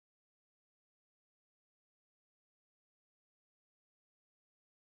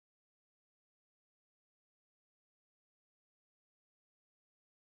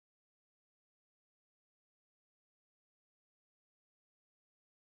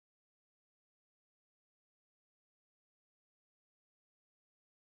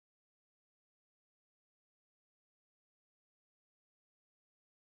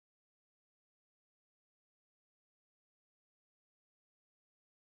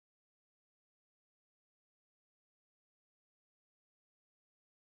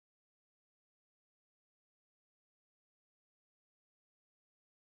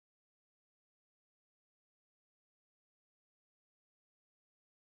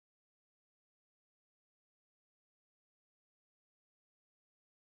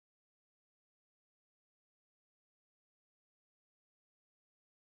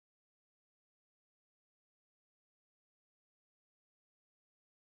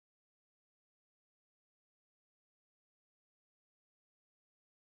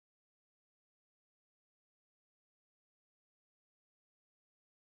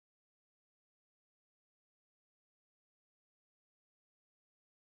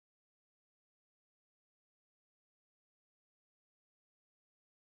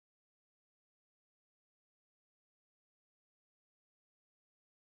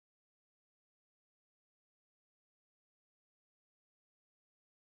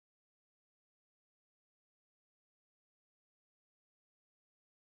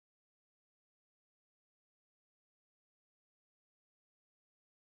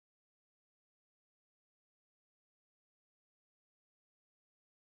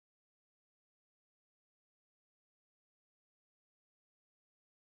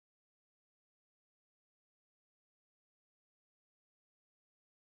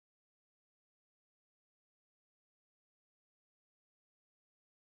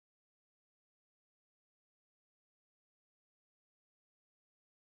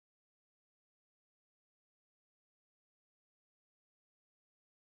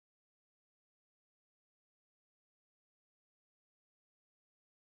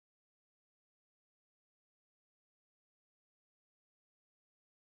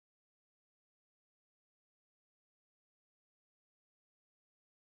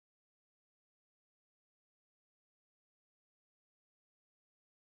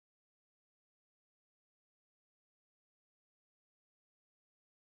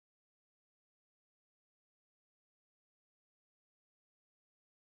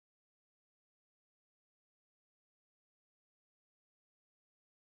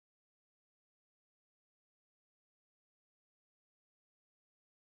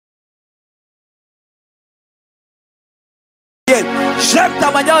J'aime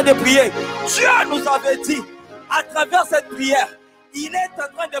ta manière de prier. Dieu nous avait dit, à travers cette prière, il est en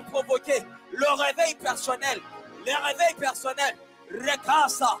train de provoquer le réveil personnel. Le réveil personnel.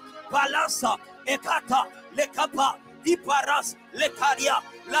 Rekasa, Balansa, Ekata, Lekapa, Iparas, Lekaria,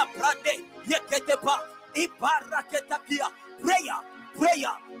 La Prade, Yeketepa, Iparaketapia. Prayer,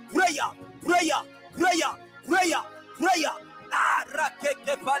 prayer, prayer, prayer, prayer, prayer, prayer.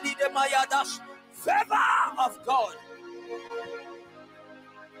 Araketepali de Mayadash. Favor of God.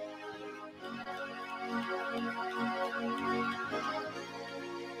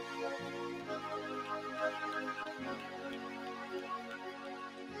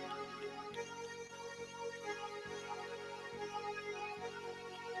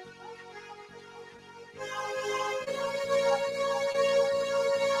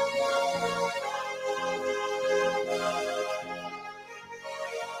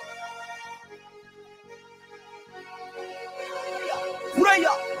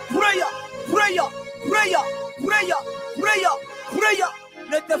 Prayer, prayer, prayer, prayer, prayer, prayer, prayer.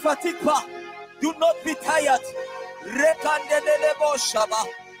 Ne te fatigue pas. Do not be tired. Rekandelebo shaba.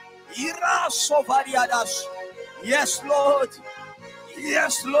 Ira sovariadash. Yes, Lord.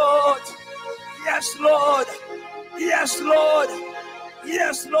 Yes, Lord. Yes, Lord. Yes, Lord.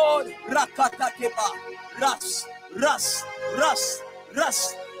 Yes, Lord. Rakatakeba. Ras, ras, ras,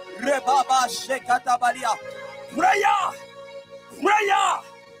 ras. Rebaba shekatabalia. Prayer. Prayer!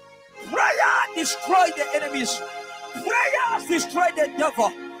 Prayer destroy the enemies. Prayers destroy the devil.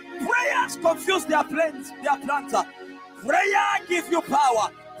 Prayers confuse their plans, their plans. Prayer give you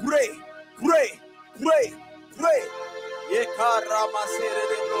power. Pray, pray, pray, pray.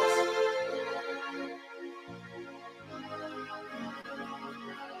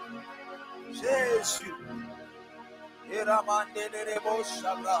 Jésus.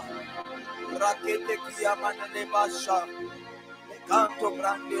 Rakete kiyamane lebasha. Canto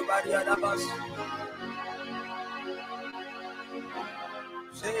grande variadabas.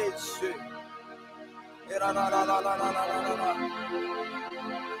 Jésus. Era la la la la la la la la.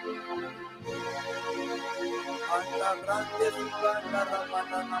 Anda grande subanda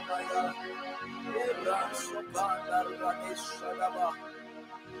ramana namaya. Ebra subanda ruanesha daba.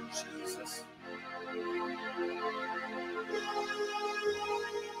 Jesus.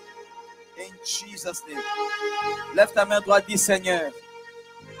 In Jesus' name. Lève ta main droite, dis Seigneur,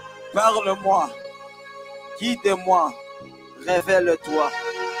 parle-moi, guide-moi, révèle-toi.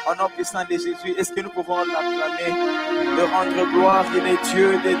 Au nom puissant de Jésus, est-ce que nous pouvons l'acclamer, le rendre gloire? Il est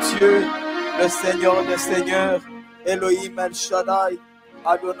Dieu des dieux, le Seigneur des seigneurs, Elohim El Shaddai,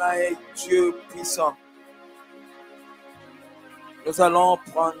 Adonai, Dieu puissant. Nous allons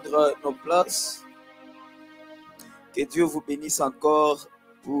prendre nos places. Que Dieu vous bénisse encore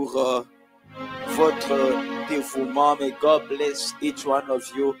pour votre dévouement. May God bless each one of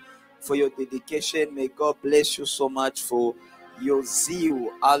you for your dedication. May God bless you so much for your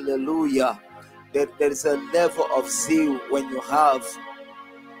zeal. Hallelujah. There's a level of zeal when you have.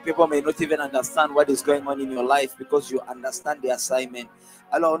 People may not even understand what is going on in your life because you understand the assignment.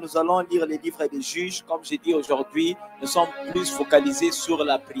 Alors, nous allons lire les livres des juges. Comme j'ai dit aujourd'hui, nous sommes plus focalisés sur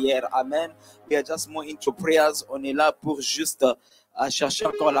la prière. Amen. We are just more into prayers. On est là pour juste à chercher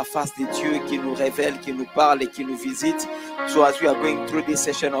encore la face de Dieu qui nous révèle, qui nous parle et qui nous visite. So as we are going through this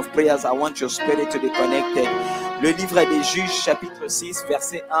session of prayers, I want your spirit to be connected. Le livre des juges, chapitre 6,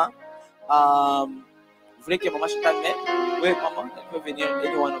 verset 1. Vous voulez que maman Chantal mette? Oui, maman, elle peut venir,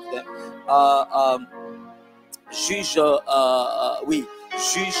 any one of them. Oui,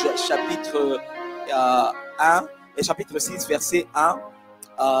 Juge chapitre 1 et chapitre 6, verset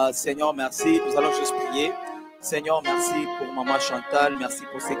 1. Seigneur, merci. Nous allons juste prier. Seigneur, merci pour maman Chantal. Merci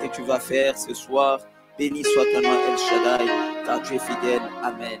pour ce que tu vas faire ce soir. Béni soit ton nom, El Shaddai, car tu es fidèle.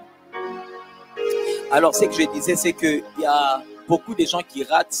 Amen. Alors, ce que je disais, c'est qu'il y a beaucoup de gens qui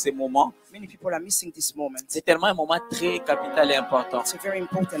ratent ces moments. Many people are missing this moment. C'est tellement un moment très capital et important. It's a very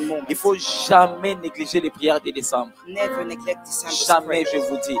important moment. Il ne faut jamais négliger les prières de décembre. Never neglect December. Jamais, je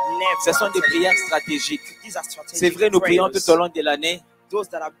vous dis. Never. Ce sont des prières stratégiques. These are strategic C'est vrai, nous prions tout au long de l'année. Those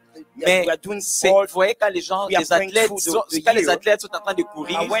that are, mais we are doing vous voyez quand les gens, les athlètes, quand les athlètes sont en train de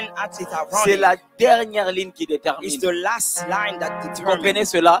courir, c'est la dernière ligne qui détermine. It's the last line that determines. Vous comprenez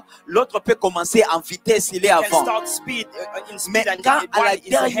cela? L'autre peut commencer en vitesse, il est avant. Mais quand à la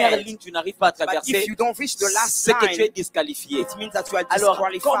dernière ligne tu n'arrives pas à traverser, c'est que tu es disqualifié. Alors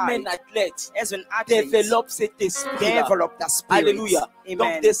comme un athlète, développe cet esprit. Alléluia.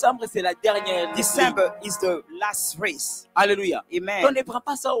 Donc décembre c'est la dernière ligne. December is the last race. Alléluia. Amen. Donc ne prends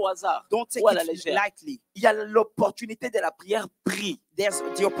pas ça au hasard Don't take ou à la it légère. lightly. Il y a l'opportunité de la prière, prie. There's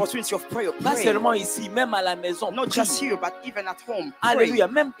the opportunity of prayer. Pas Pray. seulement ici, même à la maison. Not Prie. just here, but even at home. Pray. Alléluia.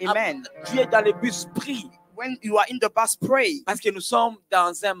 Même Amen. tu es dans le bus, prie. When you are in the bus, pray. Parce que nous sommes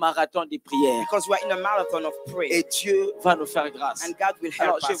dans un marathon de prière. Because we are in a marathon of prayer. Et Dieu va nous faire grâce. And God will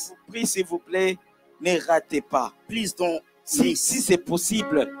Alors, help je us. vous prie, s'il vous plaît, ne ratez pas. Please don't Si miss. c'est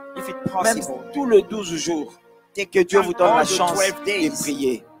possible, If it's même possible, tous les 12 jours, take que Dieu vous donne all la the chance 12 de days.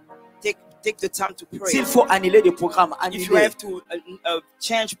 prier. Take the time to pray. S'il faut annuler des programmes, If you annuler. have to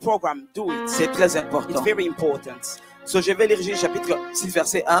change program, do it. C'est très It's important. very important. So, je vais lire Jésus chapitre 6,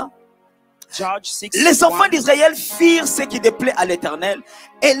 verset 1. Judge 6. Les enfants d'Israël firent ce qui déplaît à l'Éternel,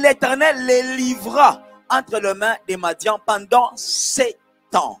 et l'Éternel les livra entre les mains des Madians pendant 7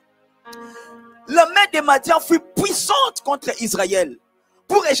 ans. La main des Madians fut puissante contre Israël.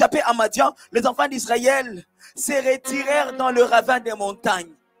 Pour échapper à Madian, les enfants d'Israël se retirèrent dans le ravin des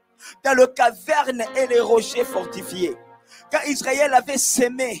montagnes, dans les cavernes et les rochers fortifiés. Quand Israël avait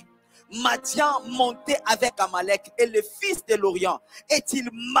sémé, Madian montait avec Amalek et les fils de l'Orient, et ils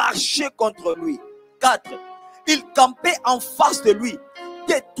marchaient contre lui. 4. Ils campaient en face de lui,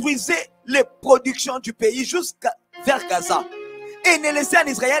 détruisaient les productions du pays jusqu'à vers Gaza, et ne laissaient en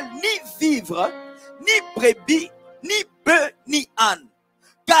Israël ni vivre, ni brebis, ni bœufs, ni ânes,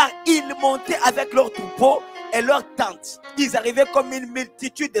 car ils montaient avec leurs troupeaux et leurs tentes. Ils arrivaient comme une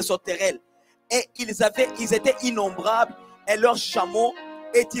multitude de sauterelles, et ils étaient innombrables, et leurs chameaux,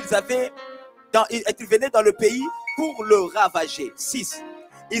 et ils venaient dans le pays pour le ravager. 6.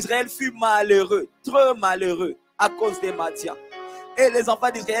 Israël fut malheureux, très malheureux, à cause des Madians. Et les enfants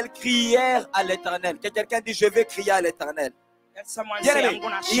d'Israël crièrent à l'Éternel. Que quelqu'un dit, je vais crier à l'Éternel. Let someone Bien say, aimé, I'm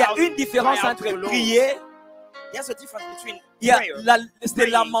gonna il y a shout, une différence cry out to entre the Lord. prier, There's a difference between il y a prayer, se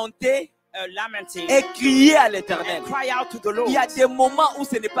praying, lamenter lamenting, et crier à l'Éternel. and cry out to the Lord. Il y a des moments où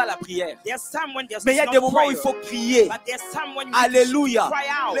ce n'est pas la prière, There's time when there's mais il y a no des moments où il prayer, faut crier. but there's time when you need to Alléluia. cry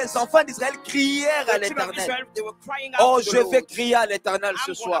out. Les enfants d'Israël crièrent à The children of l'Éternel. Israel, they were crying out Oh, to the je Lord. vais crier à l'Éternel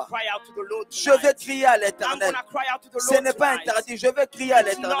ce I'm gonna soir. cry out to the Lord Je vais tonight. crier à I'm l'Éternel. gonna cry out to the Ce Lord n'est pas tonight. interdit, je vais crier à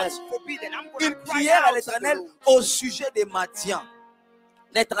It's not l'Éternel. forbidden. I'm Ils gonna cry prièrent à out to the l'Éternel Lord. au sujet des Madians.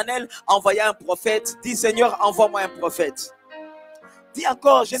 L'Éternel envoya un prophète. Dis, Seigneur, envoie-moi un prophète. Dis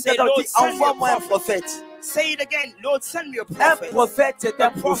encore, je Say, t'ai dit, Lord, send me a envoie-moi un prophet. prophète. Say it again, Lord, send me a Un prophet. prophète, c'est A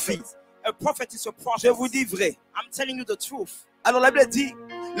un prophet. prophète. A prophet is a prophet. Je vous dis vrai. I'm telling you the truth. Alors la Bible dit,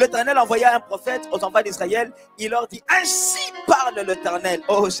 l'Éternel envoya un prophète aux enfants d'Israël. Il leur dit, ainsi parle l'Éternel.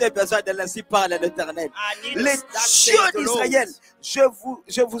 Oh, j'ai besoin de l'ainsi parle l'Éternel. I need Les that dieux says the Lord. d'Israël,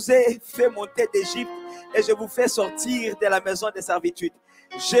 je vous ai fait monter d'Égypte et je vous fais sortir de la maison des servitudes.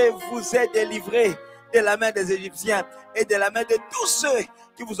 Je vous ai délivré de la main des Égyptiens et de la main de tous ceux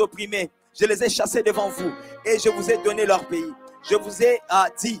qui vous opprimaient. Je les ai chassés devant vous et je vous ai donné leur pays. Je vous ai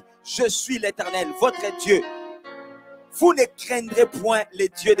dit, je suis l'Éternel, votre Dieu. Vous ne craindrez point les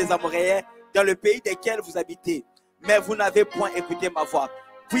dieux des Amoréens dans le pays desquels vous habitez, mais vous n'avez point écouté ma voix.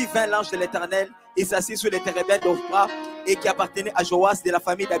 Puis vint l'ange de l'Éternel et s'assit sur les térébintes d'Ophra et qui appartenait à Joas de la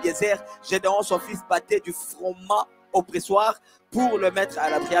famille d'Abiézer. Gédéon, son fils, battait du froment au pressoir pour le mettre à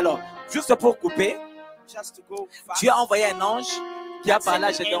l'abri. Alors, juste pour couper, Just to go fast. Dieu a envoyé un ange qui a parlé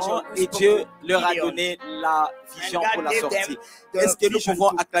à Gédéon et Dieu leur a donné la vision pour la sortie. Est-ce que nous pouvons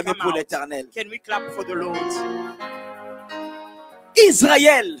acclamer pour l'Éternel? Can we clap for the Lord?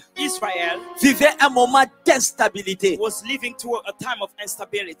 Israël Israel vivait un moment d'instabilité. was living through a time of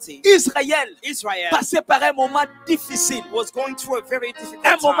instability. Israël Israel passait par un moment difficile, was going through a very difficult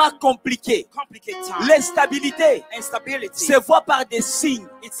un moment time, compliqué. complicated time. L'instabilité Instability, se voit par des signes.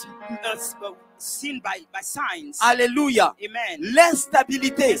 it's seen by signs. Alléluia. Amen.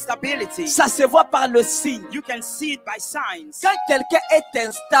 L'instabilité, Instability, ça se voit par le signe. you can see it by signs. Quand quelqu'un est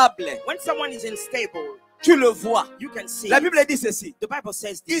instable, When someone is unstable, tu le vois. you can see. La Bible dit ceci. The Bible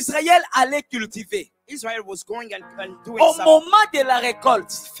says this. Israël allait cultiver. Israel was going and doing Au some moment de la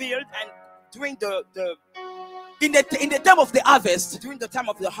récolte, field and during the in the time of the harvest, during the time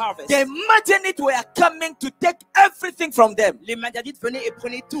of the harvest. the Midianites were coming to take everything from them. Les Madianites venaient et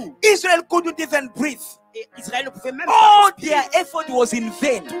prenaient tout. Israel couldn't even breathe. Et Israël ne pouvait même All pas their respirer. effort was in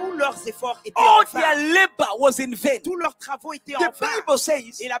vain. Tous leurs efforts étaient All en vain. their labor was in vain. Tous leurs travaux étaient en The vain. Bible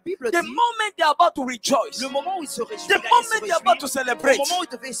says, Et la Bible the dit, moment they are about to rejoice, le moment où ils se the réjouissent, moment they are about to celebrate, le moment où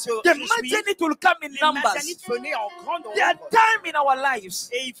ils devaient se the réjouir, Midianites will come in les numbers. Madianites venaient en grand There are nombre. times in our lives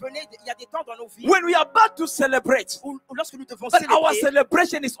Et il y a des temps dans nos vies when we are about to celebrate, où lorsque nous devons but our célébrer,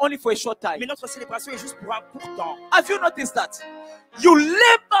 celebration is only for a short time. mais notre célébration est juste pour un court temps. Have you noticed that? You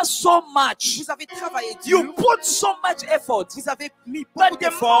labor so much Vous avez travaillé dur. You put so much effort, Vous avez mis beaucoup but the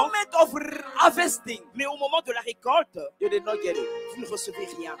d'efforts, moment of harvesting, mais au moment de la récolte, you did not get it. vous ne recevez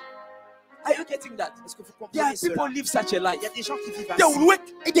rien. Are you getting that? Est-ce que vous There are comprenez cela? people live such a life. Il y a des gens qui vivent They ainsi. will work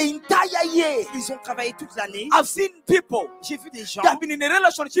the entire year. Ils ont travaillé toute l'année. I've seen people J'ai vu des gens that have been in a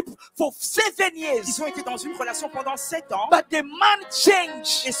relationship for 7 years, qui ont été dans une relation pendant 7 ans. but the man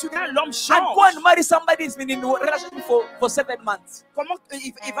changed Et soudain, l'homme and change. go and marry somebody who's been in a relationship for 7 months. Comment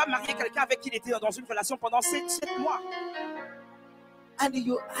il va marier quelqu'un avec qui il était dans une relation pendant 7 mois? And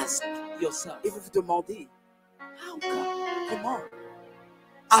you ask yourself, Et vous vous demandez, how come? comment?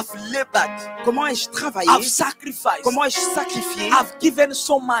 I've labored, Comment ai-je travaillé? I've sacrificed, Comment ai-je sacrifié? I've given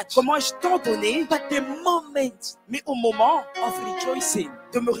so much. Comment ai-je tant donné? But the moment Mais au moment of rejoicing,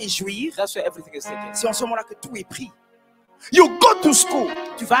 de me réjouir, that's where everything is taken. c'est en ce moment-là que tout est pris. You go to school,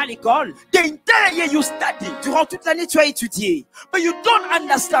 Tu vas à l'école, the entire year you study, durant toute l'année tu as étudié, but you don't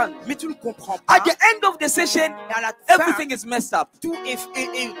understand. mais tu ne comprends pas. At the end of the session, Et à la fin, everything is messed up. tout est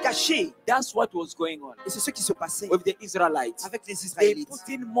caché. That's what was going on Et c'est ce qui se passait with the Israelites. avec les They Israélites.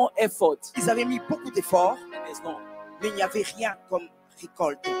 put in more effort, Ils avaient mis beaucoup d'efforts, and there's no. mais il n'y avait rien comme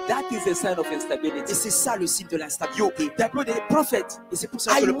récolte. That is a sign of Et instability. c'est ça le signe de You, l'instabilité. that the prophet. Et c'est pour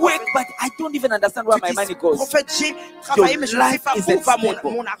ça I que le work, prophète, but I don't even understand where tu my dis, money goes. prophète, j'ai travaillé, mais je ne sais pas life is où va unstable.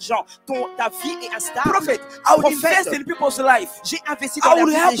 mon argent. Ta vie est instable. Prophet, I will Prophète, invest in people's life. j'ai investi I dans la will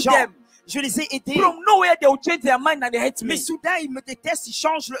vie help des gens. them. Je les ai aidés. From nowhere, they will change their mind and they hate Mais me. soudain, ils me détestent, ils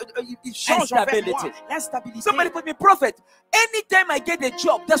changent envers moi. Instability. L'instabilité. Somebody put me, prophet. Anytime I get a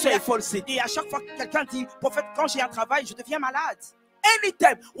job, that's why I fall sick. Et à chaque fois que quelqu'un dit, prophète, quand j'ai un travail, je deviens malade.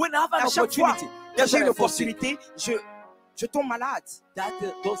 Anytime when I have an À chaque fois opportunity, que that's j'ai when une I fall sick. opportunité, je tombe malade.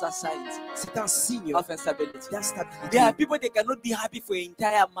 Those are signs C'est un signe of instability. d'instabilité. There are people they cannot be happy for an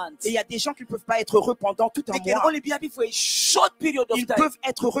entire month. Et il y a des gens qui ne peuvent pas être heureux pendant tout un They can mois. only be happy for a short period of Ils time. peuvent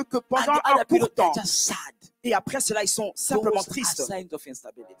être heureux que And pendant the un other court period, temps. they're just sad. Et après cela, ils sont simplement Those are tristes. signs of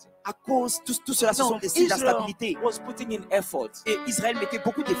instability. À cause, tout cela, ce sont des signes Israel d'instabilité. was putting in effort. Et Israël mettait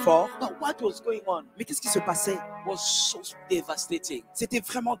beaucoup d'efforts. But what was going on Mais qu'est-ce qui se passait? was so devastating, C'était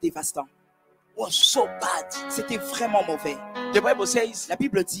vraiment dévastant. was so bad. C'était vraiment mauvais. The Bible says La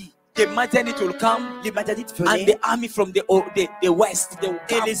Bible dit, the Madianites will come les Madianites and venaient the army from the west, they will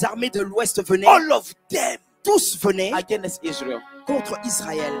et come. les armées de l'Ouest venaient. All of them Tous venaient against Israel. contre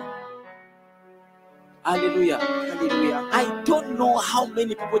Israël. Hallelujah. Alléluia. I don't know how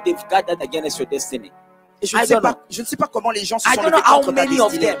many people they've gathered against your destiny. Et je I ne sais don't pas, know. je ne sais pas comment les gens se I sont don't know levés how contre ta many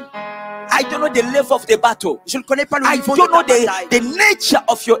of destinée. them. I don't know the level of the battle. Je ne connais pas le I niveau don't de know ta bataille. the nature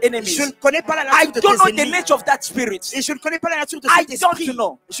of your Je enemies. ne connais pas la I nature de don't know tes the ennemis. nature of that spirit. Et je ne connais pas la nature de I cet don't esprit.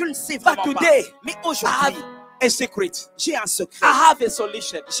 know. Je ne sais But vraiment pas. today, Mais I have aujourd'hui, a secret. j'ai un secret. I have a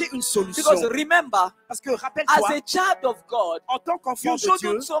solution. J'ai une solution. Because remember, Parce que as rappelle-toi, a child of God, en tant qu'enfant you de Dieu,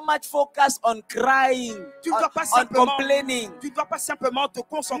 shouldn't so much focus on crying, tu ne dois pas on simplement, complaining. tu ne dois pas simplement te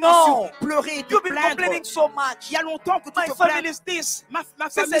concentrer No. sur pleurer et te You've been plaindre. complaining so much. Il y a longtemps que tu My te family plains. is this. Ma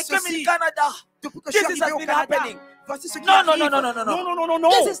Since famille I came in ceci. Canada, Depuis que je this suis has arrivé au been Canada, happening. voici ce qui No, arrive. no. Non.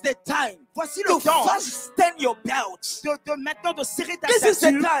 This is the time Voici to le temps fasten your belt. de maintenant de serrer ta This is the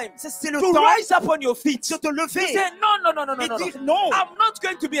ceinture. time C'est le to temps rise up on your feet. de te You lever say, no. et dire non. I'm not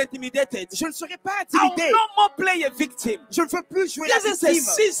going to be intimidated. Je ne serai pas I will intimidé. no more play a victim. Je ne veux plus jouer la This is a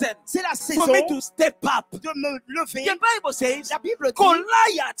victime. season C'est la for saison me to step up. de me lever. The Bible says La Bible dit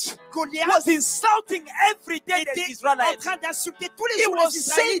Goliath Goliath was insulting every day the était en Israelites. train d'insulter tous les He jours was les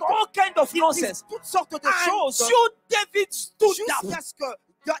saying Israélites. all kinds of Il dit nonsense. toutes sortes de choses Until David stood up jusqu'à ce que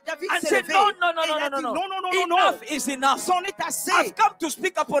David and s'est said, levé. no. Et il a dit non. Enough is enough. C'en est assez. I've come to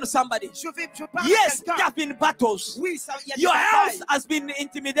speak upon somebody. Je parle Yes, à there quelqu'un. have been battles. Oui, il y a des Your batailles. house has been Oui,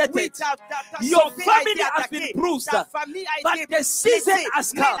 intimidated. ta Your santé a family été has attaquée. been bruised. Ta famille a But été the season blessée.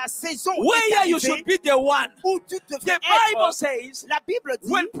 has Mais come la saison est where you arrivée should be the one. où tu The devrais Bible être. says La Bible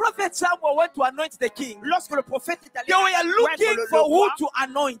dit, when Prophet Samuel went to anoint the king, lorsque le prophète est allé they were oindre looking le for who roi, to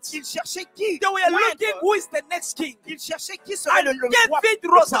anoint. il cherchait qui They were oindre. looking who is the next king. Il cherchait qui serait le roi, David le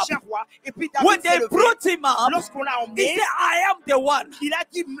rose up. prochain roi. Et puis When David s'est they levé. brought him up, Lorsqu'on l'a he emmené, said, I am the one. il a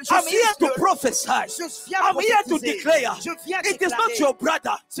dit, je I'm suis here to le- prophesy. je viens I'm here to prophétiser. declare. Je viens It is not déclarer. your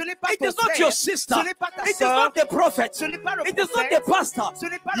brother. Ce n'est pas It ton is not frère. your sister. Ce n'est pas ta It is sœur. not the prophet. Ce n'est pas le It is not prophète. the pastor. Ce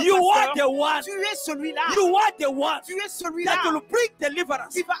n'est pas le You pasteur. are the one. Tu es celui-là. You are the one Tu es celui-là that will bring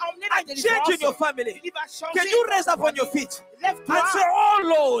deliverance qui va emmener la and change délivrance. in your family. Il va changer. Can you raise up on your feet Lève-toi and say, oh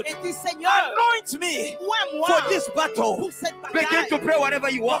Lord, et dis Seigneur, anoint me oins-moi for this battle. pour cette Begin bataille. to pray wherever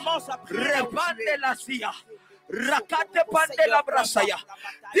you are. Commence à prier là où tu es. Rebande la sia. Rakate Pandela Brasaya.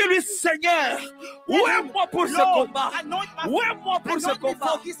 Dis-lui, Seigneur, où est moi pour ce combat? Où est moi pour ce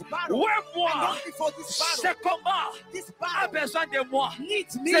combat? Où est moi? Ce combat a besoin de moi.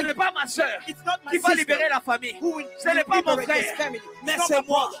 Ce n'est pas ma soeur qui va libérer la famille. Ce n'est pas mon frère. Mais c'est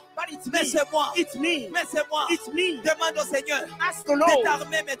moi. Mais c'est moi. Mais c'est moi. Demande au Seigneur de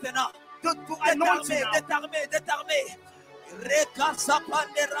t'armer maintenant. De t'armer. Rekasa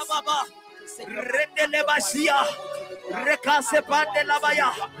Pande Rababa. Rendele Basia. Rekase Pande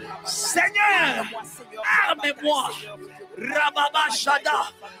Labaya. Seigneur, arme-moi. Rababa Shada.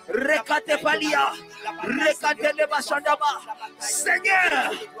 Rekate Palia. Rekate Leba Shandaba.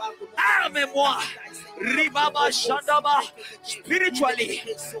 Seigneur, arme-moi. Ribaba Shandaba. Spiritually,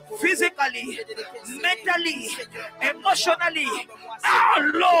 physically, mentally, emotionally. Oh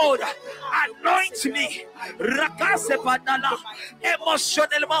Lord, anoint me. Rakase Pandala.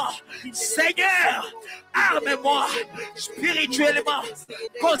 Émotionnellement. Seigneur, arme-moi. Spirituellement,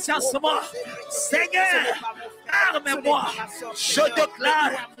 consciencement. Seigneur, arme-moi. Je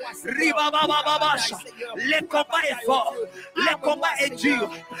déclare, le combat est fort, le combat est dur,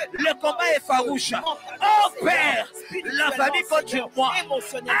 le combat est farouche. Oh Père, la famille contre moi.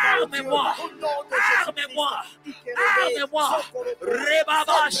 Arme-moi, arme-moi, arme-moi.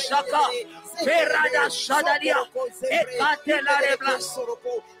 Rebaba Shaka, Ferada Shadalia, Ekate la Reblas.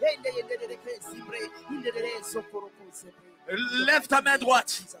 Lève ta main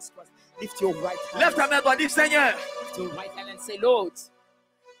droite. Lève ta main droite. Dis Seigneur. Lord,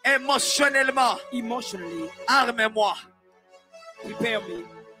 Émotionnellement, arme-moi. prepare me.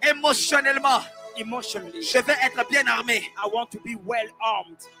 Émotionnellement, Emotionally, je vais être bien armé. I want to be well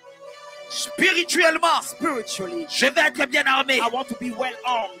armed. Spirituellement, Spiritually, je vais être bien armé. I want to be well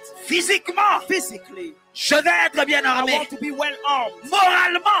armed. Physiquement, Physically, je vais être bien I armé. want to be well armed.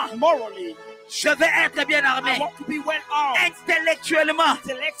 Moralement, Morally, je vais être bien I armé. want to be well armed. Intellectuellement,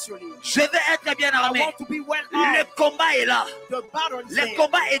 Intellectually, je vais être bien I armé. want to be well Le armed. combat est là. The battle is Le there.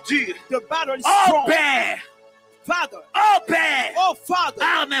 combat est dur. The battle is Oh strong. Père, Father, oh Père, oh Father,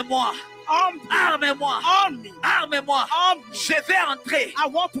 arme-moi, arm me. arme-moi, Arm me. arme-moi. Arm me. Je vais entrer. I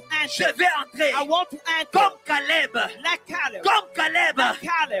want to Je enter. vais entrer I want to enter. comme Caleb. Like Caleb. Comme Caleb.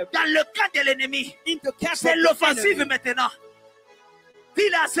 Caleb. Dans le camp de l'ennemi. In the camp C'est of the l'offensive enemy. maintenant. Dis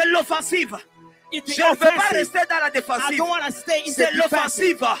là, c'est l'offensive. It's Je the ne veux pas offensive. rester dans la I défensive. don't want to stay in C'est the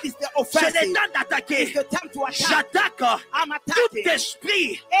defensive. l'offensive. It's the Je offensive. n'ai temps It's d'attaquer. the time to attack. J'attaque I'm tout attacking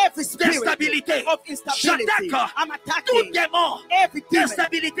esprit every spirit d'instabilité. of instability. J'attaque I'm tout attacking démon every demon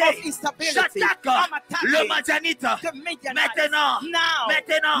d'instabilité. of instability. J'attaque I'm attacking le Madianite. the Midianites. Maintenant, Now.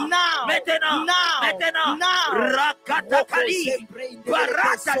 maintenant, Now. maintenant, Now. maintenant. Now. Rakatakali,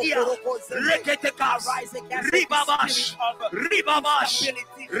 Baratalia, Reketeka, Ribabash, Ribabash,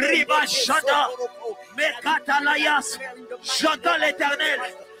 Ribashada, Mekatalayas. J'entends l'Éternel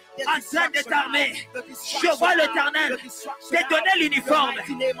en train de t'armer. Je vois l'Éternel te donner l'uniforme.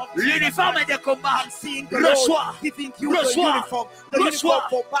 L'uniforme de combat. Reçois. Reçois. Reçois.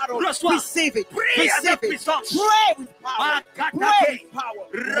 Reçois. Receive it. Prie avec puissance. Pray with power. Pray Makatake. with power.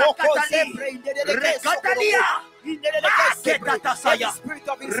 Rakatali. Rekatalia. Maketasaya. Every spirit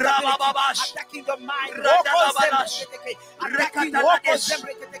of instability Rabababash. attacking the mind. Radalabash. Attacking Rekataladesh.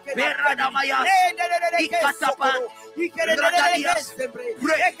 Beradamayas. Ikatapan. Radalias.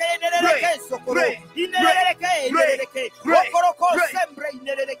 Pray.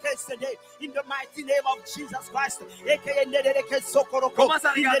 In the mighty name of Jesus Christ. Commence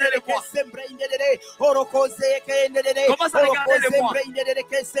à regarder les poids. Commence à regarder les mois.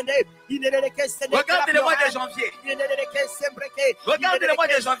 Regarde le mois de janvier. Regarde le mois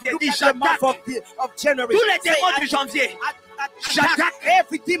de janvier. Dis j'attaque tous les démons du janvier. J'attaque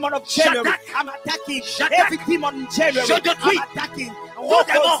every demon of January. I'm attacking every demon in January. Je détruis I'm attacking tout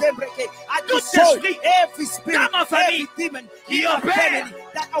démon, I tout destroy esprit every spirit, dans ma famille every demon qui in my opère family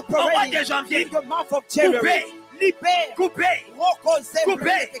that au mois operates de janvier. in the month of January. Libère. Coupé. Coupé.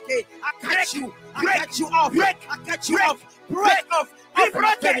 I catch you. I catch you off. Break. I catch you Break. off. Break off. Be Off my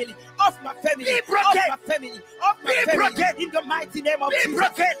broken. family. Off my family. Be Off broken. my family. Off my Be family. broken. In the mighty name of Be Jesus.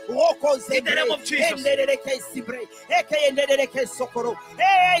 broken. In the name of Jesus.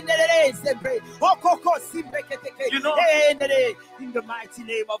 You know, in the mighty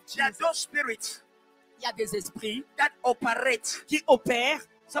name of there are Jesus. those spirits Il y a des esprits that operate. qui opèrent.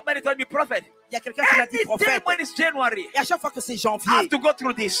 Somebody told me, prophet, Il y a quelqu'un qui m'a dit every day prophète. when it's January, Et à chaque fois que c'est I janvier, have to go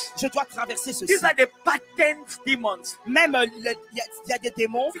through this. je dois traverser ceci. These are the patent demons. Même il y a des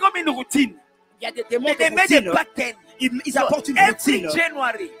démons. C'est comme une routine. Il y a des démons Mais de they made a routine. pattern. Ils apportent une Every routine.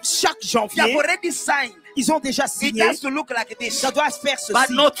 January, Chaque you have janvier, already signed Ils ont déjà It signé. has to look like this. Ça doit faire But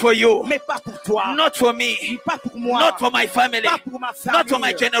ceci. not for you. Mais pas pour toi. Not for me. Pas pour moi. Not for my family. Pas pour ma famille. Not for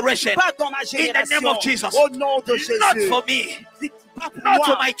my generation. Pas dans ma In the génération. name of Jesus. Au nom de Jésus. Not for me. Pas pour Not moi.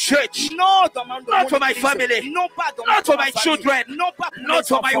 for my church. Non, dans mon Not for my église. family. Non pas dans Not for ma my famille. children. Non pas pour Not mes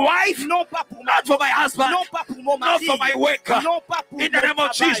for my enfants. wife. Non pas pour ma Not for my husband. Non pas pour mon Not mari. for my work. Non pas pour In the mon name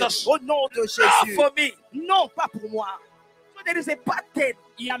of travail. Jesus. Au nom de Not Jésus. for me. Non pas pour moi. So there is a pattern.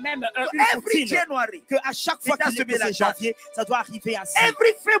 Il y a même So une every routine January, que à chaque fois it has qu'il to est be like janvier, ça doit arriver ainsi.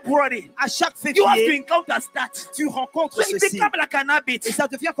 every February, À chaque you have to février, encounter that. tu rencontres So it ceci. becomes like an habit. Et ça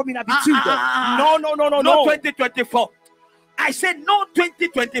devient comme une habitude. Ah. Non, non, non, non, No non. 2024. I said no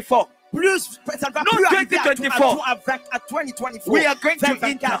 2024. Plus, ça ne va No plus arriver à 2024. 2024. We are going to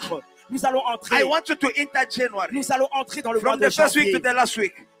 2024. Nous allons entrer. I want you to enter January. Nous allons entrer dans le mois From de the first week janvier. to the last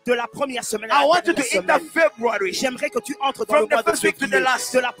week. De la première semaine I à la want you to dernière enter semaine. February. J'aimerais que tu entres dans From le mois the de first week to the février.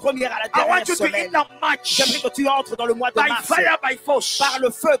 last. De la première à la I dernière want you to semaine. enter March. J'aimerais que tu entres dans le mois de By mars. fire, by force. Par le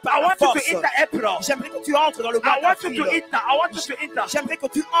feu, I par la want you force. to enter April. J'aimerais que tu entres dans le mois I want you d'avril. to enter. I want you to enter. J'aimerais que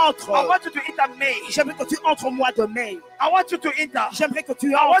tu I entres. want you to enter May. J'aimerais que tu entres au mois de mai. I want you to enter. J'aimerais que tu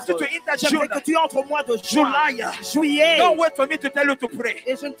I want you entres. to enter J'aimerais June. que tu entres au mois de juin. July. Juillet. Don't wait for me to tell you to pray.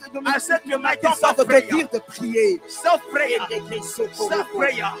 Et je ne te I said demande you might pas de self-prayer. te dire de prier. Self-prayer.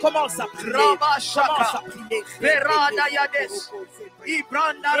 Self-prayer. Commence à prier. Rabba Commence à Shaka. prier. Berada Yades.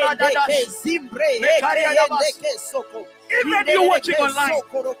 Ibranda Radadash. Even you watching online.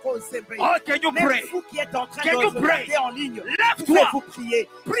 Oh, can you pray? Vous qui êtes en train Can de you pray? regarder en ligne, Lève-toi. vous prier.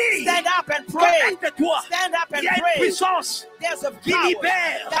 Prie. Stand up and pray. Connecte-toi. Stand up Il y a and une pray. puissance There's a qui power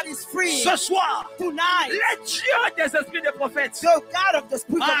libère that is free ce soir. tonight. Le Dieu des esprits des prophètes. The God of the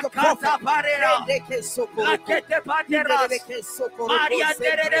Spirit of the prophet. Makata Parera. Lakete Pateras. Maria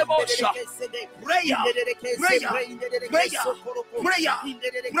Derebosha. Prayer.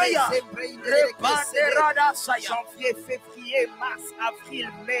 Repanderada Saya. Janvier, février, mars, avril,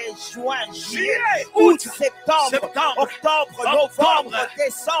 mai, juin, juillet, Juillet, août, août, septembre, septembre, octobre, octobre, novembre,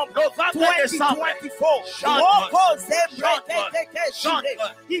 décembre, novembre, décembre. 2024. Chante, Roko zembre chante, keteke chante,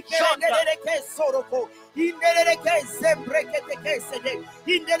 shide. Ikeleleleke chante. soroko. Indeleleke zembre keteke sede.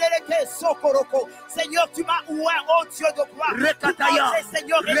 Indeleleke sokoroko. Seigneur, tu m'as ouvert, oh Dieu de gloire. Rekataya. Tu m'as,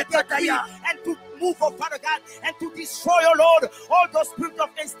 Seigneur, et Rekataya. and to move, oh Father God, and to destroy, oh Lord, all those spirits of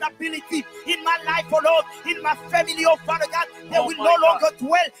instability in my life, oh Lord, in my family, oh Father God. They Oh will my no God. longer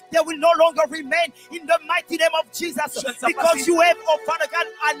dwell, they will no longer remain in the mighty name of Jesus. Because you have, oh Father God,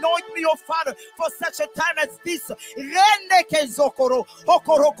 anoint me, oh Father, for such a time as this. Reneke zokoro,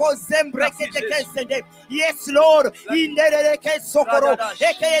 okoroko zembre keteke sede. Yes, Lord. Indereke sokoro.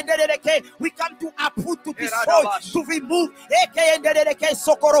 Eke indereke. We come to uproot, to destroy, to remove. Eke indereke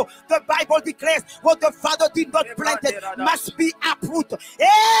sokoro. The Bible declares what the Father did not plant it must be uprooted.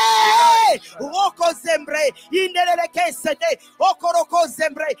 Hey! Roko zembre. Indereke sede. Okoroko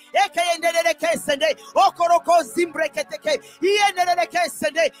zembre. Eke indereke sede. Okoroko zimbre keteke. Indereke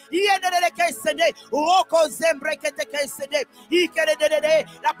sede. Indereke sede. Roko zembre keteke sede. Ikerede.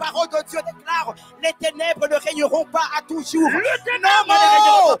 La parole de Dieu déclare les ténèbres ne régneront pas à toujours. No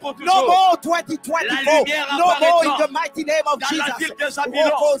more, no more 2024. No more in the mighty name of Jesus.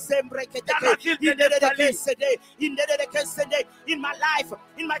 Roko zembre keteke. Indereke sede. Indereke sede. In my life,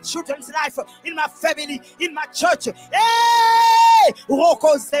 in my children's life, in my family, in my church. Hey!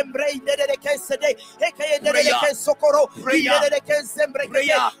 Roko zembre indereke sede. Eke indereke sokoro. Indereke zembre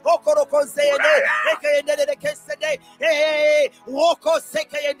kete. Okoroko zede. Eke indereke sede. Hey! Roko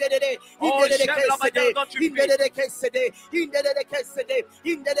seke indereke. Indereke sede. Indereke sede. Indereke sede.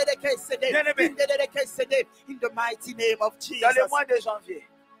 Indereke sede. Indereke sede. In the mighty name of Jesus. Dans le mois de janvier.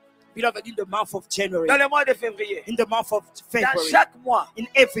 Beloved, in the month of January. Dans le mois de février. In the month of Dans February. chaque mois. In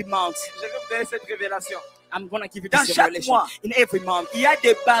every month. Je vais vous donner cette révélation. I'm going to give you Dans this chaque revelation. mois. In every month. Il y a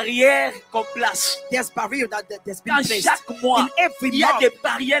des barrières qu'on place. There's barrier that's been Dans placed. chaque mois, In every il y a month. des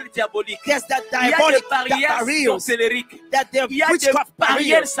barrières diaboliques. There's that Il y a des diabolic barrières barriers. sorcellériques. That there Il y a des witchcraft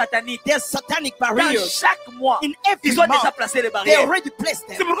barrières barriers. sataniques. There's satanic Dans barriers. chaque mois, In every ils ont month. déjà placé les They barrières. already placed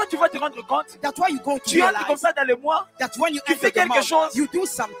them. C'est pourquoi tu vas te rendre compte. That's why you go to Tu entres comme realize ça dans le mois, that when you tu fais enter the quelque month, chose, you do il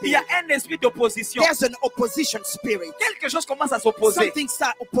something. y a un esprit d'opposition. There's an opposition spirit. Quelque chose commence à s'opposer. Something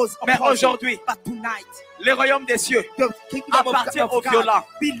start opposing. Mais aujourd'hui, But tonight, le royaume des cieux the kingdom appartient of aux God violents.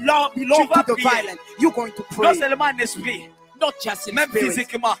 belong Tu to vas the prier. violent. You're going to Non pray. seulement un esprit, not just in même spirit,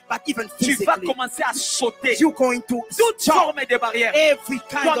 physiquement. but even Tu vas physically. commencer à sauter You're going to toute jump forme de barrière. every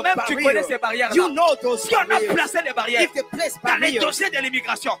kind of Toi-même, tu connais barrier. ces barrières-là. You know those Si on a barriers. placé les barrières If they place dans les barriers dossiers de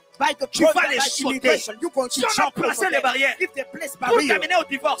l'immigration, by the tu vas process les of sauter. immigration, you're going Si to on a jump placé over les them. barrières If they place pour barriers t'amener au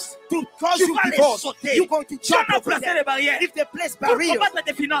divorce, to cause tu you vas les divorce, sauter. you're going to Si on jump a over placé them. les barrières If they place pour barriers combattre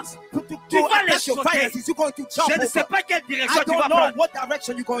tes finances, to tu vas les attack your sauter. finances, you're going to jump Je ne sais over. pas quelle direction I tu vas don't know prendre. what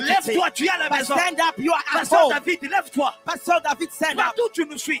direction you're going to take. Lève-toi, tu es à la But maison. stand up, you are at Pasteur home. David, lève-toi. Pastor David, stand up. Partout où tu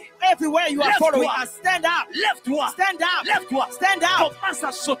nous suis, Everywhere you are Lève-toi. following us, stand up. lève-toi. Stand up. Lève-toi. Stand up. Commence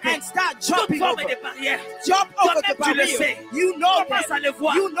à sauter. And start Toute jumping forme over. de barrière. Jump over Toi-même, the tu le barrier. sais. You know Commence à them. les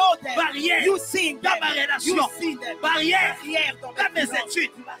voir. You know them. Barrière You see dans them. ma relation. You see them. Barrière Barrière dans dans mes finances.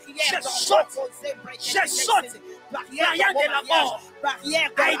 études. Barrière Je dans saute. Je Je saute. Barrière de la mort. Barrière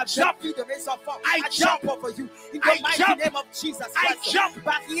de I la jump. vie de mes enfants. I jump jump. over you. In I the mighty jump. name of Jesus I Christ. jump.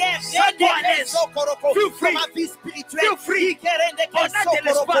 Barrière Sois toi à l'aise. Feel free. dans ma vie spirituelle. Feel free. On a de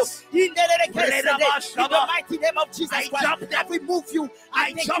l'espace. In the mighty name of Jesus I Christ. jump them. I remove you. I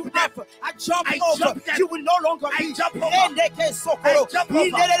I take jump you them. up. I jump I over. jump them. You will no longer I be. jump over. I jump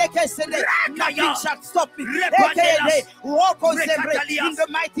over. Nothing shall stop me. Repandelas. Walk on Recatalias. in the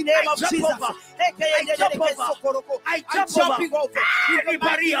mighty name I of jump Jesus. over. I jump over. I I'm jump jumping over. In Every the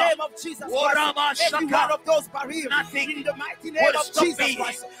mighty barrier. name of Jesus Orama Christ. Every shaka. one of those barriers. Nothing In the mighty name will of stop Jesus me.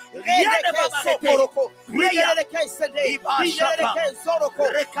 Christ. Rien ne va m'arrêter. Prière. Iba shaka.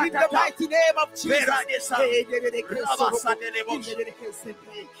 In the mighty name of Jesus. Vera de sa. Rabasa de lebos.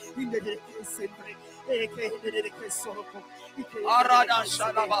 Arada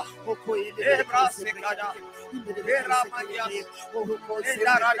shalaba. Ebra sekada. Vera manias.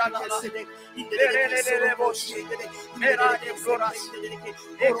 Enda radala. Verele boshi. Vera de floras.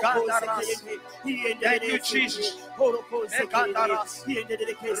 Ekandaras. Thank you, Jesus. Ekandaras.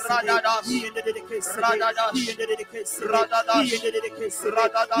 Radadas. Radadas.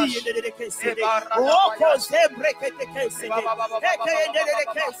 Radadas.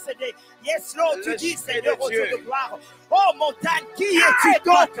 Yes, Lord, tu dis, Seigneur, au Dieu de gloire. Oh, montagne, qui es-tu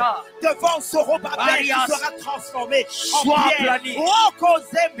donc devant ce Robabel qui sera transformé en pierre? Oh,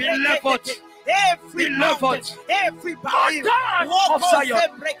 every mountain, every barrier,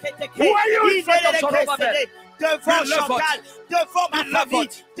 devant Chantal, devant ma famille,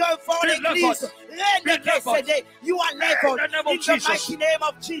 devant l'église, you are leveled in the mighty name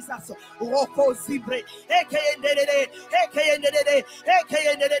of Jesus. Roko Zibre,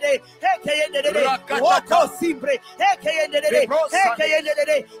 Roko Zibre,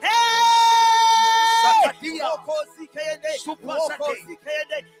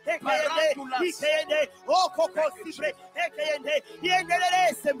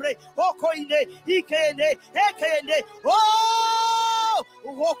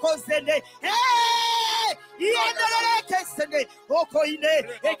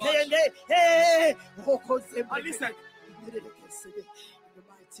 Listen.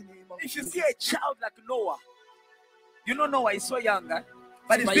 If you see a child like Noah, you know Noah is so young, hein?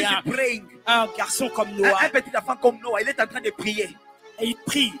 But he's busy praying. Un garçon comme Noah, Un petit enfant comme Noah, il est en train de prier. et il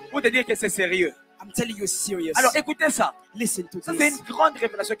prie. Pour te dire que c'est sérieux. I'm telling you, serious. Alors écoutez ça. Listen to Ça, c'est this. une grande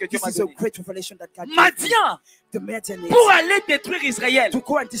révélation que Dieu This m'a is a donnée. great revelation that God gave me. Madian, The Midianites, pour aller détruire Israël, to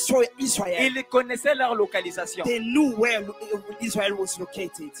go and destroy Israel. ils connaissaient leur localisation. They knew where Israel was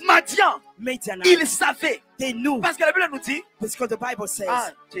located. Madian, Midianites, ils savaient. they knew, Parce que la Bible nous dit, because the Bible says,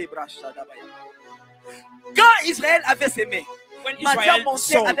 quand Israël avait sémé, when Madian Israel montait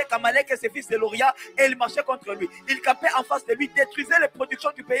saw avec Amalek et ses fils de Loria et il marchait contre lui. Il campait en face de lui, détruisait les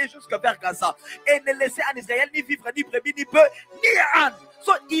productions du pays jusque vers Gaza et ne laissait en Israël ni vivre, ni brebis, ni bœufs, ni âne.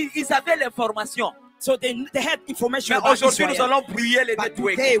 So, ils avaient l'information. so they had information Mais about aujourd'hui, nous Israel. allons brûler les But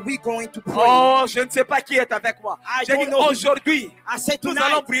networks. today we're going to pray. Oh, je ne sais pas qui est avec moi. I J'ai don't dit know. aujourd'hui, I said nous tonight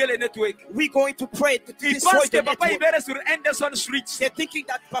allons brûler les networks. we're going to pray to Ils destroy pensent the que papa network. il est sur Anderson Street. They're thinking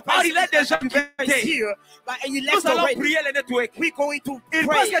that Papa Or il est déjà is quitté. here, but he Nous left allons already. brûler les networks. We're going to Ils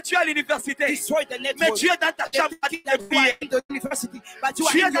pensent pray, que tu es à l'université. destroy the Mais network. tu es dans ta They're chambre en thinking train that de you are prier. in the university, but you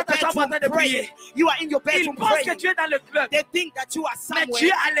are Tu es in your dans ta chambre en bedroom train de praying. prier. You are in your Ils bedroom pensent que praying. tu es dans le club. They think that you are Mais tu somewhere,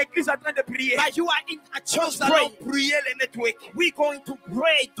 es à l'église en train de prier. but you are in a church Nous allons praying. brûler les networks. We're going to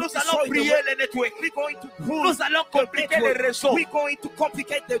pray to Nous allons destroy the brûler network. les networks. We're going to prove Nous allons the compliquer les network. réseaux. We're going to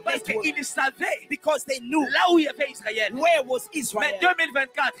complicate the Parce network qu'ils savaient because they knew là où il y avait Israël. where was Mais Israel.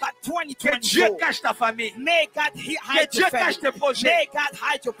 2024, But que Dieu 2024, cache ta famille. may God Que hide Dieu your cache family. tes projets. May God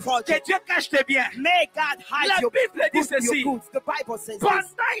hide your Que project. Dieu cache tes biens. May God hide La your Bible dit ceci. goods. The Bible says this.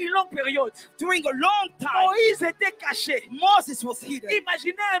 Pendant une longue période, During a long time, Moïse était caché. Moses was hidden.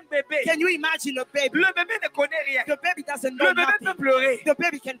 Imaginez un bébé Can you imagine a qui baby. Le bébé ne connaît rien. The baby doesn't know Le bébé peut nothing. pleurer. The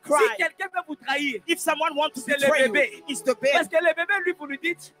baby can Si cry. quelqu'un veut vous trahir, If someone wants to c'est le betray bébé. you, it's the baby. Parce que le bébé, lui, vous lui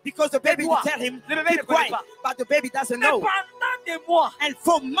dites, Because the baby will Tais-toi. tell him, Le bébé ne keep connaît quiet. pas. But the baby doesn't mais know. pendant des mois, And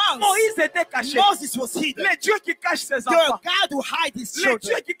for months, Moïse était caché. Moses was hidden. Le Dieu qui cache ses The enfants. God who hides his Le children.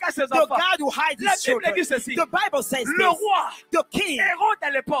 Dieu qui cache ses The enfants. God who hides La his Bible children. dit ceci. The Bible says Le this. roi, The king, Hérode à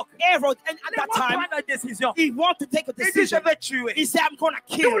l'époque, Herod, and at le that roi time, prend une décision. he wanted to take a Il dit, je decision. vais tuer He said, I'm going to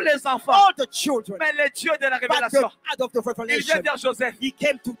tous kill les enfants. all the children. Mais le Dieu de la But the révélation, God of the il vient revelation, vers Joseph. he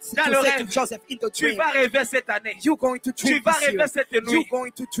came to Dans le say rêve, to Joseph in the Tu dream, vas rêver cette année. you're going to Tu dream vas this year. rêver cette You're nuit.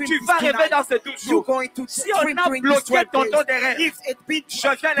 going to dream Tu this vas rêver tonight. dans ces 12 You're jours. going to Si on dream a during these bloqué 12 ton days. don des rêves, If it's been je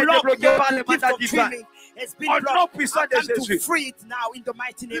viens de blocked, débloquer your par le gift mandat of divin. dreaming has been Au nom blocked. puissant I de come to Jésus. free it now in the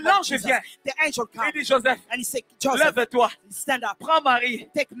mighty name of L'ange Jesus. vient. The angel Il comes dit, Joseph, and he said, Joseph, lève-toi, stand up, prends Marie,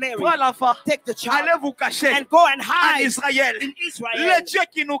 take Mary, prends l'enfant, take the child, allez vous cacher and go and en hide Israël. in Israel. Le Dieu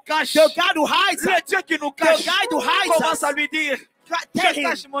qui nous cache, The God who hides le us, Dieu qui nous the cache, God who hides commence us, à lui dire, tell je him,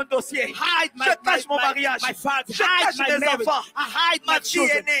 cache mon dossier, hide je cache mon mariage, my father, je hide cache my mes marriage, enfants, I hide ma my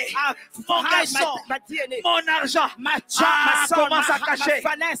children, DNA, I mon hide garçon, my DNA, mon argent. my child, my son, commence à my cacher.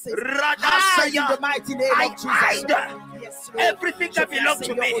 finances. Hide in Radasaya. the mighty name I of Jesus. hide Yes, Lord. everything that Je viens, belongs to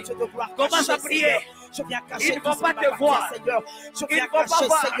Seigneur, me. au Dieu de gloire, Commence à cacher, prier. Seigneur. Je viens cacher Ils ne tout vont ce pas qui te m'appartient, voir. Seigneur. Je Ils viens ne vont pas cacher,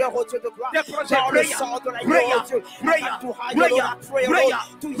 voir Seigneur, au Dieu de gloire, tes projets. dans le Prayer, sang de l'agneau, prayer, oh Dieu. prayer, I come to hide, prayer, Lord, I pray, prayer,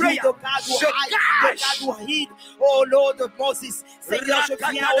 Lord, to you, prayer. the God who Je hide, cache. the God who hid, oh Lord of Moses. Seigneur, je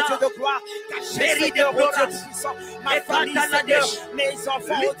viens au Dieu de gloire, cacher, Seigneur, au Dieu puissant, ma famille, Seigneur, mes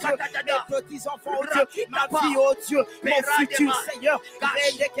enfants, oh Dieu, mes petits-enfants, oh Dieu, ma vie, oh Dieu, mon futur, Seigneur,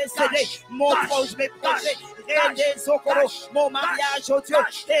 mon proche, mes projets, mon mariage, oh Dieu,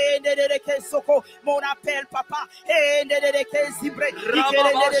 mon appel, papa,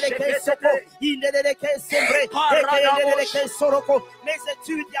 mes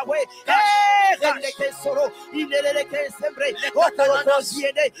études, Yahweh,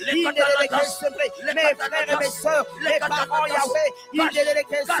 mes frères et mes soeurs, mes parents, Yahweh,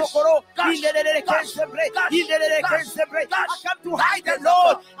 I come to hide them,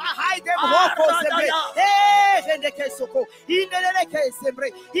 Lord. I hide them.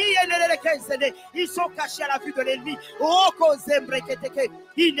 Ils sont cachés à la vue de l'ennemi.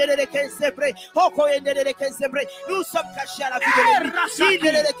 Nous sommes cachés à la vue de l'ennemi.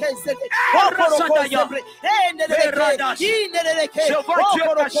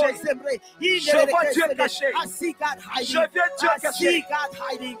 I see God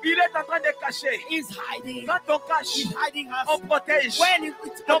hiding. Il est en train de cacher. He's hiding. Quand on cache, He's hiding us. on protège. When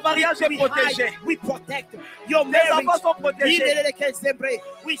Ton mariage est we protégé. hide, we protect your Les marriage. enfants sont protégés.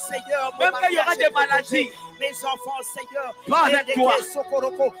 Oui, Seigneur, Même quand il y aura des maladies, mes enfants, Seigneur, pas avec toi.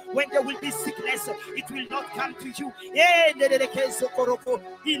 when there will be sickness, it will not come to you.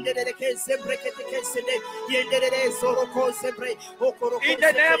 In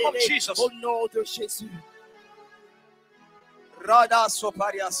the name of Jesus. Au nom de Jésus. Rada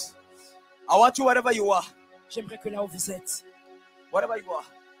Soparias. I want you wherever you are. J'aimerais que là où vous êtes, Wherever you are.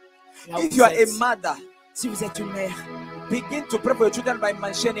 là où If vous you are a êtes, mother, si vous êtes une mère, begin to pray for your children by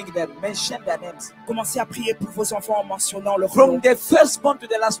mentioning them. Mention their names. commencez à prier pour vos enfants en mentionnant leur nom, From the firstborn to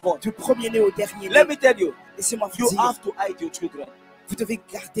the lastborn. du premier-né au dernier-né. Let me tell you, Laissez-moi vous you dire, have to hide your children. vous devez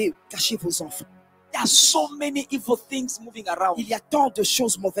cacher vos enfants. There are so many evil things moving around. Il y a tant de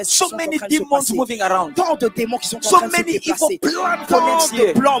choses mauvaises qui So sont en many train de se demons passer. moving around. Tant de démons qui sont en So train de se many evil déplacer. plans Tant next de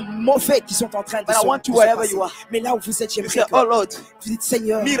year. plans mauvais qui sont en train de But se I want you de se wherever passer. you are. Mais là où vous êtes, You j'aimerais say, que oh Lord, vous dites,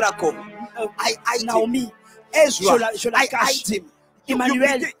 Seigneur, miracle. I hide him. Naomi, Ezra, je la I cache. hide him.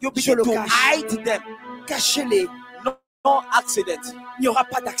 Emmanuel, You je begin le to cache. hide them. Cachez-les. No accident Il n'y aura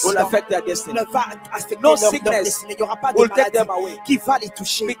pas will d'accident. affect their Il destiny. ne va affecter No leur sickness destinée. Il n'y aura pas de will take maladie them away. qui va les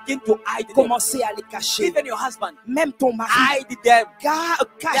toucher. Begin to hide them. Commencez à les cacher. Even your husband, Même ton mari, hide them. There are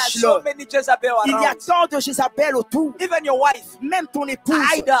cache-le. so many Jezebel Il y a around. tant de Jézabel autour. Even your wife, Même ton épouse,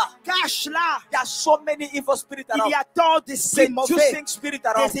 hide her. cache-la. There are so many evil spirits Il around. y a tant d'esprits mauvais, Seducing spirits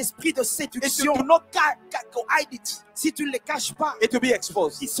around. des esprits de If you séduction. do not hide it, Si tu ne les caches pas, it will be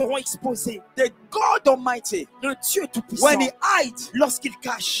exposed. ils seront exposés. The God Almighty, Le Dieu Tout-Puissant, when He hides, lorsqu'il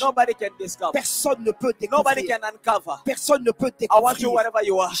cache, nobody can discover. personne ne peut Nobody découvrir. can uncover. Personne ne peut I want you découvrir. wherever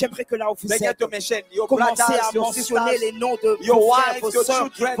you are. J'aimerais que là où vous Begin êtes, to mention your commencez brothers, à your mentionner sisters, les noms de your vos frères, wives, vos your soeurs,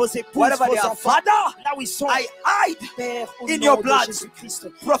 children, vos épouses, wherever they vos are. enfants. Father, Là où ils sont, I hide Père, au in nom your de blood. Jésus-Christ.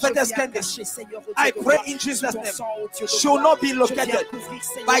 Prophetess Je viens Candace, cacher, Seigneur, au I Dieu de pray gloire, in Jesus' sous ton name, sang, au Dieu de shall gloire. not be Je viens located couvrir,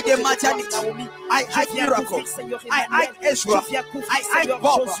 Seigneur, by au the Dieu de maternity. gloire, Naomi. I Je hide viens miracle. couvrir, Seigneur, I hide Emmanuel. Ezra. Je viens couvrir, I hide Seigneur,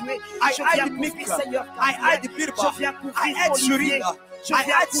 Bob. Josué. I Je hide viens couvrir, Mika. Seigneur, I hide Gabriel. Birba. Je viens I couvrir hide Olivier. Surina. I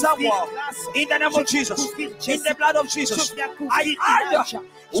hide someone in the name of Jesus. In the blood of Jesus. I hide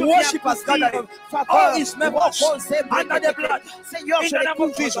worship as gathering. All his members under the blood. In the name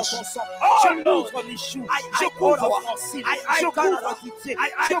of Jesus. Oh Lord, I cover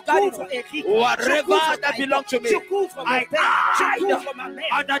whatever that belongs to me. I hide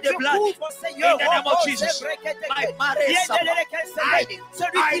under the blood. In the name of Jesus. My marriage.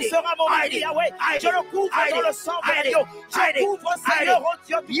 Celui qui sera mon mari, Yahweh, je le couvre dans le sang de l'agneau. Je couvre, Seigneur, oh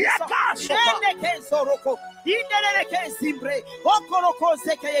Dieu puissant.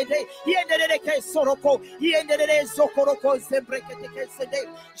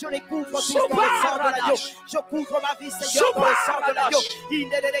 Je les couvre tous dans le sang de l'agneau. Je couvre ma vie, Seigneur, dans le sang de l'agneau.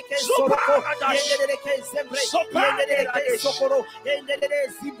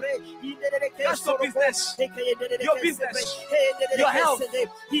 That's your business. Your business. Your health.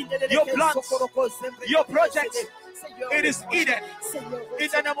 Your plans. Your project. It is hidden in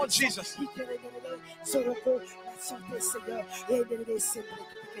the name of Jesus.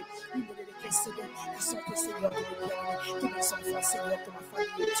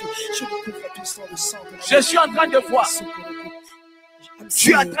 Je suis en train de voir. Je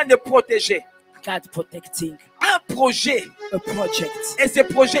suis en train de protéger. God protecting un projet. A project. Et ce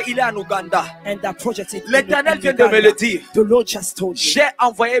projet, il est en Ouganda. And that project is L'Éternel vient de me le dire. The Lord just told me. J'ai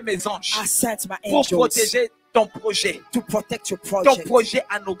envoyé mes anges I sent my pour angels protéger ton projet. To protect your Ton project. projet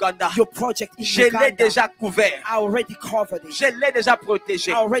en Ouganda. Your project in Je Uganda. l'ai déjà couvert. I already covered it. Je l'ai déjà protégé.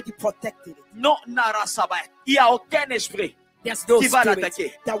 I already protected it. Non, Narasaba. Il n'y a aucun esprit There's no qui va spirit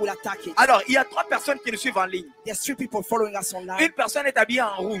l'attaquer. that will attack it. Alors, il y a 3 personnes qui nous suivent en ligne. There's 3 people following us online. Une personne est habillée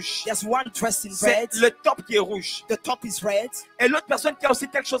en rouge. There's one dressed in C'est red. le top qui est rouge. The top is red. Et l'autre personne qui a aussi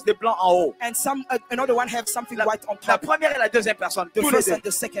quelque chose de blanc en haut. And another one have something white on La top. première et la deuxième personne. The Tous les first deux. and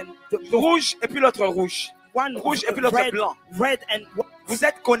the second. Rouge et puis l'autre rouge. One Rouge et puis l'autre red, blanc. Red and Vous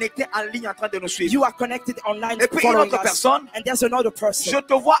êtes connectés en ligne en train de nous suivre. you are connected online Et puis une following autre us. personne. And there's another Je person.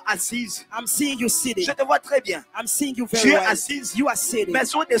 te vois assise. I'm seeing you sitting. Je te vois très bien. I'm seeing you Tu very es well. assise. You are sitting. Mais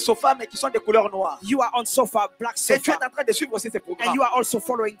sur des sofas mais qui sont de couleur noire. You are on sofa, black Et tu es sofa. en train de suivre aussi ces And programmes. you are also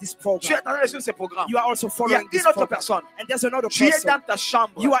following this Tu es program. en train de suivre ces programmes. You are also Il y a following this une autre program. personne. And there's another Tu es dans person. ta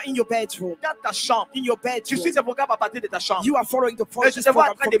chambre. You are in your bedroom. Dans ta chambre. In your Tu bedroom. suis ce programme à partir de ta chambre. You are following the Et je this te vois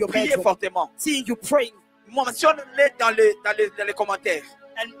en program train from de your prier bedroom. fortement. Seeing you praying Mentionne-les dans les commentaires.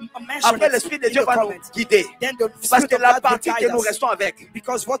 and mention Après, it l'Esprit de in Dieu the va nous comments. guider. Then the Parce Spirit que of la God will partie que guide nous us. restons avec,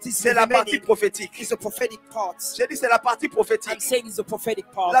 Because what is c'est la partie remaining prophétique. is the prophetic part. J'ai dit c'est la partie I'm prophétique. saying it's the prophetic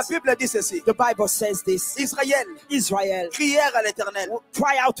part. La Bible dit ceci. The Bible says this. Israël, Israel, crièrent à l'Éternel.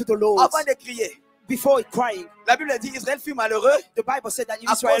 cry out to the Lord Avant de crier, before crying. la Bible dit Israël fut malheureux. The Bible said that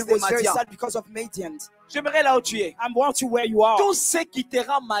À Israel cause des was very Madians. sad because of Madians. J'aimerais là où tu es. I want you where you are. Tout ce qui te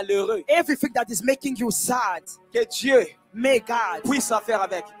rend malheureux, Everything that is making you sad, que Dieu may God, puisse en faire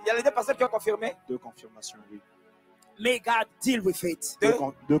avec. Il y a les 2 personnes qui ont confirmé. 2 confirmations, oui. may God deal with it. Deux.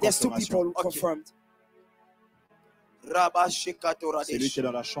 Deux There's 2 confirmations. people who Okay. confirmed. Celui qui est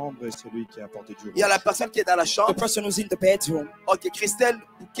dans la chambre et celui qui a apporté du Il y a la rouge. personne qui est dans la The chambre. person who's in the bedroom. Ok, Christelle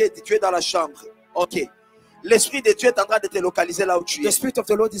Bouquet, tu es dans la chambre. Ok. L'Esprit de Dieu est en train de te localiser là où tu The es. Spirit of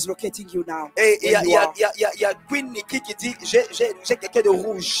the Lord is locating you now. Et il y a, where you are. y a Queen Nikki qui dit j'ai quelqu'un de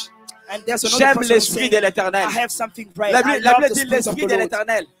rouge. And there's another J'aime person l'Esprit saying, de l'Éternel. I have something red. La I Bible love the dit Spirit of l'Esprit the de Lord.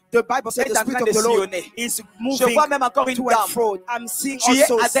 l'Éternel The Bible says est the en Spirit train of de the Lord sillonner. is Je moving vois même encore une to and dame. fro. I'm seeing Tu es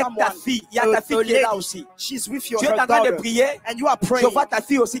also avec ta someone, fille. Il y a ta fille qui est là aussi. She's with your Tu es en her train de daughter. prier. And you are Je praying. vois ta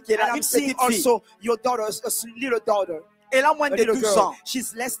fille aussi qui est And là, I'm une seeing petite fille. also your daughter, a little daughter, Elle a moins a de little 12 girl. ans.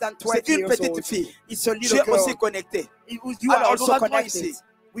 She's less than 12 C'est une years petite old. fille. It's a Tu little es aussi girl. connecté. You are Alors, also nous rentrons connected. ici.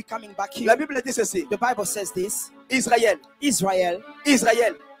 We're coming back here. La Bible dit ceci. The Bible says this. Israël, Israel,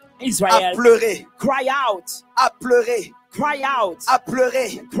 Israël a Israel, pleuré, cry out, a pleuré, cry out, a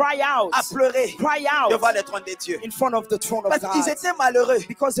pleuré, cry out, a pleuré cry out devant le trône de Dieu. in front of the throne of Parce God. qu'ils étaient malheureux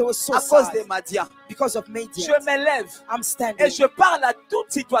Because they were so à cause sad des Madians. because of Madian. Je m'élève I'm et standing je parle à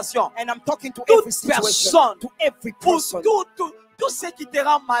toute situation. and I'm talking to toute every situation, personne, to every Pour person, tout ce qui te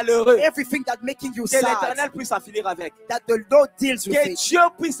rend malheureux, everything that making you que sad, l'Éternel puisse en finir avec. that the Lord deals with Que it, Dieu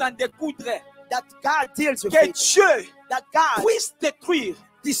puisse en découdre. that God deals with Que it, Dieu that God puisse détruire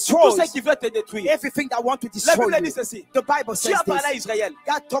tout destroys ce qui veut te détruire. everything that want to La destroy Bible dit you. ceci. The Bible Tu says as parlé à this. Israël.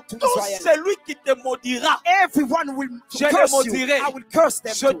 God talked to Tout Israel. celui qui te maudira, Everyone will je les curse you. maudirai. I will curse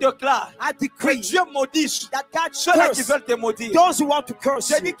them je too. déclare I que decree Dieu maudisse that God ceux-là qui curse veulent te maudire. those who want to curse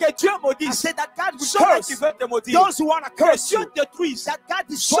Je dis you. que Dieu I maudisse said that God will ceux-là curse qui veulent te maudire. those who want to Que curse Dieu you. détruise That God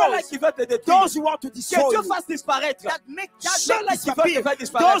ceux-là destroys qui veulent te détruire. those who want to Que destroy Dieu you. fasse disparaître That make ceux-là qui veulent te disappear faire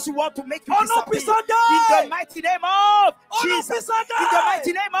disparaître. those who want to make you Au nom disappear. puissant In the de mighty name of Au nom Jesus. puissant In the mighty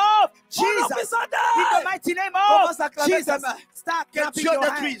mighty name of Jesus. In the mighty name Commence of à clamer tes Jesus. mains. Start Que clapping Dieu your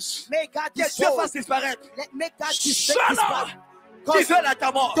hands. détruise. May God Que Dieu destroy. fasse disparaître. Make God Ceux-là disparaître. qui veulent à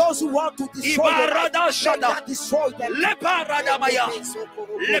ta mort. Those who want to destroy your life, Ibarada may Shada. God destroy them. Le paradamaya.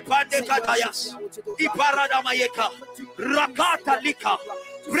 Le pandekatayas. Ibarada mayeka. Rakata lika.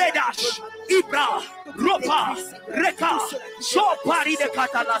 Bredash. Ibra. Ropa. Reka. Sopari de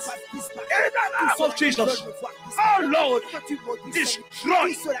katalas. In the name of Jesus. Oh Lord,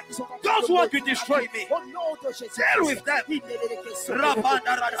 destroy those who want to destroy me. Deal with them.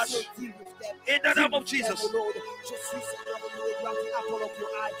 Rapanda radash. In the name of Jesus.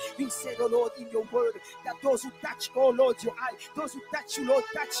 You said, oh Lord, in your word that those who touch, oh Lord, your eye, those who touch you, Lord,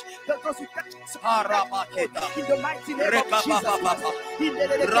 touch. Those who touch, in the mighty name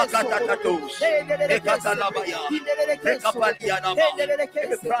of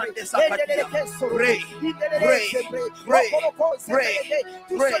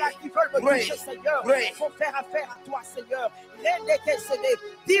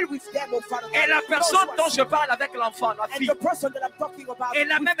Deal with them, oh Father. Et la personne dont je parle avec l'enfant, la fille,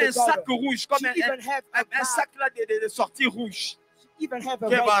 elle a même un sac rouge, comme un sac là de sortie rouge.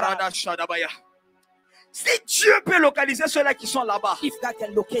 Si Dieu peut localiser ceux-là qui sont là-bas,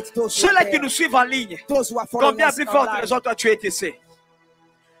 ceux-là qui nous suivent en ligne, combien à plus forte raison toi tu es ici?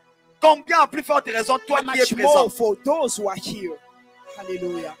 Combien à plus forte raison toi qui es présent?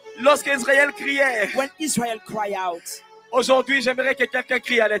 Lorsque Israël criait, aujourd'hui j'aimerais que quelqu'un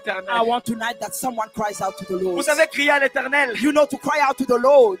crie à l'Éternel. Vous savez crier à l'Éternel,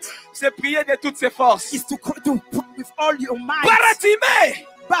 c'est prier de toutes ses forces.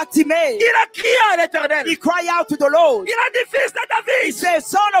 Bartimaeus, il a crié à l'Éternel. he cried out to the Lord. Il a dit, fils de He David, said,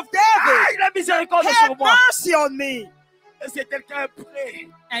 son of David, il a miséricorde have sur moi. mercy on me. Est-ce que quelqu'un est prêt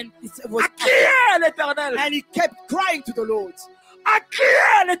And it was à crier à l'Éternel? and he kept crying to the Lord. À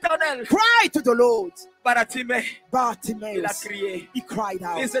crier à l'Éternel. Cry to the Lord. Bartimaeus, il a Bartimaeus, crié, he cried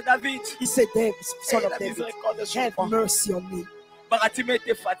out. fils de David, He said, son il of a David, miséricorde sur have moi. mercy on me. Bartimaeus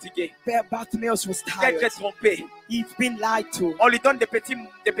était fatigué, Bartimaeus was il a été tired. trompé. He's been lied to. On lui donne des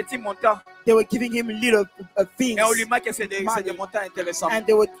petits montants They were giving him little things, et on lui marque que c'est des montants intéressants. and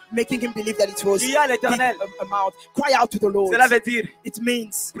they were making him believe that it was Crier à l'Éternel, big amount. Cry out to the Lord. cela veut dire It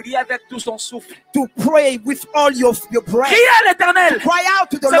means prier avec tout son souffle. to pray with all your breath. Crier à l'Éternel, Cry out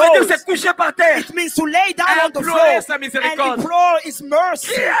to the ça veut dire Lord. se coucher par terre. It means to lay down on the floor Implorer sa and miséricorde. implore His mercy.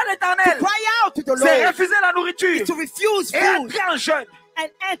 Crier à To l'Éternel, cry out to the c'est Lord refuser la nourriture is to refuse et food entrer en jeûne. and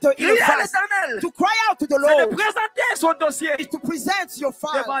enter in a Crier à fast. l'Éternel, To cry out to the c'est de Lord présenter son dossier is to present your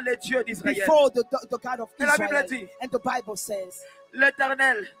file devant les dieux d'Israël. before the God of Et la Bible Israel. dit, And the Bible says,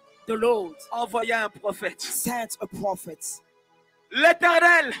 l'Éternel the Lord envoya un prophète. sent a prophet.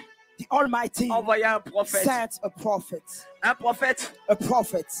 L'Éternel The Almighty envoya un prophète. sent a prophet. Un prophète, A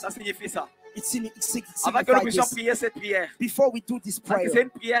prophet. ça signifie ça. It Avant que nous signifies puissions this. prier cette prière, Before we do this parce que c'est prayer, une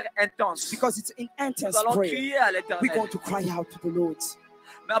prière intense, because it's an nous intense allons prayer, crier à we're l'Éternel. going to cry out to the Lord.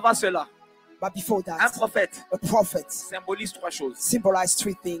 Mais avant cela, But before un that, prophète a prophet symbolise trois choses. symbolizes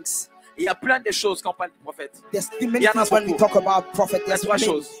three things. Il y a plein de choses quand on parle de prophète. There's many Il y en a things when we beaucoup. talk about prophet. Il y a trois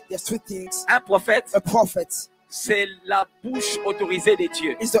choses. There's three things. Un prophète, A prophet c'est la bouche autorisée des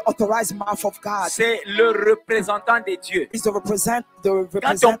dieux. is the authorized mouth of God. C'est le représentant des dieux. Is the represent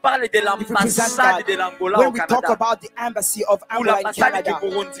Quand on parle de l'ambassade de l'Angola au when we talk Canada, about the embassy of ou Angola in l'ambassade du Canada,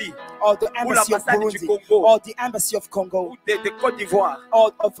 Burundi, or the ou embassy of l'ambassade du Burundi, Congo, or the embassy of Congo, ou de Côte d'Ivoire,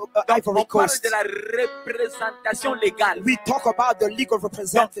 or of donc Ivory on parle Coast, de la représentation légale. we talk about the legal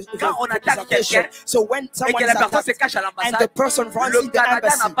Quand on attaque representation. quelqu'un So when et someone que is la personne se attacked cache à and the l'ambassade, person runs le in the Canada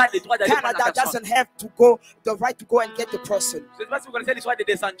n'a embassy, pas le droit d'aller prendre la Canada personne. doesn't have to go the right to go and get the person. Je ne sais pas si vous connaissez l'histoire des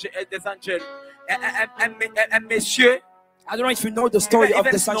angels. Un monsieur I don't know if you know the story of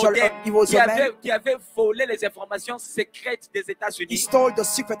the Sanjal. He was a man. qui avait volé les informations secrètes des He États-Unis. stole the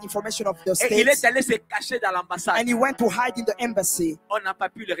secret information of the Et il est states, allé se cacher dans l'ambassade. and he went to hide in the embassy. On n'a pas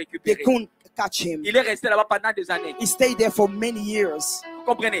pu le They récupérer. couldn't catch him. Il est resté là-bas pendant des années. He stayed there for many years. Vous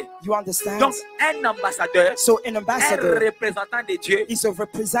comprenez? You understand? Donc, un ambassadeur, So an un ambassador représentant de Dieu, is a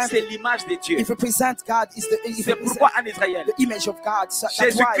representative. c'est l'image de Dieu. It represents God. C'est pourquoi en Israël, the image of God. So that's why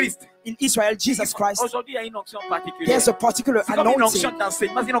Jésus-Christ, in Israel, Jesus Christ, aujourd'hui, il y a une onction particulière. there's a particular C'est comme une onction anointing,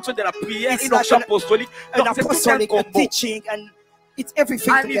 d'enseignement, c'est une onction de la prière, It's une like onction an- apostolique. an Donc, c'est tout un apostolic combo. teaching, and It's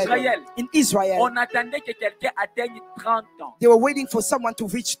everything En together. Israël, In Israel, on attendait que quelqu'un atteigne 30 ans. they were waiting for someone to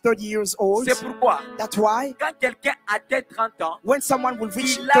reach 30 years old. C'est pourquoi, That's why quand quelqu'un atteint 30 ans, when someone will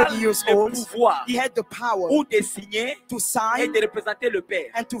reach il a 30 years le old, pouvoir he had the power ou de signer to et sign de représenter le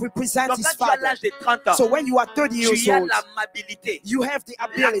Père. and to represent Donc, his quand tu as father. l'âge de 30 ans, So when you are 30 years tu as old, l'amabilité, you have the la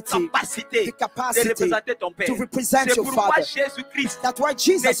ability, capacité the de capacity représenter ton Père. to represent C'est your pourquoi father. Jésus-Christ That's why ne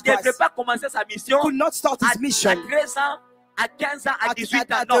Jesus devrait Christ pas commencer sa mission could not start à his mission 13 ans, à 15 ans, à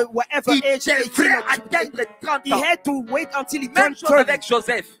 18 ans. at Non, whatever il age, 18 devrait or atteindre 30 he ans. had to wait until he Même turned chose 30. avec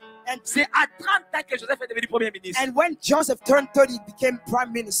Joseph. And, C'est à 30 ans que Joseph est devenu Premier ministre. and when Joseph turned 30, he became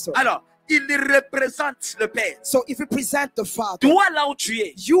prime minister. Alors, il représente le Père. So if you present the father, Toi, là où tu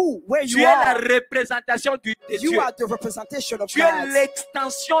es, you, where tu you es la are, représentation de you Dieu. are the representation of Tu es God.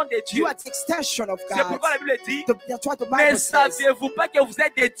 l'extension de Dieu. You are the extension of C'est God. pourquoi la Bible dit, That's what the mais Bible says. saviez-vous pas que vous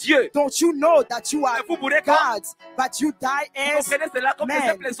êtes des dieux? Don't you know that you are Mais vous mourrez comme gods, but you die vous as comprenez cela comme les man.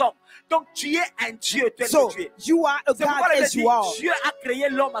 simples hommes. Donc tu es un Dieu tel So que tu es. you are a C'est pourquoi God la Bible as dit, you are. Dieu a créé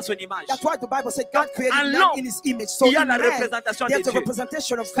l'homme à son image. That's why the Bible said God created En man l'homme, in his image. So il y a in la man, représentation de there's a Dieu.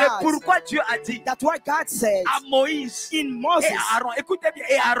 representation of C'est God. pourquoi Dieu a dit That's why God said à Moïse in et Moses à Aaron, écoutez bien,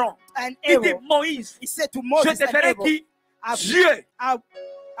 et Aaron, and il dit Aaron, Moïse, he said to je Moses te and ferai Aaron, qui? I, Dieu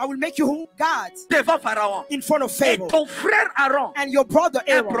I will make you God devant Pharaon. in front of Et Pharaoh. ton frère Aaron, And your brother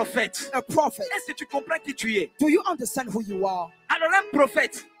un Aaron, prophète. a prophet. Est-ce que tu comprends qui tu es? Do you understand who you are? Alors un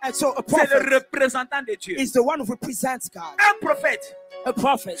prophète, And so a c'est le prophet représentant de Dieu. is the one who represents God. Un prophète, A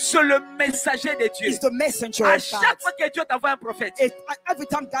prophet c'est le messager de Dieu. is the messenger À of chaque God. fois que Dieu t'envoie un prophète, Every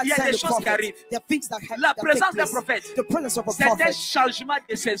time God il y a sends des a choses qui prophet, arrivent. there are things that happen. La that présence take d'un place. prophète, The presence of a c'est un prophet, changement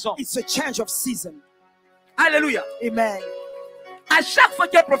de saison. it's a change of season. Alléluia. Amen. À chaque fois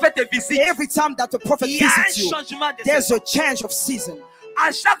qu'un prophète te visite, Every time that a prophet il y a un visits you, changement de there's saison. a change of season.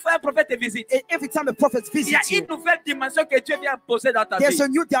 À chaque fois qu'un prophète te visite, Every time a prophet il y a visits you, une nouvelle dimension que Dieu vient poser dans ta there's vie. a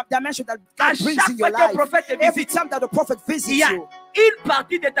new dimension that À God brings chaque in your fois qu'un life. prophète te Every visite, time that a prophet il visits y a you, une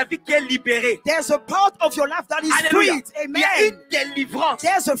partie de ta vie qui est libérée. there's a part of your life that is Alléluia. freed. Il y a Amen. une délivrance.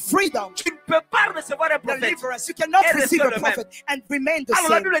 There's a freedom. Tu ne peux pas recevoir un prophète. Deliverance. You cannot Et receive rester a le prophet and remain the Alors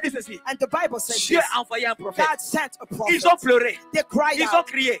la same. Bible dit ceci. And the Bible says Dieu this. a envoyé un prophète. God sent a prophet. Ils ont pleuré. They cried Ils ont out.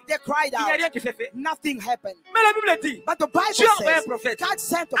 crié. They cried Il n'y a out. rien qui s'est fait. Nothing happened. Mais la Bible dit, But the Bible Dieu a envoyé un says prophète. God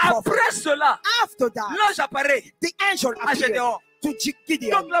sent a prophet. Après cela, After that, l'ange apparaît the angel à appeared Gédéon. to Gideon.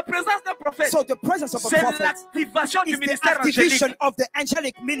 Donc la présence d'un prophète, So the presence of a c'est prophet l'activation du is the ministère activation angélique. of the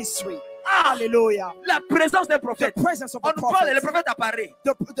angelic ministry. Ah, Hallelujah. la présence d'un The prophète. presence of On a nous parle et le prophet. prophète apparaît.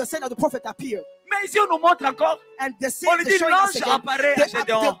 The sign of the prophet appeared. Mais ici, on nous montre encore, And the on nous dit showing us l'ange again, apparaît à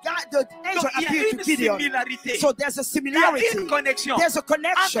Gédéon. the angel Donc il y a appeared to une Gideon. similarité. So there's a Il y a similarity. une connexion There's a entre un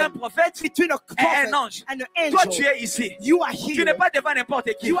connection prophète between a et prophet un ange. and an Toi, tu angel. es ici. You are Tu here. n'es pas devant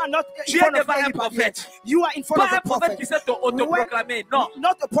n'importe qui. You are not Tu in es front of devant un anybody. prophète. You are in front Pas of un a prophète qui prophet. s'est autoproclamé. Non.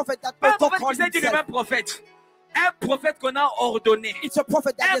 Not a prophet that Pas un prophète qui called s'est dit himself. lui-même prophète. Un prophète qu'on a ordonné. It's a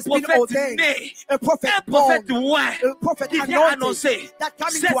prophet that Un has been prophète ordained. né. A prophet Un born. prophète loin. A prophet Qui vient anointed. annoncer That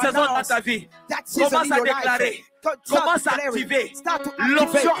coming cette to saison dans announce ta vie. that season Commence in à your déclarer. life. Start Commence à declaring. activer Start to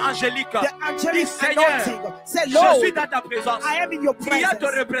l'onction activate angélique. the Dis angelic Seigneur, anointing. Say, je Lord, suis dans ta présence. I am in your Il y a ton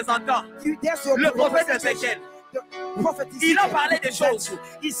presence. représentant. There's your Le prophète representation. Ezekiel. The prophet Il a Ezekiel parlé des represents choses. you.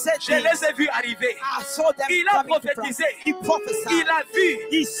 He said Je les ai vus arriver. I saw them Il a coming to prophétisé. pass. He prophesied. Il a vu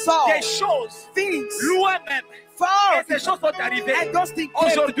He saw des choses things loin même. far. Et ces choses sont arrivées. And those things came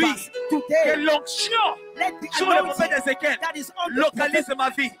to Aujourd'hui, pass. que Today, l'onction let the sur le prophète anointing Ezekiel that is on the localise prophet, ma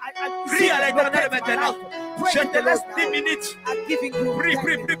vie. I Prie à see l'Éternel locate my maintenant. life. Pray Je to te the laisse Lord 10 now. minutes. I'm giving you Prie, 10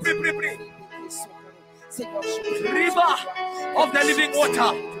 prie, minutes. prie, prie, prie, prie. River River of the living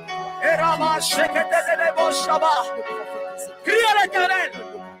water. Erama sheketelelebo shaba. Crie à l'Éternel.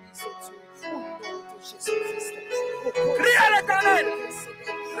 Crie à l'Éternel.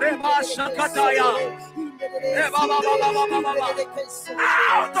 Rema shakataya. Reba ba ba ba ba ba ba ba.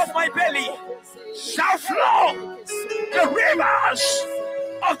 Out of my belly shall flow the rivers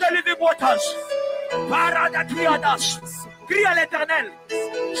of the living waters. Paradatriadas. Crie à l'Éternel.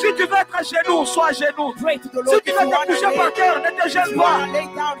 Si tu veux être à genoux, sois à genoux. Pray to the Si Lord. tu veux te coucher par terre, ne te gêne You pas. want to lay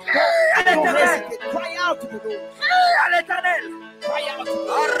down, à don't l'Éternel. hesitate. Cry out to the Lord. Crie à l'Éternel. Cry out to the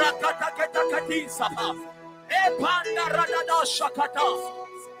Lord. Arakataketakatin sapa. Epanda radada shakata.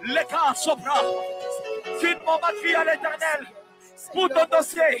 Leka sopra. Finalement, crie à l'Éternel. Pour ton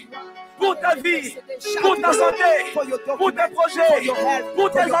dossier, pour ta vie, pour ta santé, pour tes projets, pour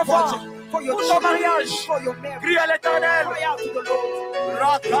tes enfants, pour ton mariage. Crie à l'Éternel. Cry out to the Lord.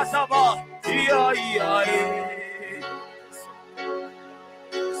 Rakataba. Ia, ia, ia.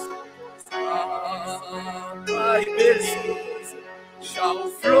 My belly shall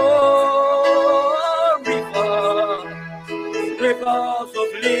flow river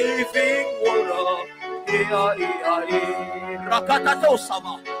Rakatato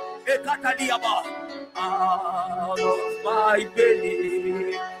sama. Ekataliaba. Out of my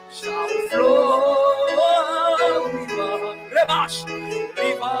belly shall flow river. Rebash.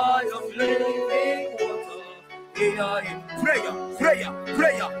 River of living water. Prayer, prayer,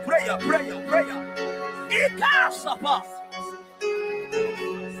 prayer, prayer, prayer, prayer. Ikasapa.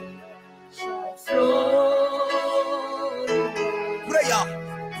 Prayer,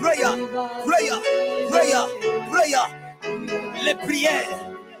 prayer, prayer, prayer, prayer. Les prières,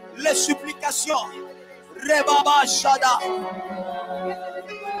 les supplications. Rebaba Shada.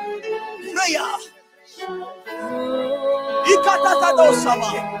 Prayer. Ikatatado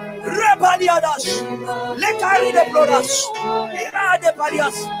Sama. Rebaliadas. Les caries de Ploras. Ira de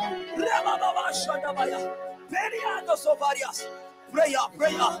Parias. Rebaba Shada Baya. Periado Sovarias. Prayer,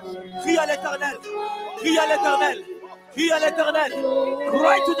 prayer. Crie à l'Éternel. Crie à l'Éternel. Crie à l'Éternel.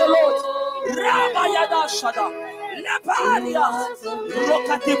 Cry to the Lord. Rabayada Shada. Lepadia.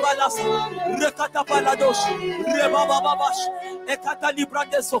 Rokatibalas. Rekatapalados. Rebababash.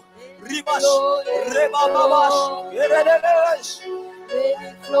 Ekatalibradeso. Ribash. Rebababash. Eredesh. Let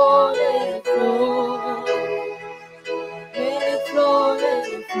it flow, let it flow. Let it flow, let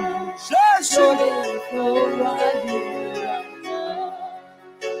it flow. Jesus. Let it flow right here.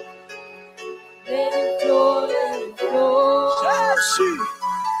 Let it flow, let it flow. Jesus.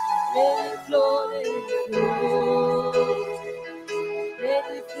 Let it flow, let it flow.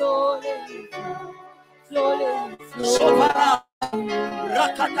 Let it flow, let it flow. Flow, let it flow. Sopara.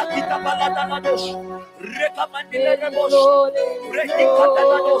 Rakatakita baladanados. Rekamandilerebos.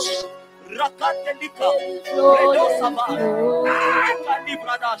 Rekikatanados. Rakatelika. Redosama.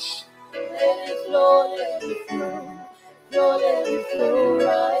 Akalibradash. Let it flow, let it flow. Flow, let it flow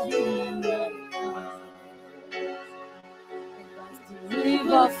right here.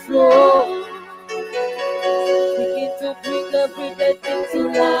 River flow. Begin to bring every dead thing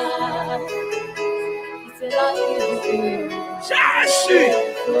to life. It's a life. Jashi,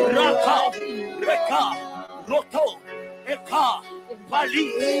 Raka, Reka, Roto, Eka,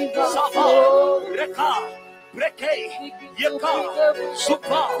 Bali, Sava, Reka, Breke, Yeka,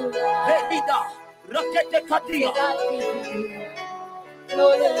 Supa, Pedida, Rakete Katia. Flow,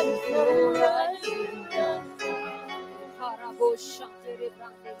 let it flow right here.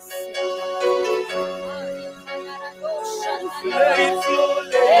 Let it flow, Let it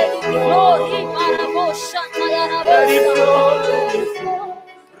flow, let it flow.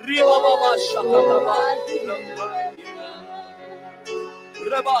 Riba Baba Shakataba,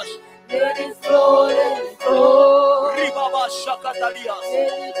 Rebash, Let it flow, let it flow. Riba Baba Shakatalias,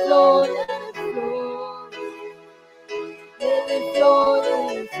 Let it flow, let it flow. Let it flow,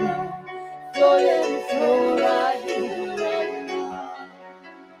 let it flow. Flow, let it flow right here.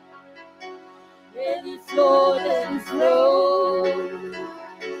 Let it flow, let it flow.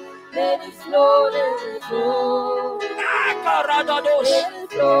 Let it flow, let it flow. Akaradados, Let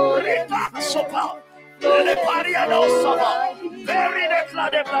it flow, let it Reka flow. Sopa, Flow, Le let it Pariados flow Saba, right here. Very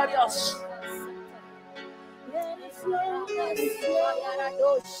Necla de Parias. Let it flow, let it flow.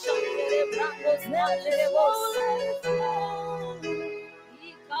 Let it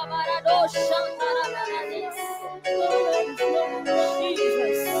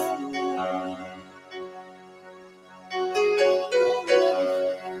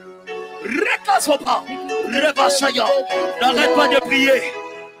Reka Sopa, Rebasaya, n'arrête pas de prier.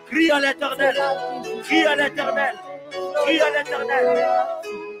 Crie à l'Éternel, crie à l'Éternel, crie à l'Éternel.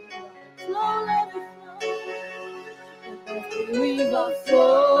 River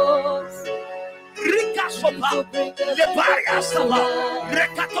flows. Rika Sopa, Le Parias Saba,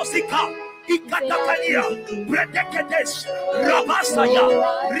 Rekatosika, Ikatakania, Predekedes, Rabasaya,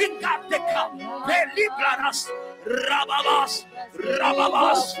 Rikateka, Pelibranas, Rababas,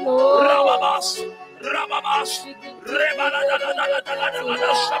 Rababas, Rababas, Rababas,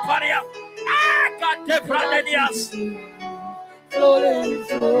 Rebalada Shaparia, Akate Pradenias. Flowing,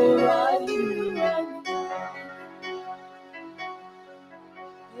 flow right here.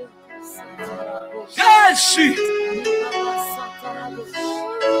 Jésus,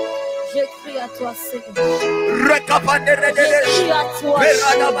 J'écris à toi, Seigneur. Rekapanderededes, J'écris à toi,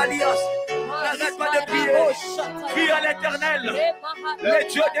 Peradabalias. N'arrête pas de prier. Prie à l'Éternel, le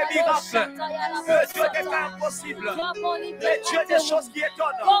Dieu des miracles, le Dieu des cas impossibles, le Dieu des choses qui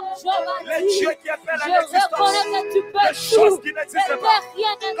étonnent, le Dieu qui appelle à Je l'existence reconnais que tu des peux choses tout. qui Et n'existent que pas,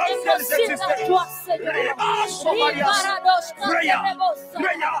 rien n'est comme si elles impossible à existaient. toi, Seigneur. Reba Somalias. Prayer,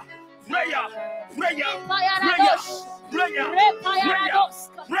 prayer, prayer, prayer, prayer,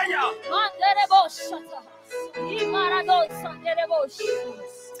 prayer, prayer, prayer.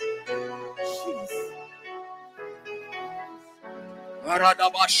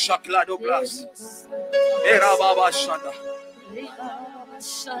 Maradaba Shakla Doblas. Erababa Shanda.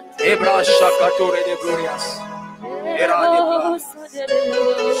 Ebra Shakatore de Glorias. Era de Blas.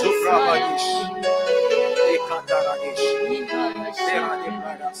 Supravadish. Ekataradish. Era de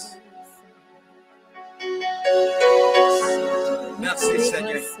Bladas. Merci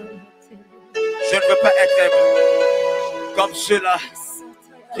Seigneur. Je ne veux pas être comme ceux-là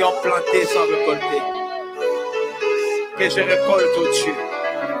qui ont planté sans récolter. Que je récolte au Dieu.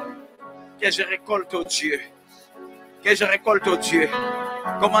 Que je récolte au Dieu. Que je récolte au Dieu.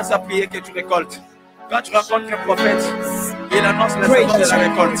 Commence à prier que tu récoltes. Quand tu rencontres un prophète, il annonce la saison de la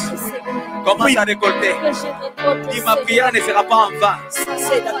récolte. Commence à récolter. Dis, ma prière ne sera pas en vain.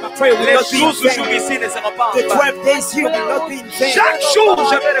 Les jours toujours ici ne seront pas en vain. Chaque jour,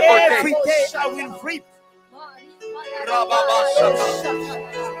 je vais récolter. Every day I will reap.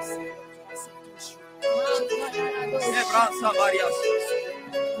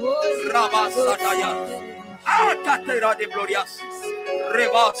 Catera de glorias.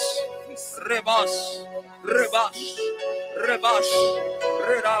 Rebas. Rebas. Rebas. Rebas.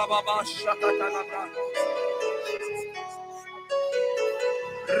 Rebas. Shakatanabra.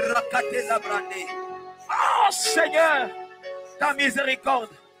 Rakatela brande. Oh Seigneur, ta miséricorde.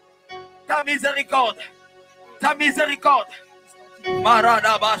 Ta miséricorde. Ta miséricorde.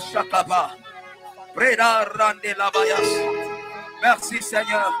 Maradaba Shakaba. Preda rande labayas. Merci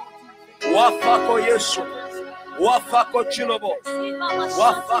Seigneur. Wafako Yesu. Wafako Chilobo.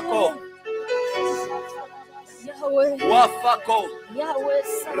 Wafako. Wafako.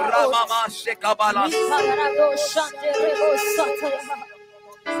 Ramama Shekabalas.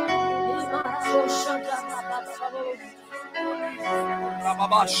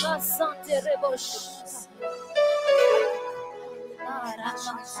 Ramabash.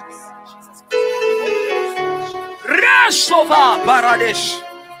 Resova Baradesh.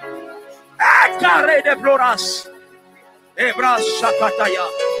 Carré de Floras. Ebras Shakataya.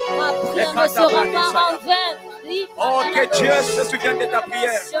 Ma prière ne sera pas en vain. Oh, que Dieu se souvienne de ta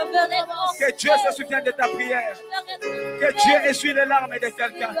prière. Que Dieu se souvienne de ta prière. Que Dieu essuie les larmes de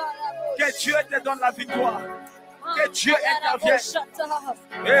quelqu'un. Que Dieu te donne la victoire. Que Dieu intervienne.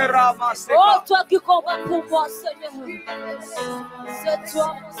 Oh, toi qui combats pour moi, Seigneur. C'est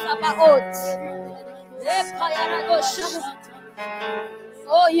toi, mon Sabaoth.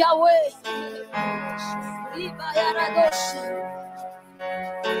 Oh, Yahweh.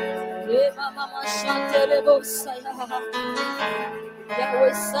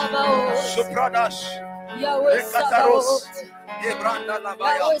 Yahweh Sabaoth. Sopradash. Yahweh Sabaoth. Ebranda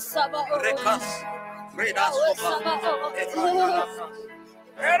Labaya. Yahweh Sabaoth. Rekas. Redas Yahweh Sopa. Sabaoth. Ebranda Labaya.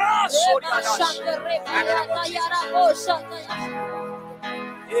 Eras Soriadash.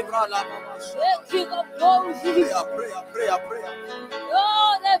 Ebra Labamash. King of glory. Pray.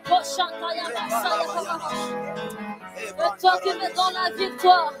 Oh, les prochains c'est toi qui me donne la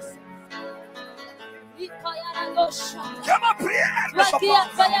victoire. Que ma prière ne Toi soit qui pas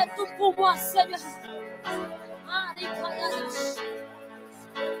as fait tout pour moi, Seigneur.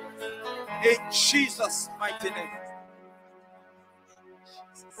 in Jesus' mighty name.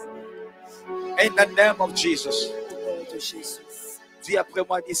 In the name of Jesus. Dis après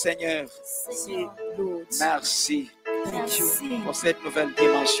moi, dis Seigneur, merci pour cette nouvelle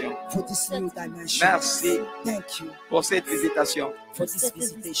dimension. Merci pour cette visitation.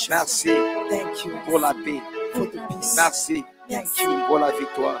 Merci pour la paix. Merci pour la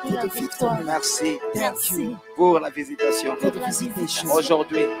victoire. Merci pour la visitation.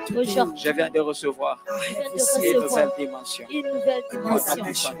 Aujourd'hui, je viens de recevoir une nouvelle dimension. Au nom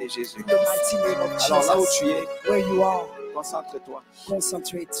puissant de Jésus. Alors là où tu es, concentre-toi.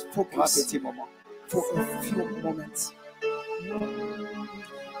 Concentrate, Pour un focus petit moment. for a few moments.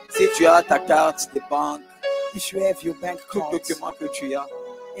 Si tu as ta carte de banque, If you have your bank tout card, document que tu as,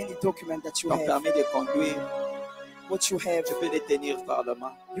 any document that you ton have, permis de conduire, what you have, je peux les tenir par la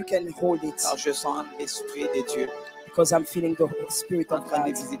main. you can hold it Car je sens l'Esprit de Dieu because I'm feeling the Spirit en of train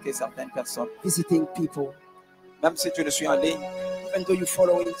de God visiter certaines personnes. visiting people. Même si tu ne suis en ligne, Even though you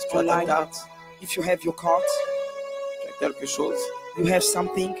follow it tu as ta online, carte, if you have your card, tu as quelque chose, you have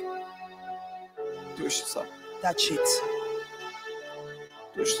something, touche ça, touch it,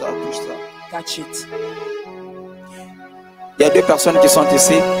 touche ça, touche ça. touch it. Il y a deux personnes qui sont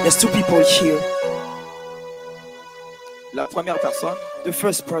ici. There's two people here. La première personne, The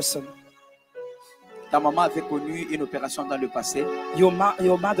first person, ta maman avait connu une opération dans le passé. your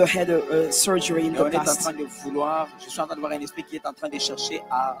mother had a surgery in Et the on est en past, train de vouloir, je suis en train de voir un esprit qui est en train de chercher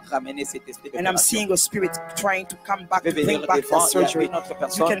à ramener cet esprit and I'm d'opération. seeing a spirit trying to come back, Je to vais bring venir back devant, that il y a surgery. une autre You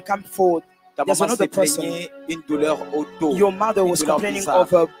personne can come forward. Ta There's maman another s'est person. plaignée une douleur au dos. Your mother was Une douleur complaining bizarre.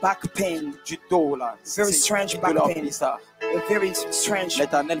 of a back pain, Du dos là. Very C'est strange une back douleur pain. bizarre. a very strange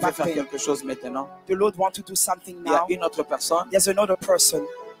L'Éternel veut back faire pain. quelque chose maintenant. The Lord wants to do something Il y a now. une autre personne. There's another person.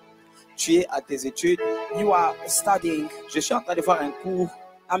 Tu es à tes études. You are studying. Je suis en train de voir un cours.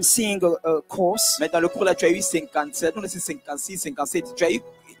 I'm seeing a course. Mais dans le cours là, tu as eu 57, non, c'est 56, 57. Tu as eu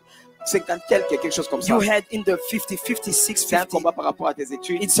 50 quelque chose comme ça. You had in the 50, 56, C'est un 50. combat par rapport à tes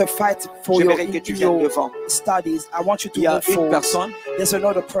études. It's a fight for your, J'aimerais que tu viennes your devant. studies. I want you to Il y a move une forward. personne There's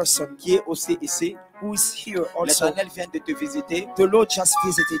another person qui est aussi ici. who is here also. L'Éternel vient de te visiter. The Lord just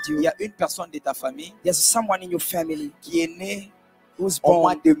visited Il you. y a une personne de ta famille There's someone in your family qui est née who's au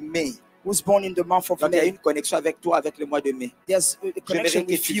mois born, de mai. in the month of Donc il y a May. une connexion avec toi avec le mois de mai. There's a connection J'aimerais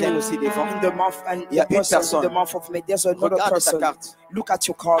que with tu you viennes aussi devant. in the month and Il y a the une person in personne. the month of May. There's another Regarde ta person. carte. Look at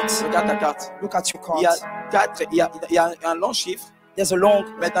your cards. Regarde ta carte. Look at your Il y a cards. 4, il y a un long chiffre. There's a long.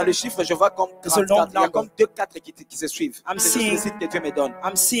 Mais dans le chiffre, je vois comme It's a long 34. Il y a number. comme 2 4 qui se suivent. I'm C'est seeing- le signe que Dieu me donne.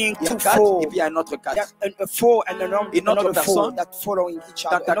 I'm seeing Il y a 2 4 4. et puis il y a un autre 4. A 4 and Une autre another 4 personne. that following each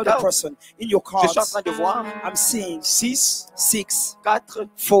Dans other. ta Another carte. person in your Je suis en cards. train de voir I'm seeing 6, 6, 4,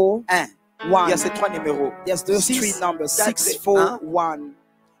 4, 1. 1. Il y a ces 3 numéros. There's those 6, 3 numbers. 4, 6, 4, 1.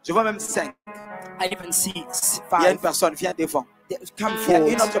 Je vois même 5. I even see Il y a une 5. personne, viens devant. Come Il y a forward.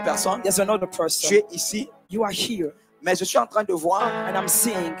 une autre personne. There's another person. Tu es ici, You are here, mais je suis en train de voir and I'm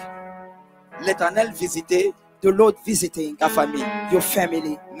seeing l'Éternel visiter the Lord visiting ta famille. your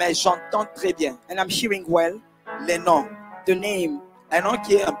family, Mais j'entends très bien and I'm hearing well les noms. the name, Un nom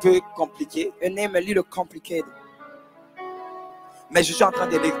qui est un peu compliqué, a name a little complicated. mais je suis en train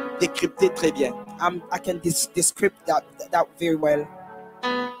de les décrypter très bien. I can describe that very well.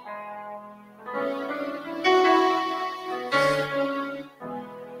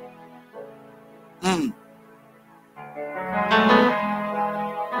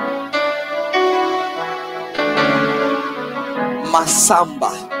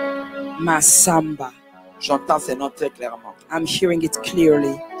 Masamba. J'entends ces noms très clairement. I'm hearing it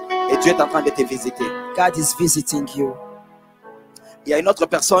clearly. Et Dieu est en train de te visiter. God is visiting you. Il y a une autre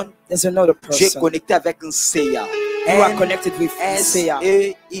personne. There's another Tu es person. connecté avec un Seya. You are connected with Seya.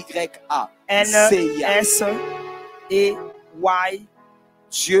 S-E-Y-A. Seya. N-S-A-Y.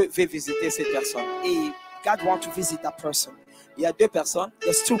 Dieu veut visiter cette personne. God wants to visit that person. Il y a 2 personnes.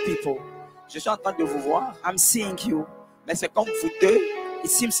 There's 2 people. Je suis en train de vous voir. I'm seeing you. Mais c'est comme vous deux. It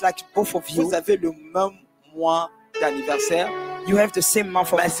seems like both of you, Vous avez le même mois d'anniversaire. you have the same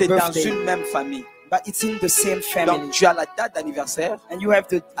month of Mais c'est dans birthday, une même famille. but it's in the same family. Donc tu as la date d'anniversaire. And you have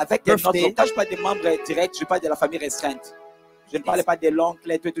the Avec des birthday. autres. Quand je parle des membres directs, je parle de la famille restreinte. Je ne parle pas de l'oncle,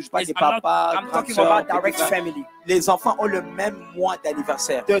 je parle des I'm not- papas, I'm grandes talking sœurs, about direct petits frères. family. Les enfants ont le même mois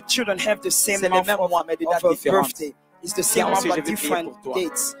d'anniversaire. The children have the same C'est le month même of, mois, mais des dates of a différentes. birthday. It's the same Viens month aussi, but je vais prier different pour toi.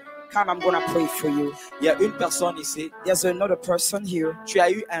 dates. Come, I'm gonna pray for you. Il y a une personne ici. There's another person here. Tu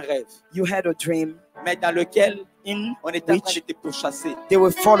as eu un rêve, You had a dream mais dans lequel in on était en train which de te pourchasser. they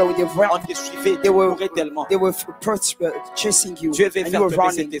were following, they On were, te suivait, They tu were- courais tellement. chasing you, Dieu veut and you faire were tomber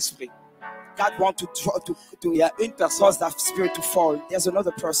cet running. esprit. God wants to Il y a une personne cause that spirit to fall. There's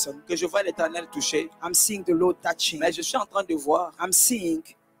another person. que je vois l'Éternel toucher, I'm seeing the Lord touching. mais je suis en train de voir. I'm seeing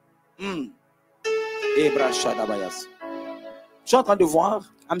Ebra Shadabayas. Je suis en train de voir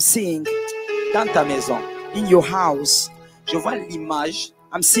I'm seeing dans ta maison. in your house. Je vois l'image.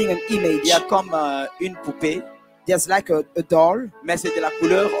 I'm seeing an Il image. y a comme une poupée, There's like a doll, mais c'est de la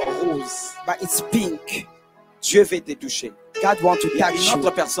couleur rose. but it's pink. Dieu veut te toucher. God wants to Il y a touch une autre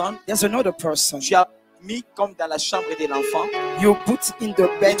you. personne. There's another person. Tu as mis comme dans la chambre de l'enfant You put in the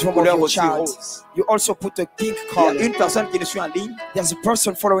une bedroom of couleur your aussi child. rose. You also put a pink Il y a color. une personne qui nous suit en ligne. There's a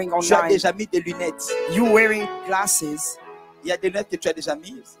person following Tu as online. déjà mis des lunettes. You wearing glasses. Il y a des lunettes que tu as déjà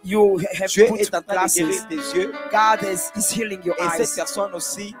mises. You have Dieu put est en train de glasses. guérir tes yeux. God is healing your Et cette eyes. personne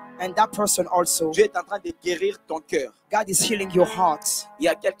aussi, And that person also, Dieu est en train de guérir ton cœur. God is healing your heart. Il y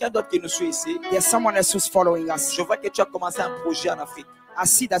a quelqu'un d'autre qui nous suit ici. There's someone else who's following us. Je vois que tu as commencé un projet en Afrique. I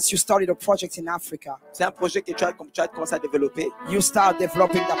see that you started a project in Africa. C'est un projet que tu as commencé à développer. You start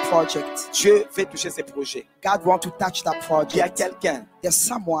developing that project. Dieu veut toucher ces projets. God wants to touch that Il y a project. quelqu'un, There's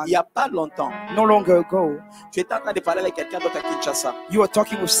someone il n'y a pas longtemps, no longer ago. tu étais en train de parler avec quelqu'un d'autre à Kinshasa. You were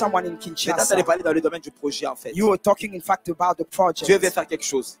talking with someone in Tu étais en train de Kinshasa. parler dans le domaine du projet en fait. You were talking, in fact, about the Dieu veut project. faire quelque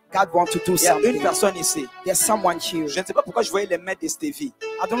chose. God wants to do Il y a une something. personne ici. There's someone here. Je ne sais pas pourquoi je voyais les mains de Stevie.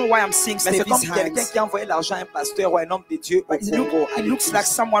 I don't know why I'm seeing Mais c'est comme Stevie's quelqu'un hands. qui a envoyé l'argent à un pasteur ou à un homme de Dieu au But Congo. à it looks l'église. like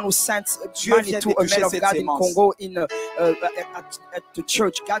someone who sent Dieu money vient to de a toucher man of cette God in sémence. Congo at the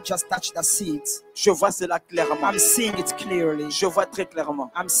church. God just touched the seeds. Je vois cela clairement. I'm seeing it clearly. Je vois très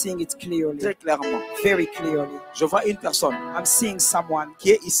clairement. I'm seeing it clearly. Très clairement. Very clearly. Je vois une personne I'm seeing someone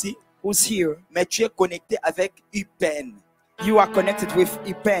qui est ici. who's here. mais tu es connecté avec deepen. You are connected with Je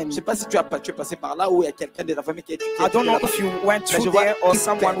deepen. ne sais pas si tu es passé par là ou il y a quelqu'un de ta famille qui est I don't know if you went Mais je through vois there or deepen.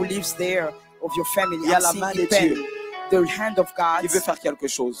 someone who lives there of your family. Il y a I'm la seeing main de deepen. Dieu The hand of God qui veut faire quelque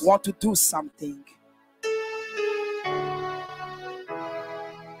chose. want to do something.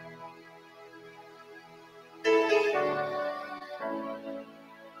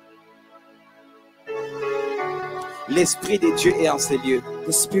 L'Esprit de Dieu est en ces lieux.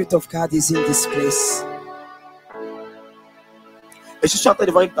 The Spirit of God is in this place. Et je suis en train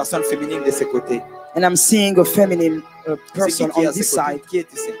de voir une personne féminine de ses côtés. And I'm seeing a feminine C'est person qui est on à ses this côtés? side. Qui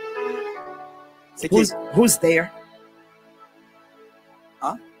est ici? C'est qui? Who's there?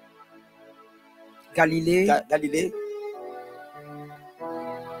 Hein? Galilée, Galilée?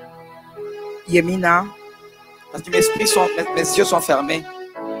 Yemina. Parce que mes yeux sont fermés.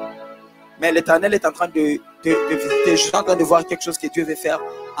 Mais l'Éternel est en train de visiter. Je suis en train de voir quelque chose que Dieu veut faire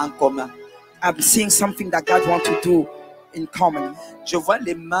en commun. I'm seeing something that God wants to do in common. Je vois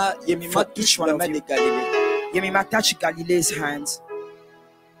les mains, Yemima For touche each one la of main you. de Galilée. Yemima touched Galilee's hands.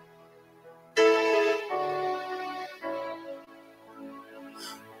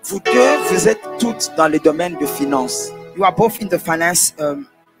 Vous deux, vous êtes toutes dans le domaine de finance. You are both in the finance, in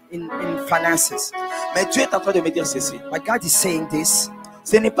finances. Mais Dieu est en train de me dire ceci. But God is saying this.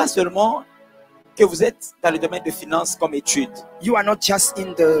 Ce n'est pas seulement que vous êtes dans le domaine de finance comme étude. You are not just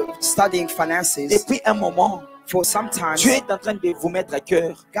in the studying finances. Depuis un moment, For sometimes, Dieu est en train de vous mettre à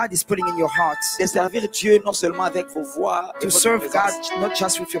cœur God is putting in your heart de servir Dieu non seulement avec vos voix et to votre serve God présence, not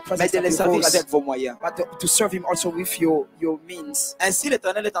just with your mais presence de and les your servir voice, avec vos moyens. but to serve Him also with your means. Ainsi,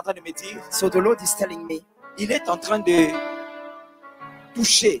 l'Éternel est en train de me dire, So the Lord is telling me, il est en train de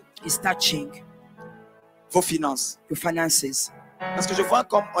toucher He's touching vos finances. your finances. Parce que je vois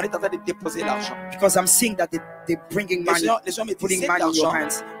comme on est en train de déposer l'argent. Because I'm seeing that they're bringing money, Les gens me disent, putting cet money in your argent,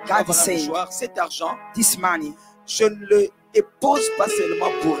 hands. on va God is la saying, mouchoir, cet argent, this money, je ne le dépose pas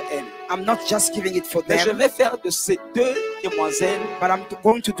seulement pour elle. I'm not just giving it for Mais je them, vais faire de ces deux demoiselles but I'm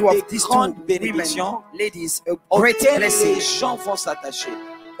going to do of des these two grandes women, bénédictions ladies, a great auxquelles blessing les gens vont s'attacher.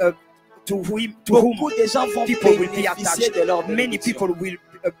 to whom Beaucoup de gens vont people will be bénéficier attached. de leur Many bénédiction. people will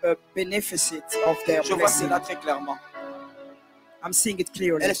benefit of their Je vois blessing. cela très clairement. I'm seeing it Et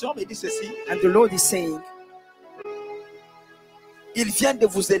clearly. le Seigneur me dit ceci, And the Lord is saying, il vient de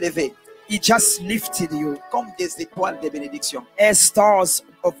vous élever He just lifted you comme des étoiles de bénédiction as stars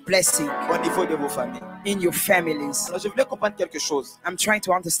of blessing au niveau de vos familles. in your families. Alors je voulais comprendre quelque chose. I'm trying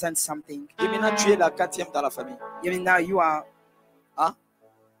to understand something. Et maintenant tu es la 4e dans la famille. You mean now you are Hein?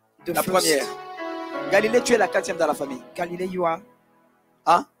 the La first. première. Galilée, tu es la 4e dans la famille. Galilee, you are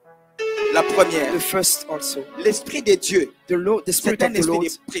Hein? La première. the first also. L'Esprit de Dieu, The Lord, the Spirit c'est un of the esprit Lord de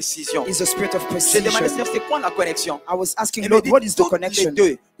précision. is a spirit of J'ai demandé, precision. Seigneur, c'est quoi la connexion? I was asking Il me Lord, dit, what is the toutes connection?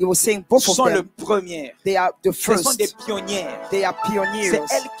 les deux He was saying both of sont les them, premières. they are the Ce sont first. des pionnières. They are C'est pioneers.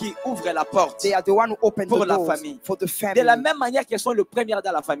 elles qui ouvrent la porte. They are the one who opened Pour the la doors famille. for the De la family. même manière qu'elles sont les premières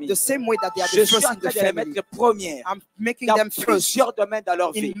dans la famille. The same way that they are Je the suis first en in train the de les family. mettre premières I'm making dans them first plusieurs domaines dans leur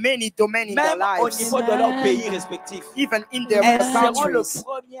in vie. many domains in their Même au lives, niveau de leur pays respectif. even in their Elles seront les countries.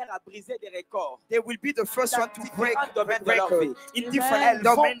 premières à briser des records. They will be the first one to break Différents domaines de leur records vie. in Amen. different Elles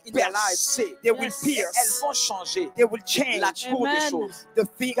vont domains in their lives. percer. They will Yes. Elles pierce. vont changer They will la change cour des Amen. choses. the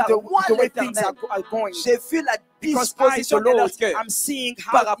Car moi, way l'Éternel, things are going. J'ai vu la Because I, the disposition de leur Lord, cœur. I'm seeing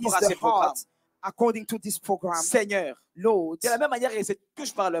par how rapport is à the ces programmes. heart according to this program. Seigneur, Lord, de la même manière qu'elles se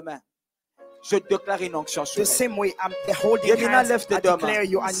touchent par la main, je déclare une onction sur the elles. same way I'm the holding Yemina, hands, lève tes I deux declare mains.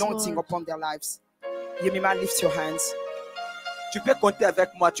 your Yes, anointing Lord. upon their lives. Yemima, lift your hands. Tu peux compter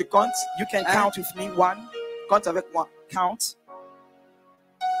avec moi. Tu comptes. You can Hein? count with me. 1, Compte avec moi. count.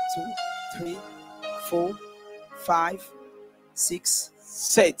 2, 3, 4, 5, 6,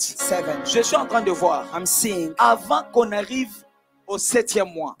 7. 7. Je suis en train de voir. I'm seeing Avant qu'on arrive au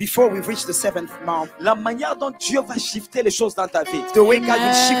 7e mois, before we reach the 7th month, la manière dont Dieu va shifter les choses dans ta vie, the way God will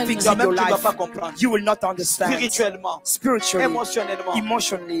Amen. shift things in toi-même your tu ne vas life, pas comprendre. you will not understand. Spirituellement, Spiritually, émotionnellement,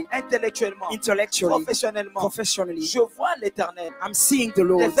 emotionally, intellectuellement, intellectually, professionnellement. professionally. Je vois l'Éternel I'm seeing the te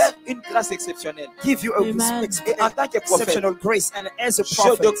Lord faire une grâce exceptionnelle. give you a Amen. Et en tant que prophète, exceptional grace, and as a je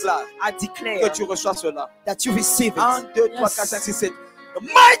prophet, déclare I que declare tu reçois cela. that you receive 1, it. 2, 3, Yes. 4, 5, 6, 7. The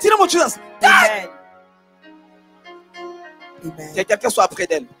mighty name of Jesus. Amen. Amen. Que quelqu'un soit près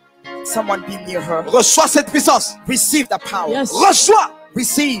d'elle. Someone be near her. Reçois cette puissance. Receive the power. Yes. Reçois.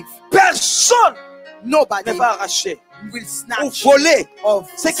 Receive. Personne Nobody ne va arracher will ou snatch voler of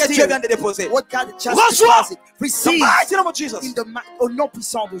ce que Dieu steal vient de déposer. what God just Reçois. deposited. The Receive mighty name of Jesus. in the au nom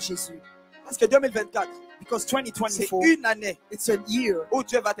puissant de Jésus. Parce que 2024, Because c'est 2024, une année it's a year où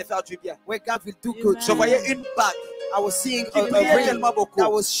Dieu va te faire du bien. where God will do good. Je voyais une bague I was seeing qui a brillait ring tellement beaucoup that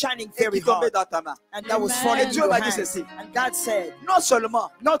was shining et very qui tombait hard, dans ta main. and that was Amen. falling Et in Dieu your m'a dit hands. ceci. And God said, Non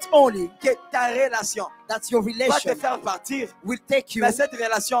seulement not only que ta relation that your va te relation faire partir, will take you, mais cette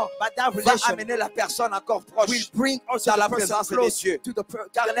relation but that va relation amener la personne encore will proche bring also dans the la person présence de close Dieu. to the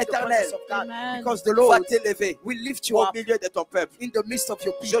Car l'Éternel presence of God. Amen. Because the va Lord t'élever will lift you au up milieu de ton peuple. in the midst of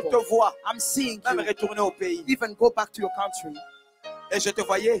your Je te people. vois I'm seeing même you retourner au pays. even go back to your country, Et je te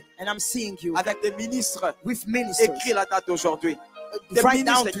voyais and I'm seeing you avec des ministres. with ministers. Écris la date d'aujourd'hui. Des Write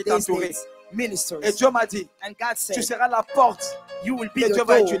down ministres qui today's t'entouraient. dates. Ministers. Et Dieu m'a dit, And God tu said, seras la porte you will be que the Dieu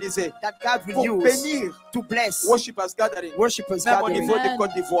va door utiliser that God will pour use bénir to bless Worshipers Gathering, worshipers même au gathering, niveau de Amen.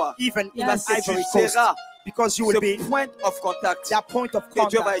 Côte d'Ivoire. even in Yes. the Et tu Ivory Coast, seras because you will be ce point of contact that point of que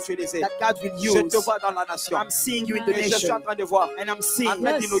Dieu va contact utiliser. that God will Je te use. vois dans la nation. I'm seeing you in the Et je suis en nation, train de voir, and I'm en seeing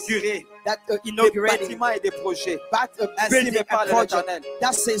train Yes. d'inaugurer that des inaugurating bâtiments et des projets. Ainsi building me a parle project. l'Éternel.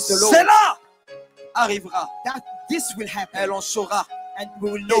 That says the Lord. Cela arrivera. That this will Et happen, l'on saura and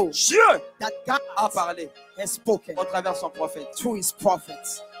we will que know Dieu that God a parlé has spoken au travers de son prophète. through His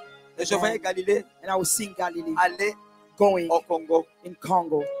prophets. Et je voyais Galilée And I was seeing Galilee aller going au Congo. in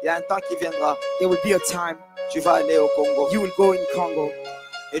Congo. Il y a un temps qui viendra. There will be a time Tu vas aller au Congo you will go in Congo.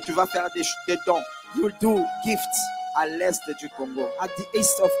 et tu vas faire des dons You will do gifts à l'est du Congo. at the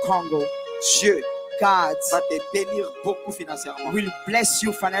east of Congo. Dieu God va te bénir beaucoup financièrement. will bless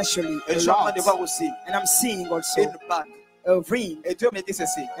you financially Et a je suis en train lot. de voir aussi And I'm seeing also une bague. a ring. Et Dieu me dit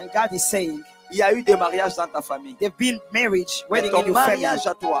ceci. And God is saying, Il y a eu des mariages dans ta famille. there've been marriage, Mais wedding ton in your family, mariage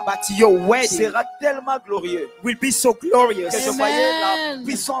à toi but your wedding sera tellement glorieux will be so glorious que je voyais la Amen.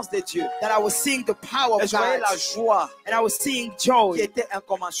 puissance de Dieu. that I was seeing the power Et of je voyais God, la joie and I was seeing qui joy était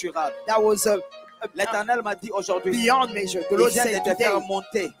incommensurable. that was L'Éternel m'a dit aujourd'hui, beyond measure. The il Lord vient de said te today, faire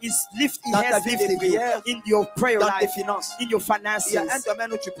monter He dans ta has vie de lifted you prière, in your prayer dans tes life, finances. in your Il y a finances. un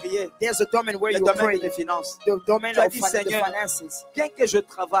domaine où tu priais, There's a domain where le you domaine pray, des finances. the domain Tu as of dit, the Seigneur, finances. Bien que je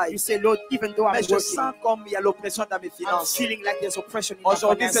travaille, You say, Lord, even though I'm mais je working, sens comme il y a l'oppression dans mes I'm finances. feeling like there's oppression in my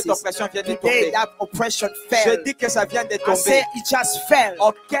Aujourd'hui, cette finances. oppression vient de Today, tomber. that oppression Je fell. dis que ça vient de I say tomber. it just fell.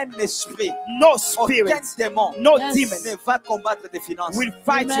 Aucun esprit, No aucun spirit, démon no Yes. demon ne va combattre tes finances. will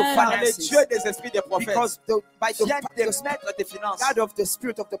fight your Amen. Car le finances. Dieu des esprits des prophètes Because by vient de the mettre tes finances. God of the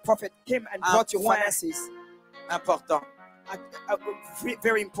spirit of the prophet came and Un brought your point finances. Important. At a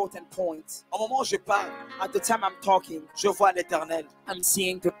very important point. Au moment où je parle, At the time I'm talking, je vois l'Éternel I'm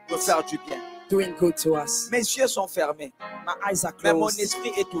seeing the me faire du bien. doing good to us. Mes yeux sont fermés, My eyes are mais mon closed,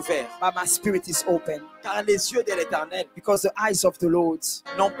 esprit est ouvert. but my spirit is open. Car les yeux de l'Éternel Because the eyes of the Lord,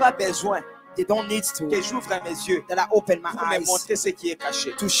 n'ont pas besoin they don't need to que j'ouvre mes yeux that I open my pour me eyes montrer ce qui est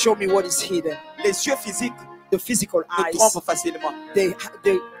caché. to show me what is hidden. Les yeux physiques The physical me eyes, trompent facilement. they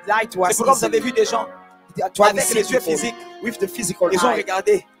lie to C'est us pourquoi vous avez easily. vu des gens They are trying to avec see les yeux people physiques, with the physical ils ont eye.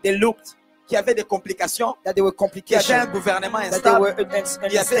 regardé They looked qu'il y avait des complications, that there were qu'il y avait un complications, gouvernement that there were instable. an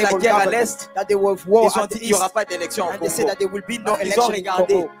Il y avait la unstable guerre à government, l'Est. that there was war Ils ont at the dit qu'il n'y aura east, pas d'élection au and they said Congo. that there will be no Parce qu'ils ont election in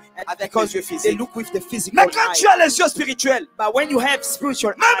regardé Congo. And avec because les yeux they physiques. look with the physical Mais quand eye. tu as les yeux spirituels, But when you have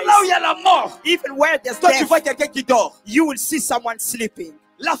spiritual même là où il y eyes, a la mort, even where there's toi tu death, vois quelqu'un qui dort. you will see someone sleeping.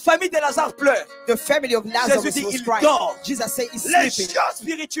 La famille de Lazare pleure. The family of Lazarus Jésus dit, was il crying. dort. Jesus said, he's Les sleeping. yeux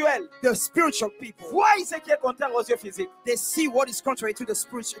spirituels The spiritual people, voient ce qui est contraire aux yeux physiques. they see what is contrary to the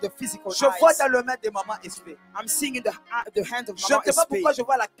spiritual, the physical Je vois eyes. dans le main de maman SP. I'm seeing in the hand of Je ne Mama sais pas SP. pourquoi je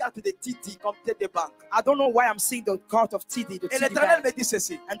vois la carte de Titi comme tête de banque. I don't know why I'm seeing the card of TD, the Et TD l'Éternel bank. me dit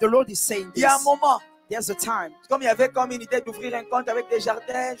ceci. And the Lord is saying Il y a un this. moment, There's a time comme il y avait comme une idée d'ouvrir un compte avec des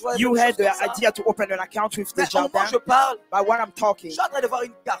jardins, je vois you des had choses the comme ça. idea to open an account with the Mais au moment où jardin. je parle, But when I'm je talking, suis en train de voir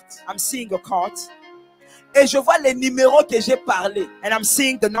une carte. I'm seeing a card Et je vois les numéros que j'ai parlé and I'm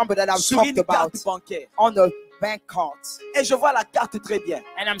seeing the number that I've sur talked une about carte bancaire. on the bank card. Et je vois la carte très bien.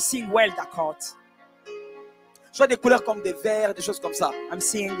 And I'm seeing well that card. Je vois des couleurs comme des verts, des choses comme ça. I'm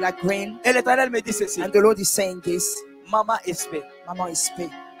seeing like green. Et l'Éternel me dit ceci. And the Lord is saying this. Maman SP, Mama is speak.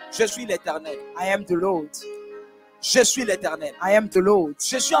 je suis l'Éternel. I am the Lord. Je suis l'Éternel. I am the Lord.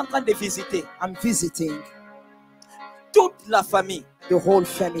 Je suis en train de visiter I'm visiting toute la famille. the whole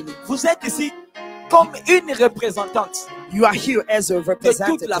family. Vous êtes ici comme une représentante You are here as a de toute la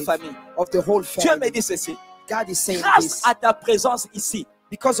representative famille. of the whole Dieu me family. dit ceci. God is saying Grâce this. à ta présence ici,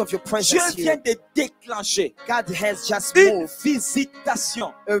 Because of your Dieu presence vient here, de déclencher God has just une moved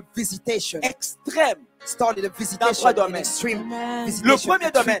visitation a visitation. extrême. Started a Dans visitation, trois an domaines. extreme Amen. visitation. Le premier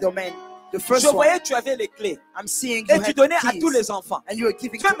in three domaine. domains. The Je first one, voyais que tu avais les clés I'm seeing et you tu have donnais the à keys, tous les enfants. and you are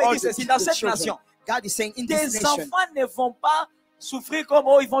giving Dieu to me all dit ceci, the dans cette children. nation, God is saying, in this tes nation, enfants ne vont pas souffrir comme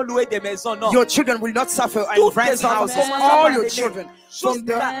ils vont louer des maisons. Non. Your children will not suffer and Toutes rent les enfants houses. commencent à All parler your des children, choses from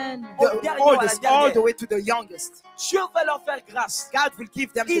the Amen. oldest all the way to the youngest. Dieu va leur faire grâce. God will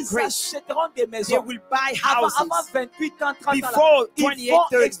give them the Ils grace. achèteront des They maisons. will buy Avant houses. 28 ans, 30 ans, Before là, ils 28, vont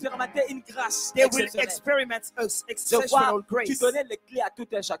 30, expérimenter une grâce they will exceptionnelle. experiment Je vois, exceptional tu grace. donnais les clés à tout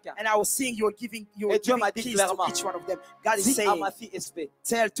un chacun. And I was seeing you giving Et Dieu m'a dit keys to clairement, each one of them. God is Dis à saying, ma fille SP,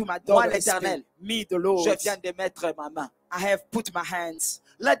 tell to my moi daughter, l'Éternel, me the Lord, je viens de mettre ma main. I have put my hands.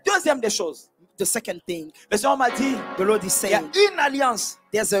 La deuxième des choses, The second thing, le Seigneur m'a dit, the Lord is il y a saying, une alliance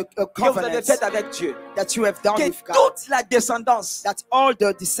there's a que vous avez covenant faite avec Dieu. that you have done Que with God, toute la descendance that all the et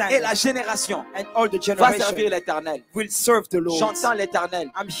la descendants génération and all the va servir generation l'Éternel. will serve the Lord. J'entends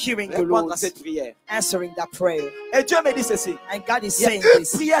l'Éternel I'm hearing the répondre Lord à cette prière. answering that prayer. Et Dieu me dit ceci. And God is Il y a saying une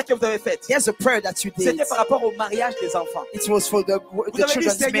this. prière que vous avez faite. There's a prayer that you did. C'était par rapport au mariage des enfants. It was for the avez dit,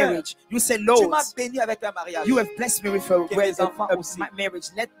 children's Seigneur, marriage. You said, Tu Lord, m'as béni avec un mariage. you have blessed me with Que mes enfants aussi marriage.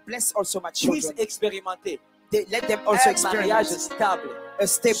 Bless also my Puissent children. expérimenter Let them also un mariage experience stable. a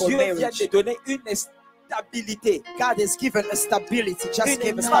stable Dieu vient marriage. de donner une stabilité God has given a stability, just Une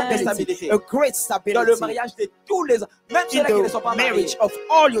gave a énorme stability, stabilité a great dans le stability mariage de tous les enfants, même in ceux qui ne sont pas the mariés. marriage of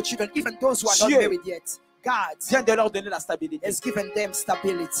all your children, even those who are not Dieu married yet. God Vient de leur donner la stabilité. has given them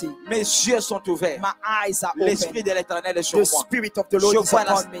stability. Mes yeux sont ouverts. My eyes are L'Esprit open. de l'Éternel est sur The moi. Spirit of the Lord Je is vois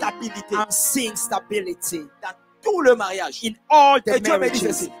la upon me. stabilité I'm seeing stability dans tout le mariage. in all the Et Dieu me dit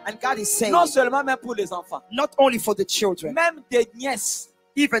marriages. ceci. And God is saying, Non seulement même pour les enfants, not only for the children, même des nièces,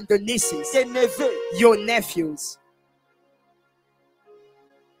 even the nieces, des neveux, your nephews,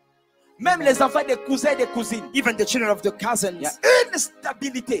 même les enfants des cousins et des cousines. even the children of the Il y a cousins. une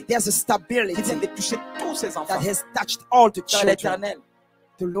stabilité There's a qui stability vient de toucher tous ces enfants. that has touched all the Dans children. l'Éternel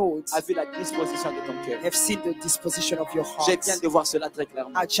The Lord a vu la disposition de ton cœur. have seen the disposition of your Je heart. viens de voir cela très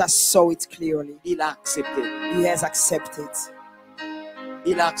clairement. I just saw it clearly. Il a accepté. He has accepted.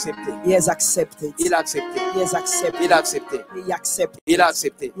 Il a accepté. He has accepted. Il a accepté. He has accepted. Il a accepté. He accepted. Il a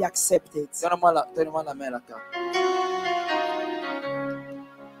accepté. He accepted. Donne-moi la main là.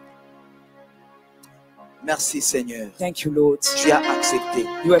 Merci Seigneur. Thank you, Lord. Tu as accepté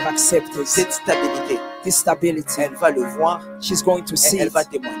You have accepted cette stabilité. this stability. Elle va le voir She's going to et see elle it va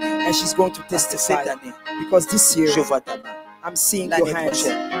témoigner. and she's going to Parce que testify cette année, because this year je vois ta main. I'm seeing your L'année hands.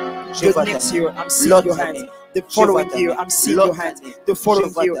 prochaine, je The vois ta next main. year I'm seeing L'autre your hands. année, The je vois following ta year main. I'm seeing your L'autre hands. année, The following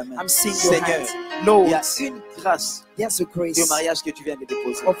je vois year ta main. I'm seeing your Seigneur, hands. il y Lord, a une grâce there's a de grace mariage que tu viens de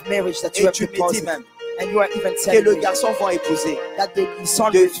déposer. of marriage that you Et have tu me dis deposited. même And you are even que telling le me garçon va épouser that the son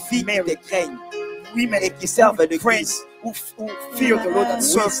de will filles qui marry te craignent women et qui servent who l'église. friends who fear the Lord and Oui,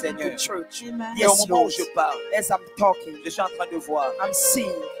 serve Seigneur. the church. Amen. Et au Yes, moment où Lord. je parle, As I'm talking, je suis en train de voir I'm seeing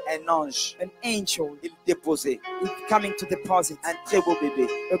un ange an angel déposer coming to deposit un très beau bébé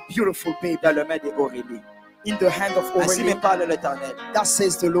a beautiful baby dans le main d'Aurélie. in the hand of Ainsi me Aurélie. parle l'Éternel. That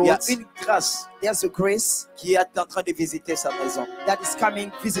says the Il y Lord. a une grâce There's a grace qui est en train de visiter sa maison. that is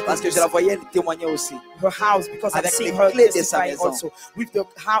coming visiting Parce que je la voyais témoigner aussi. her house because I'm Avec seeing les her clés de sa testifying maison. also with the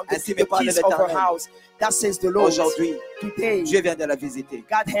house, Ainsi the me parle keys of her l'Éternel. house. That says the Lord. Aujourd'hui, Today, Dieu vient de la visiter.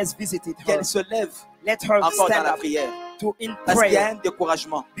 God has visited her. Qu'elle se lève Let her encore dans stand la up prière. in Parce qu'il y a prayer un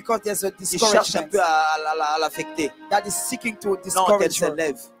découragement because there's a qui cherche un discouragement peu à l'affecter. that is seeking to Non, qu'elle discourage se her.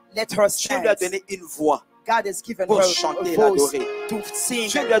 lève. Let her Dieu lui a stand. donné une voix God has given pour her chanter a et voice l'adorer. to sing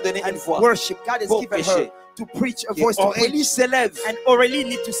Dieu lui a donné une and voix worship. God has pour given prêcher. her to preach, a Et voice to Aurélie preach. se lève And Aurélie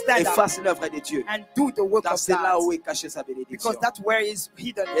need to et stand up fasse l'œuvre de Dieu. and do the work Car of c'est là God où est cachée sa bénédiction because that's where is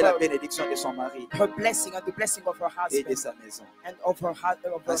hidden et la her, bénédiction de son mari her blessing and the blessing of her et de husband sa maison. and of her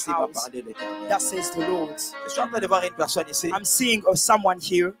Ainsi m'a house. parlé l'Éternel. That says the Lord. Je suis en train de voir une personne ici, I'm seeing someone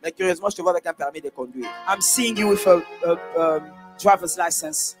here. mais curieusement, je te vois avec un permis de conduire. I'm seeing you with a driver's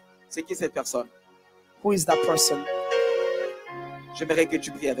license. C'est qui cette personne? Who is that person? J'aimerais que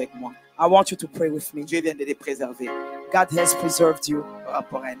tu pries avec moi. I want you to pray with me. Dieu vient de te préserver God has preserved you. par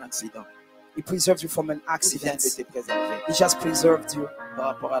rapport à un accident. He preserved you from an Il vient accident. de te préserver He just preserved you par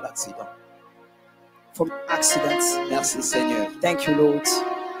rapport à l'accident. from accidents. Merci Seigneur. Thank you, Lord.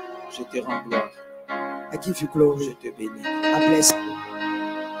 Je te rends gloire. I give you Je glory. te bénis. I bless you.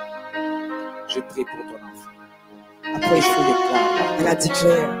 Je prie pour ton enfant. I pray Et je for you. déclare And I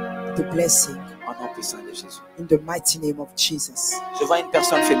declare the blessing en nom puissant de Jésus. in the mighty name of Jesus. Je vois une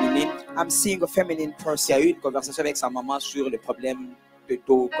personne féminine I'm seeing a feminine qui person a eu une conversation avec sa maman sur le problème de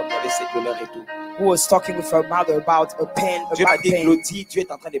dos, comme il y avait cette douleur et tout. who was talking with her mother about a pain, a Dieu m'a back dit, pain. Claudie, Dieu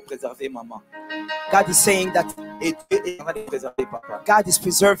est en train de préserver maman. God is saying that Et Dieu est en train de préserver papa. God is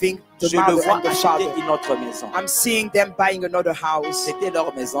preserving the Je le mother vois and the acheter father. une autre maison. I'm seeing them buying another house. C'était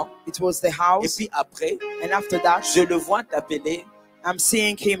leur maison. It was the Et house, puis après, and after that, je le vois t'appeler I'm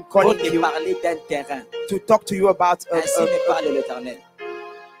seeing him Pour calling te you parler d'un terrain. to talk to you about Ainsi me parle l'Éternel.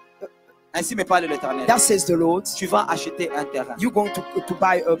 Ainsi me parle l'Éternel. that says the Lord. Tu vas acheter un terrain. You're going to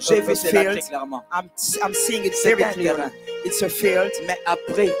buy a J'ai vu cela très field. clairement. I'm seeing it C'est very un clearly. terrain. It's a field, Mais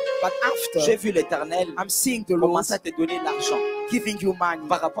après, but j'ai after vu l'Éternel I'm seeing the Lord commencer à te donner l'argent giving you money.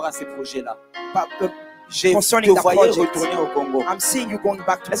 par rapport à ces projets-là. But, Je concerning te the voyais project, retourner au Congo. I'm seeing you going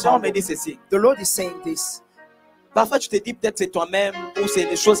back to Le Seigneur me Congo. dit ceci. The Lord is saying this. Parfois, tu te dis peut-être c'est toi-même ou c'est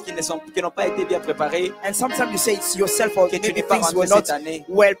des choses qui n'ont pas été bien préparées And sometimes you say it's yourself or que tu maybe n'es pas things were rentré not cette année.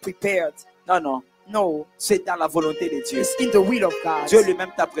 well prepared. Non. No, C'est dans la volonté de Dieu. it's in the will of God. Dieu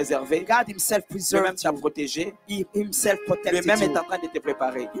lui-même t'a préservé. God himself Lui-même preserved t'a you. protégé. He himself protected Lui-même est you. en train de te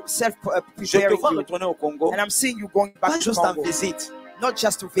préparer. Himself Je te preparing vois you. retourner au Congo. And I'm seeing you going Pas back to juste en Congo. visite, Not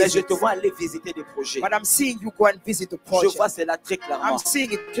just to mais je visit, te vois aller visiter des projets. but I'm seeing you go and visit the Je project. vois cela très I'm clairement.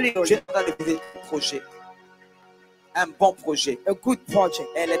 seeing it Tu es clearly. en train de visiter des projets. Un bon projet. A good project.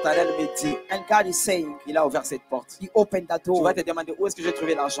 Et l'Éternel me dit, And God is saying, il a ouvert cette porte. He opened that Tu door. vas te demander où est-ce que j'ai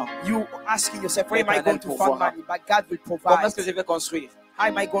trouvé l'argent. You asking yourself, where am I L'Éternel going to find pourvoira. money? But God will Comment provide. est-ce que je vais construire? How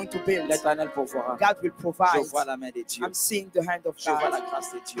am I going to build? L'Éternel pourvoira. God will Je provide. vois la main de Dieu. I'm seeing the hand of Je vois la God.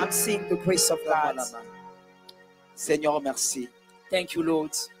 grâce de Dieu. I'm seeing the grace of Je vois God. la main. Seigneur, merci. Thank you,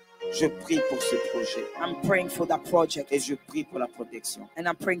 Lord. Je prie pour ce projet. I'm praying for that project. Et je prie pour la protection. And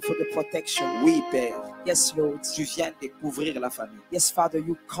I'm praying for the protection. Oui, Père. Yes, Lord. Tu viens de couvrir la famille. Yes, Father,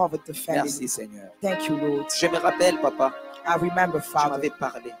 you covered the family. Merci, Seigneur. Thank you, Lord. Je me rappelle, Papa, I remember, tu Father, m'avais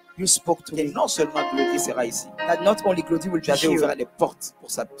parlé you spoke to que me non seulement Glody sera ici, that not only Glody will tu be avais ouvert here, les portes pour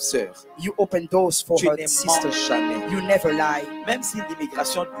sa sœur. you open doors for Tu her ne sister. mens jamais. You never lie. Même si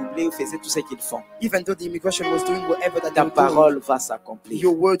l'immigration doublait ou faisait tout ce qu'ils font, Even though the immigration was doing whatever that they ta were doing, parole va s'accomplir.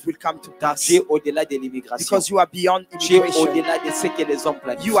 your word will come to pass. Tu es au-delà de l'immigration. Because you are beyond Tu es immigration. au-delà de ce que les hommes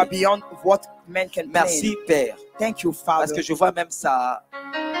planifient. You are beyond what men can Merci, plan. Père, Thank you, parce Father. que je vois même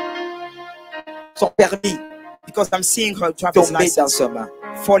son permis Because I'm seeing her driver's tomber dans license ses mains.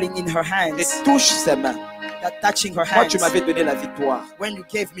 falling in her Je hands, touche ses mains. that touching her Moi, tu hands. m'avais donné la victoire. When you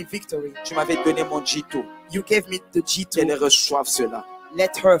gave me victory, Tu m'avais donné mon Jito. you gave me the Qu'elle G2. reçoive cela.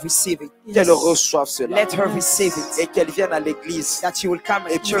 Let her receive it. Qu'elle reçoive cela. Let her receive Et it. qu'elle vienne à l'église That she will come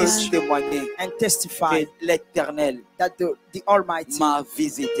et at puisse church témoigner and testify que l'Éternel that the Almighty m'a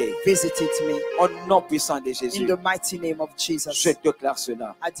visité. visited me. Au nom puissant de In Jésus, the mighty name of Jesus, je déclare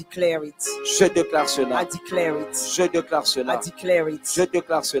cela. I declare it. Je déclare I cela. declare it. Je déclare I cela. declare it. Je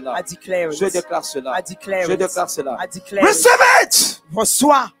déclare cela. I declare Je it. déclare cela. I declare Je it. déclare cela. I declare it. Recevez it!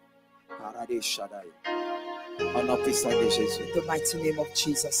 Reçois. Paradis Shaddai. Au nom puissant de Jésus. In the mighty name of Et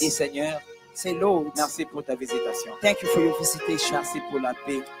Jesus. Seigneur, Say, Lord, merci pour ta visitation. thank you for your visitation. Merci pour la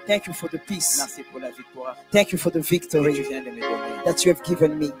paix. Thank you for the peace. Merci pour la victoire Thank you for the que tu victory viens de me donner. that you have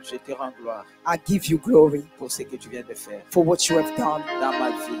given me. Je te rends gloire I give you glory pour ce que tu viens de faire for what you have done dans ma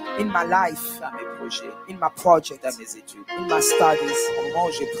vie, in my life, dans mes projets, in my project, dans mes études. in my studies. Au moment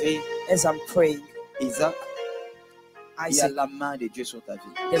où je prie, As I'm praying, Isaac, il y a Isaac, la main de Dieu sur ta vie.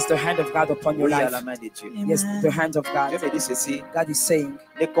 there's the hand of God upon your Oui, il y a life. la main de Dieu. Yes, the hand of Dieu God. me dit ceci, God is saying,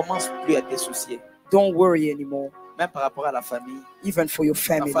 ne commence plus à te soucier. don't worry anymore, Même par rapport à la famille, even for your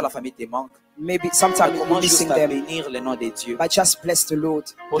family. parfois la famille te manque. Maybe Mais sometimes you're commence missing juste à them, bénir le nom de Dieu but just bless the Lord,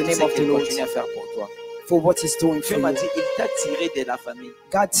 pour the tout name ce of the qu'il Lord, continue à faire pour toi. for what He's doing Dieu for m'a you. dit, il t'a tiré de la famille.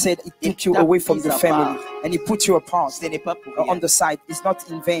 God said He Il took you t'a away from mis the à family part. and He put you apart Ce n'est pas pour on rien. the side. It's not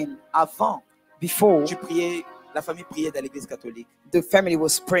in vain. Avant, Before, tu priais, la famille priait dans l'église catholique. the family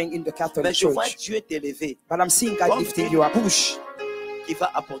was praying in the Mais Catholic je vois Church, Dieu t'élever but I'm seeing God comme lifting une you up bouche qui va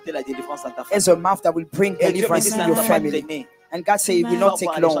apporter la délivrance dans ta famille. as a mouth that will bring Et Dieu me deliverance dit, ça in ne your va pas family. traîner. And God said it will Tu vas not take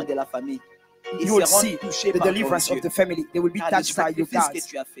voir les gens long. de la famille. Ils You will seront see touchés the par ton deliverance Dieu. of the family. They will be Car le touched by you, sacrifice God, que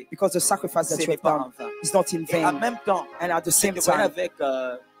tu as fait, because the sacrifice ce that you n'est have pas en done vain. is not in Et en vain. même temps, And at the je same te voyais time, avec,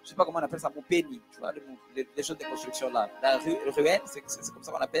 je sais pas comment on appelle ça, mon pénis, tu vois, les choses de construction là. La ruelle, c'est comme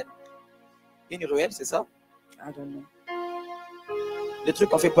ça qu'on appelle. Une ruelle, c'est ça? I don't know. Les trucs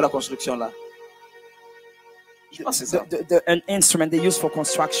qu'on fait pour la construction là. Je pense que c'est ça. An instrument they use for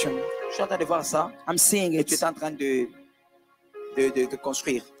construction. Je suis en train de voir ça I'm seeing et tu it. es en train de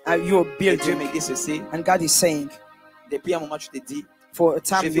construire. You're Et Dieu me building. dit ceci. And God is saying, Depuis un moment, tu te dis, for a je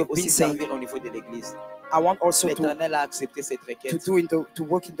time vais you've been aussi saying, servir au niveau de l'église. I want also to L'Éternel a accepté cette requête. to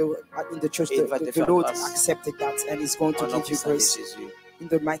work in the church. Et il va te The faire Lord grâce. accepted that and is going to Au nom give you puissant de grace Jésus. in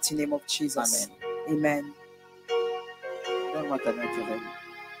the mighty name of Jesus. Amen. Donne-moi ta main, Thérèse.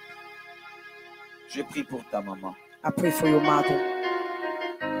 Je prie pour ta maman I pray for your mother.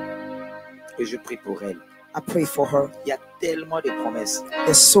 et je prie pour elle. I pray for her. Il y a tellement de promesses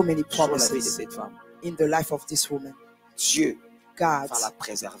There's so many sur la vie de promises cette femme. in the life of this woman. Dieu God va la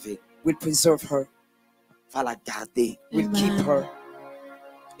préserver, will preserve her, va la garder, will keep her,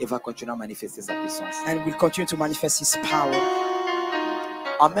 et va continuer à manifester sa puissance. and will continue to manifest His power.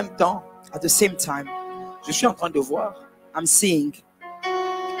 En même temps, At the same time, je suis en train de voir I'm seeing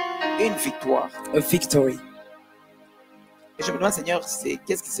une victoire. a victory. Et je me demande, Seigneur,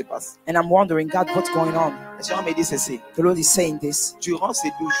 qu'est-ce qui se passe? And I'm wondering, God, what's going on? Le Seigneur me dit ceci. The Lord is saying this. Durant ces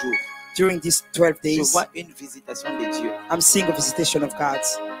 12 jours, During these 12 je days, vois une visitation de Dieu. I'm seeing a visitation of God.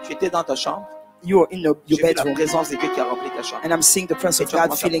 Tu étais dans ta chambre. You are in your J'ai vu la bedroom, présence de Dieu qui a rempli ta chambre. and I'm seeing the presence Et of tu God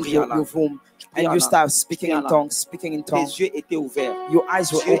commences à filling prier en your langue. room. Prier en And you langue. start speaking Prier en in langue. tongues, speaking in Tes tongues. yeux étaient ouverts. Your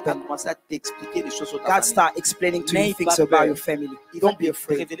eyes were Dieu a open. commencé à t'expliquer des choses sur ta God famille. start explaining to N'aie you things pas about peur. your family. Il va Don't be te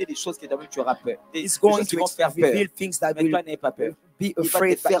afraid. révéler des choses que d'abord tu auras peur. Des He's choses going qui to vont faire peur. reveal things that Mais will toi, n'aie pas peur. be Il va te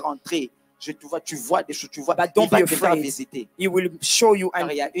afraid, faire entrer. Tu vois des choses, tu vois. but Il don't va be te faire afraid. visiter. He will show you Car and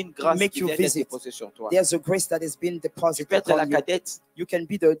il y a une grâce make qui you vient d'être visit. déposée sur toi. There's a grace that has been Tu deposited peux être la upon you. cadette, You can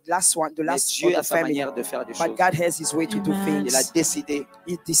be the last one, the mais last Dieu of a the sa family. manière de faire des But choses. God has His way to do Il a things. décidé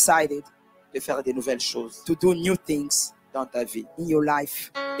He decided de faire des nouvelles choses to do new things dans ta vie. in your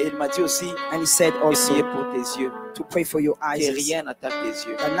life. Et il m'a dit aussi And He said de prier also pour tes yeux. to pray for your Que eyes. rien n'attaque tes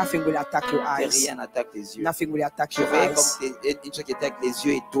yeux. That nothing will attack your Que eyes. rien n'attaque tes yeux. Nothing will attack Je your voyais eyes. comme une chose qui était avec les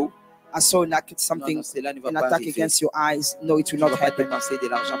yeux et tout. I saw Non, something, cela ne va an pas attack arriver. against your eyes. No, it Tu will ne not vas pas happen. dépenser de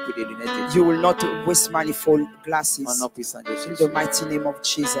l'argent pour des lunettes et tout. You will not waste money for Au glasses. nom puissant de In Jésus. the mighty name of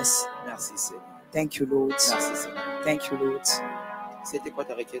Jesus. Merci Seigneur. Thank you, Lord. Merci Seigneur. Thank you, Lord. C'était quoi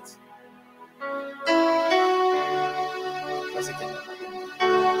ta requête? Ça, c'est quelle main?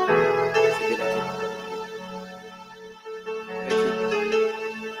 C'était laquelle? Avec qui?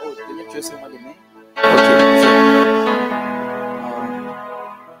 Oh, demain, tu veux seulement les mains?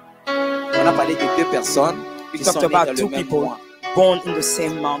 On a parlé de deux personnes We qui talked sont nées about dans two le même people mois. born in the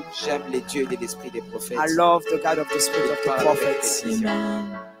same month. J'aime les dieux de l'esprit des prophètes. I love the God of the spirit of the Parle avec prophets. précision.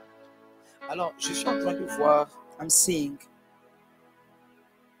 Alors, je suis en train de voir I'm seeing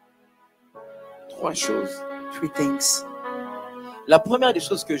trois choses. three things. La première des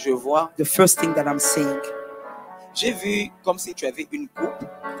choses que je vois, The first thing that I'm seeing, j'ai vu comme si tu avais une coupe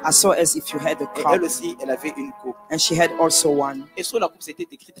I saw as if you had a et cup, elle aussi, elle avait une coupe. and she had also one. Et sur la coupe, c'était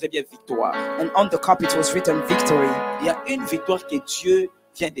écrit très bien victoire. And on the cup it was written victory. Il y a une victoire que Dieu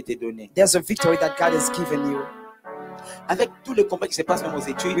vient de te donner. There's a victory that God has given you. Avec tous les combats qui se passent même aux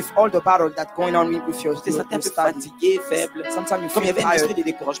études, With all the battle that's going on with your tu te sentais un peu study. fatigué, faible. Sometimes you Comme il y feel avait un esprit tired. de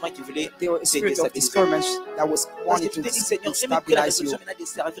découragement qui voulait There was a spirit of déstabiliser. discouragement that was Parce que wanting tu to te dis, Seigneur, j'ai pris la stabilize you. résolution maintenant de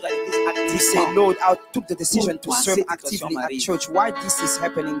servir à l'église You say, activement. Lord, I took the decision to Pourquoi serve cette actively situation at m'arrive? church. Why this is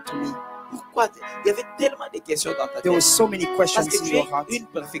happening to me? Pourquoi? Il y avait tellement de questions dans ta There were tête. so many Parce questions que in tu your es heart une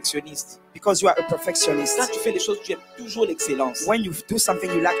perfectionniste. because you are a perfectionist. Quand tu fais les choses, tu aimes toujours l'excellence. When you do something,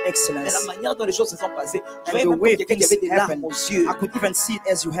 you lack Mais la excellence. manière dont les choses se sont passées, je And voyais the même way comme quelqu'un qui avait things des larmes happen, aux yeux. I could even see it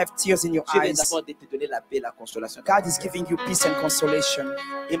as you have tears in your Dieu vient eyes. d'abord de te donner la paix, la consolation. God is giving you peace and consolation.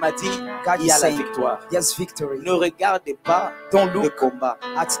 Il m'a dit, God il is y a la saying, victoire. there's victory. Ne regarde pas Don't le look combat.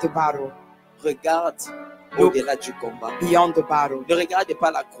 at the battle, Regarde Look au-delà du combat. beyond the battle. Ne regarde pas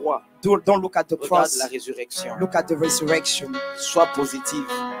la croix. Don't look at the Regarde cross. la résurrection. Look at the resurrection. Sois positif.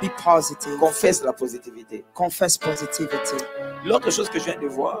 Be positive. Confesse la positivité. Confess positivity. L'autre chose que je viens de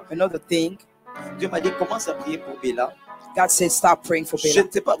voir, Another thing, Dieu m'a dit, commence à prier pour Béla. God said, start praying for Je Bella.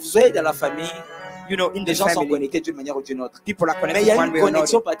 ne sais pas, vous savez, dans la famille, You know, in les the gens sont family, connectés d'une manière ou d'une autre. people are Mais il connected y a one une way or another.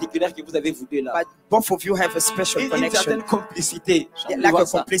 connexion particulière que vous avez vous deux là. But both of you have a special Une connection, certaine complicité. Je like vois a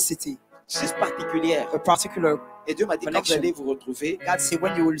ça. complicity, C'est particulière. a particular. Et Dieu m'a dit, quand vous Connection. allez vous retrouver, God said,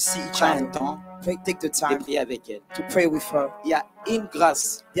 when you will see each prends un other, temps take the de time prier avec elle. to pray with her. Il y a une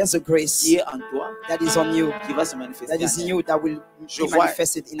grâce There's a grace qui est en toi, that is on you, qui va se manifester that is en in elle. you, that will Je be vois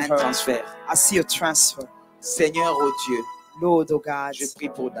manifested in un her. transfert. I see a transfer. Seigneur, oh Dieu, Lord, oh God, je prie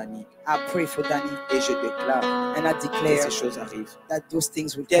pour Dani I pray for Danny et je déclare and I que declare ces choses arrivent. that those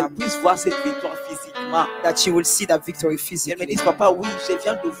things will Qu'elle come, puisse voir cette victoire physiquement. that she will see that victory Qu'elle me physically, dise, papa, oui, je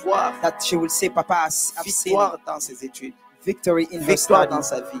viens de voir that she will say, Papa, I've seen victoire dans ses études, victory in her victoire study, dans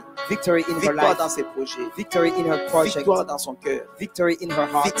sa vie, victory in her victoire life, dans ses projets, victory in her project, victoire dans son cœur, victory in her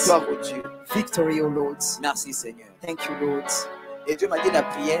heart, victoire au Dieu. victory, O Lord. Merci Seigneur. Thank you, Lord. Et Dieu m'a dit la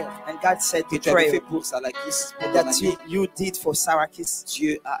prière And God said que to tu avais fait pray pour Salakis, pour ton that ami, you did for Sarakis,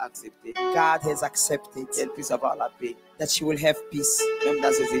 Dieu a accepté God has accepted, qu'elle puisse avoir la paix, that she will have peace, même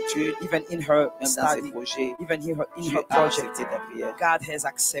dans ses études, even in her même dans ses study, projets. even in Dieu her a project. accepté ta prière. God has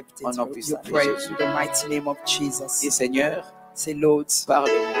accepted Au nom your puissant de prayer Jésus. in the mighty name of Jesus. Et Seigneur, Say, Lord,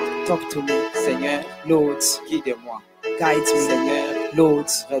 parle-moi. talk to me. Seigneur, Lord, guide-moi. guide me. Seigneur, Lord,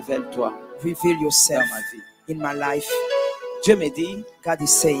 révèle-toi reveal dans yourself ma vie. in my life. Dieu me dit, God is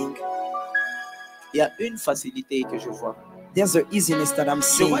saying, il y a une facilité que je vois. There's the easiness that I'm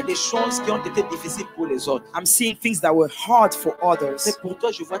Je vois seeing. des choses qui ont été difficiles pour les autres. I'm seeing things that were hard for Mais others. pour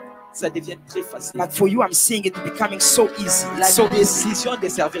toi, je vois que ça devient très facile. But for you, I'm seeing it becoming so easy. La It's so easy. décision de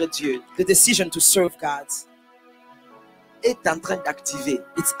servir Dieu The decision to serve God. est en train d'activer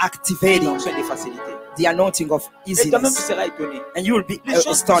It's une activating onction de facilité. the anointing of Et toi-même, tu easiness. seras étonné. And you will be Les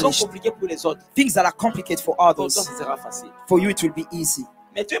choses qui sont astonished. compliquées pour les autres, Things that are complicated for pour toi, others, ce sera facile. for you it will be easy.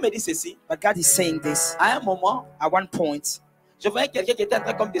 Mais Dieu me dit ceci. But God is saying this. À un moment, At one point, je voyais quelqu'un qui était en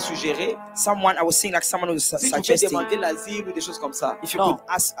train comme de suggérer I was seeing like someone who was si tu peux suggesting demander l'asile ou des choses comme ça. if you Non, could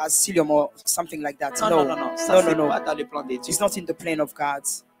ask asylum or something like that. non, No, non, non, non. Ça, no, c'est no, no. pas dans le plan de Dieu. It's not in the plan of God.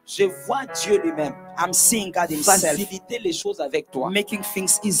 Je vois Dieu lui-même I'm seeing God Himself faciliter les choses avec toi. making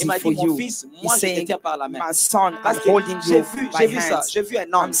things Il easy m'a for dit, mon you. fils, He's moi je te saying, tiens par la main. my son, I'm Parce que holding j'ai you vu by ça. hands. J'ai vu un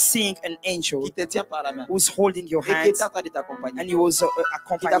I'm ange seeing an angel qui te tient par la main who's holding your et qui est hands, en train de t'accompagner. and he was Qui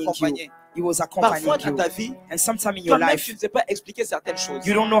accompanying you. t'accompagnait. He was accompanying Parfois dans you. ta vie, And sometime in your toi-même life, tu ne sais pas expliquer certaines choses.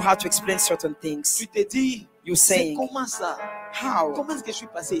 you don't know how to explain certain things. Tu te dis, You're c'est saying, comment ça? how? Comment est-ce que je suis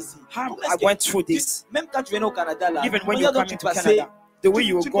passé ici? How Comment est-ce I que- went through tu- this. Même quand tu venais au Canada, là, Even when la you're manière dont coming tu to passais, Canada, the way tu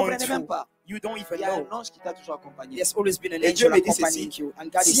you're ne going comprenais même through, pas. you don't Il even y a know. un ange qui t'a toujours accompagné. There's always been an Et Dieu angel me dit accompanying ceci, you. And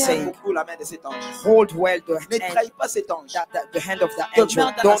God is tiens saying, beaucoup la main de cet ange. hold well the Ne hand, trahis pas cet ange. the hand of the Te angel.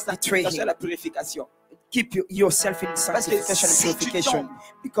 mets dans la Don't betray sanctification et him. la purification. Keep yourself in Parce que sanctification and si tu purification. tombes,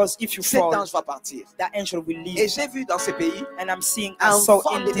 Because if you cet fall, ange va partir. that angel will Et leave. j'ai vu dans ce pays, And I'm seeing, un I saw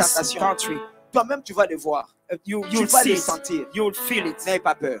vent in de this tentation. country, toi-même tu vas le voir. Tu you'll vas see le it. sentir. You'll feel it. N'aie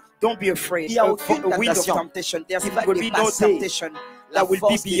pas peur. Don't be afraid. Il y a A aucune wind of tentation temptation. There qui va will be no dépasser temptation La that will be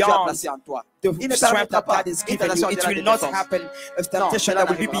force que Dieu a beyond placée en toi. the Il ne strength permettra that pas God has une given tentation you. It de will la not défense. happen. A temptation cela that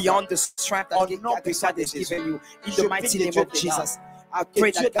will be n'arrivera beyond the strength that Au God nom puissant has de Jésus. given you. In Je the prie mighty que name Dieu of te Jesus. I Que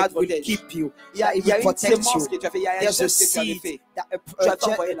pray Dieu that te God will protège. keep you. Il y a, That He il y a will une protect sémence you. que tu as fait. Il y a un There's a geste que tu avais seed, fait. that, Tu as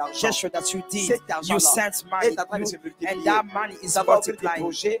envoyé l'argent. gesture that you did. Cet You argent-là sent money, est en train de se multiplier. and that money is Ça va ouvrir des multiplying.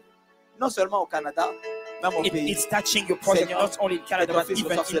 projets, non seulement au Canada, même au pays. It's touching your project, Seigneur, not only in Canada, ton but fils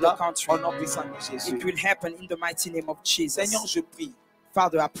even reçoit in the cela country. au nom puissant de Jésus. It will happen in the mighty name of Jesus. Seigneur, je prie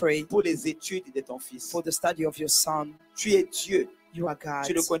Father, I pray pour les études de ton fils. for the study of your son. Tu es Dieu. You are God.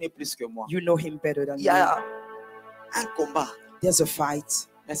 Tu le connais plus que moi. You know him better than Il y me. a un combat, There's a fight,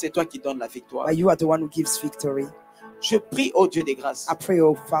 mais c'est toi qui donnes la victoire. but you are the one who gives victory. Je prie au Dieu des grâces. I pray,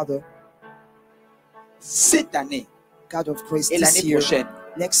 oh Father, Cette année God of grace, et this l'année year, prochaine,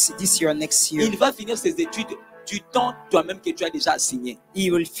 this year, next year, il va finir ses études du temps toi-même que tu as déjà assigné.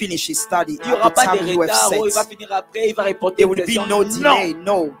 he will finish his study Il n'y at aura the pas de time you have retard, oh, il va set. finir après, il va reporter There will une be session. no Non, delay.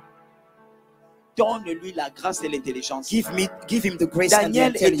 No. donne-lui la grâce et l'intelligence. Give him the grace and the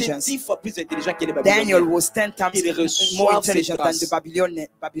Daniel était intelligence. 10 fois plus intelligent que les Daniel Babyloniens. was 10 times Il reçoit more cette intelligent than grâce. the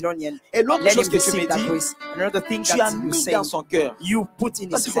Babylonian. Et l'autre Let chose him que tu me receive that dis, grace. Another thing tu as that you mis say, dans son cœur. you put in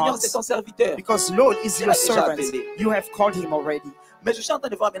Parce his que Seigneur, heart. c'est ton serviteur. Because Lord is Tu your l'as déjà servant. appelé. You have called him already. Mais je suis en train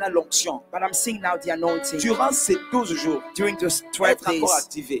de voir maintenant l'onction. But I'm seeing now the anointing Durant ces 12 jours, during those 12 être encore days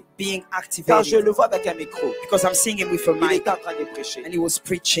activé. being Car je activated. le vois avec un micro. Because I'm seeing him with a Il mic était en train de prêcher. and he was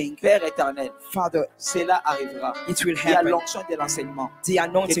preaching. Père éternel, Father, cela arrivera. it will Il y a happen. l'onction de l'enseignement. The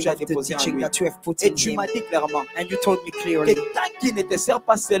anointing tu as of the déposé en teaching lui. that you have put Et in tu him. m'as dit clairement And you told me que clearly, tant qu'il ne te sert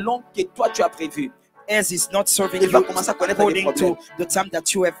pas selon que toi tu as prévu, as he's not serving il va you commencer à connaître des according to problèmes. the time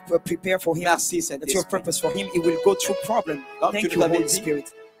that you have prepared for him, Merci that you have Saint-Esprit. purpose for him, he will go through problem. Comme Thank tu you, nous avais Holy dit, Spirit.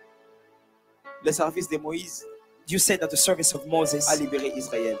 le service de Moïse You said that the service of Moses a libéré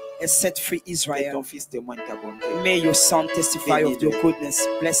Israël. has set free Et Israel. ton fils témoigne ta bonté. May your son testify of your goodness.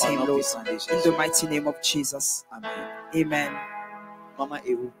 Bless Au him, nom Lord. puissant de In Jésus. the mighty name of Jesus. Amen. Amen. Maman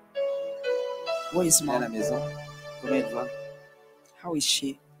est où? Where is Elle est à la mom? maison. Comment elle va? How is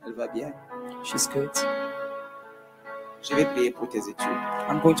she? Elle va bien. She's good. Je vais prier pour tes études.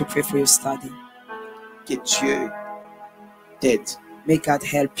 I'm going to pray for your study. Que Dieu t'aide. May God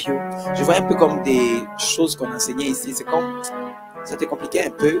help you. Je vois un peu comme des choses qu'on enseignait ici. C'est comme ça te compliquait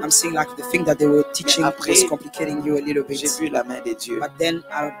un peu. I'm seeing like the thing that they were teaching après, was complicating you a little bit. J'ai vu la main de Dieu. But then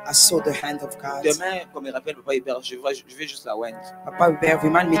I saw the hand of God. Demain, comme il rappelle Papa Hubert, je vais juste la oindre. Papa Hubert,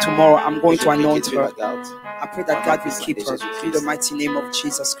 remind me tomorrow I'm going Je to prie que anoint Dieu la her. garde. I pray that God will keep her in the mighty name of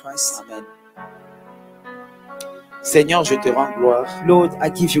Jesus Christ. Amen. Seigneur, je te rends gloire Lord, I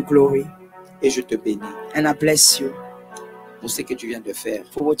give you glory et je te bénis and I bless you pour ce que tu viens de faire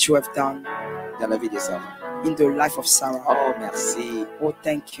for what you have done dans la vie de Sarah. in the life of Sarah. Oh, merci. Oh,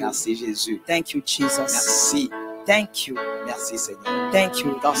 thank you. Merci Jésus. Thank you, Jesus. Merci. Thank you. Merci Seigneur. Thank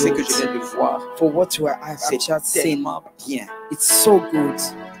you, Dans ce que Lord, je viens de voir, for what I've c'est just seen. tellement bien. It's so good.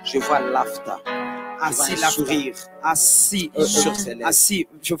 Je vois l'afta. I Je vois see un laughter. sourire. I see, Sur ses lèvres. I see,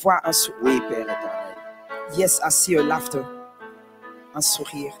 je vois un sourire. Oui, Père éternel. Yes, I see a laughter. Un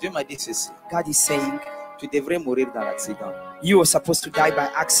sourire. Dieu m'a dit ceci. God is saying, Tu devrais mourir dans l'accident. You were supposed to die by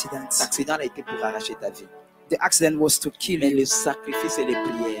accident. L'accident a été pour arracher ta vie. The accident was to kill Mais you, le sacrifice et les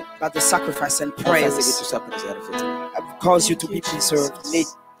prières but the sacrifice and ont fait que prayers tu sois préservé. caused you to be preserved. Les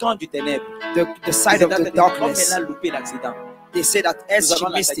camps du ténèbre, The side of the comme elle darkness, a loupé l'accident, they say that as nous she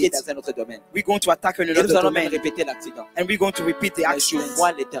allons missed l'attaquer it, dans un autre domaine. we're going to attack her in Et nous another allons même domain, répéter l'accident. and we're going to repeat the Mais je accident.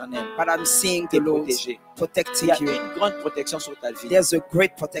 vois l'Éternel But I'm seeing the te Lord protéger. Il protecting y a you. une grande protection sur ta vie. There's a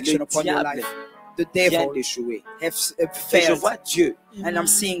great protection Le upon your diable life. The vient devil d'échouer. has Et je failed, vois Dieu and I'm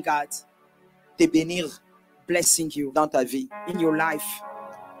seeing God te bénir blessing you dans ta vie in your life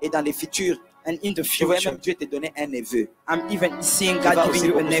et dans les futurs. and in the Je vois future. même Dieu te donner un neveu. I'm even seeing Qui va God aussi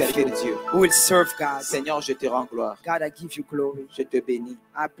giving you a beaucoup servir nephew Dieu. who will serve God. Seigneur, je te rends gloire. God, I give you glory. Je te bénis.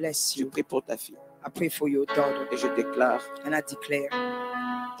 I bless Je you. prie pour ta fille. I pray for your daughter, Et je déclare and I declare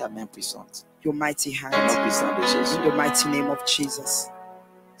ta main puissante. your mighty Au nom hand puissant de Jésus. in the mighty name of Jesus.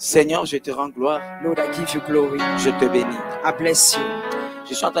 Seigneur, je te rends gloire. Lord, I give you glory. Je te bénis. I bless you.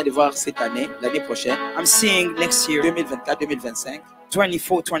 Je suis en train de voir cette année, l'année prochaine, I'm seeing next year, 2024-2025. 24,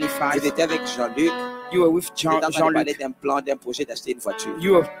 Vous 25, étiez avec Jean-Luc. you were with Vous étiez en train de parler Jean-Luc. d'un plan, d'un projet d'acheter une voiture.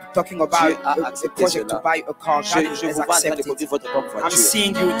 You were talking about Dieu a a accepté project to cela. buy a car. Je God vous has vois en train de accepted. conduire votre propre I'm voiture.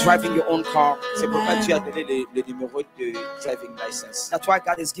 seeing you driving your own car. C'est pourquoi Dieu a donné le numéro de driving license. That's why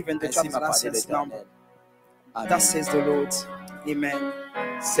God has given the Ainsi m'a driver's parlé license number. l'Éternel. Amen. That says the Lord. Amen.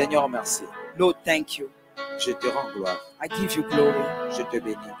 Seigneur, merci. Lord, thank you. Je te rends gloire. I give you glory. Je te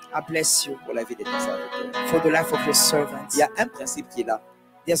bénis I bless you pour la vie de ton serviteur. for the life of your servants. Il y a un principe qui est là.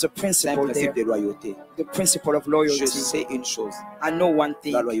 There's a C'est un principle principe there, de loyauté. the principle of Je loyalty. sais une chose. I know one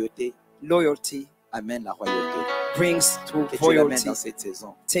thing. La loyauté Loyalty amène la royauté. brings to Que tu l'amènes royalty. dans cette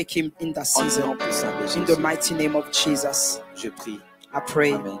saison. Take him in that En nom season. puissant de In the Jésus. mighty name of Jesus, Je prie. I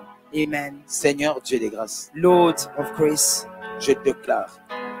pray. Amen. Amen. Seigneur Dieu des grâces, Lord of grace, je déclare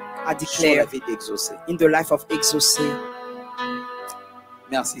I sur la declare vie d'Exaucé. in the life of Exaucé.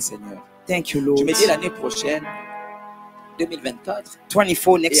 Merci Seigneur. Thank you, Tu Lord. me dis l'année prochaine, 2024,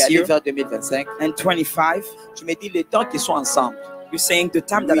 24 et next aller year vers 2025, and 25. tu me dis les temps qui sont ensemble. You're saying the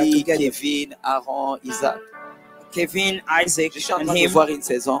time that are Oui, together. Kevin, Aaron, Isaac. Kevin, Isaac, Je suis en and train de him. voir une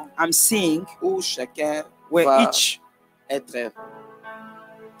saison I'm seeing où chacun where va each être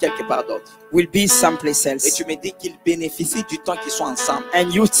quelque part d'autre. will be someplace Et else. tu me dis qu'ils bénéficient du temps qu'ils sont ensemble. And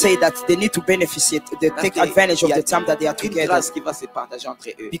you say that they need to benefit, they take advantage of the time that they are Une together. grâce qui va se partager entre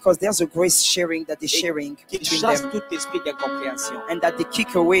eux. Because there's a grace sharing that they're sharing Qu'ils between chassent them. tout esprit d'incompréhension. And that they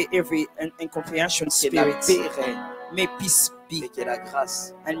kick away every incomprehension Que la spirit. paix règne May peace et be, que la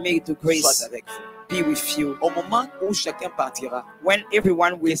grâce and may the soit grace avec vous. be with you. Au moment où chacun partira, When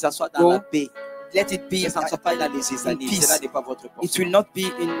everyone que will ça soit dans go, la paix, let it be, que ça ne soit pas dans les zizanies, peace. cela n'est pas votre it portion. will not be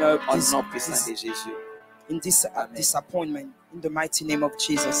in, Au nom puissant de Jésus. Amen. disappointment. In the mighty name of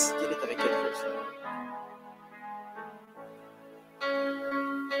Jesus. Quel est avec quelque chose?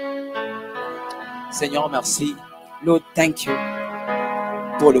 Seigneur, merci Lord, thank you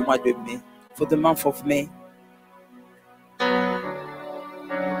pour le mois de mai. for the month of May.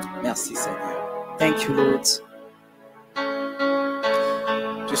 Merci Seigneur. Thank you, Lord.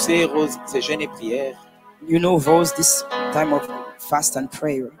 Tu sais, Rose, c'est jeûne et prière. You know, Rose, this time of fast and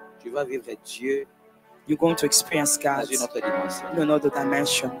prayer, Tu vas vivre Dieu you're going to experience dans God une autre dimension. in another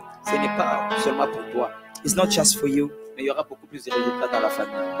dimension. Ce n'est pas seulement pour toi, It's not just for you, mais il y aura beaucoup plus de résultats dans la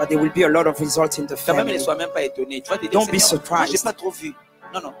famille. but there will be a lot of results in the Quand même, ne family. sois même pas étonné. Tu vas te dire, Don't be Seigneur, moi, surprised. j'ai pas trop vu.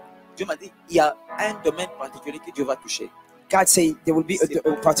 Non, non. Dieu m'a dit, il y a un domaine particulier que Dieu va toucher. God said there will be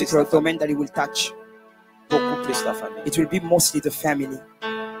a particular domain that He will touch. Beaucoup plus la famille. It will be mostly the family.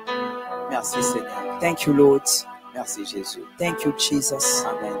 Merci Seigneur. Thank you, Lord. Merci Jésus. Thank you, Jesus.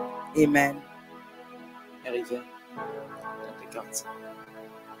 Amen. Amen. Arrivez. Dans tes cartes.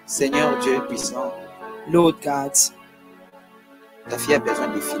 Seigneur Dieu puissant, Lord God, ta fille a besoin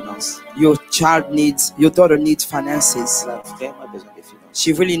de finances. your daughter needs finances. Elle a vraiment besoin de finances.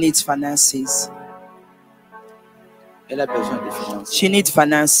 She really needs finances. Elle a besoin de finances. She needs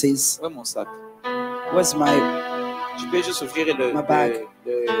finances. Où est mon sac? Where's my Tu peux juste ouvrir le. Ma bague.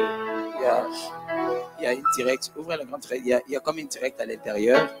 Il y a une direct. Ouvrez le grand direct. Il y a comme une direct à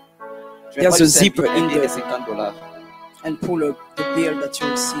l'intérieur. Je vais There's pas a juste zipper un in billet de there. $50. and pull up the bill that you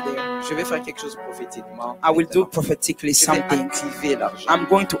will see there? Je vais faire quelque chose prophétiquement. I will do maintenant. prophetically Je vais something. activer l'argent. I'm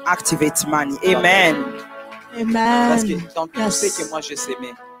going to activate money. Amen. Parce que Amen. dans tout Yes. ce que moi je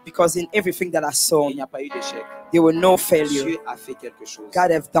s'aimais, Because in everything that I il saw, n'y a pas eu d'échec. there were no failure. Dieu a fait quelque chose.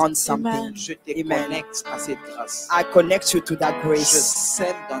 God have done something. Amen. Je te Amen. connecte à cette grâce. I connect you to that Je grace.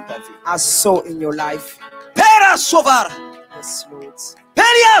 sème dans ta vie. I saw in your life. Père à sauvar. Yes, Lord. Père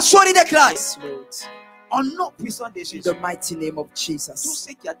à sauver des classes. Yes, Lord. Au nom puissant de In Jésus. the mighty name of Tout Jesus.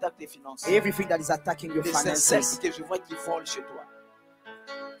 ce qui attaque tes finances, Everything that is attacking your les finances, insectes que je vois qui volent chez toi,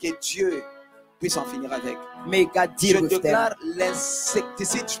 que Dieu puisse en finir avec. may God Je deal with them. déclare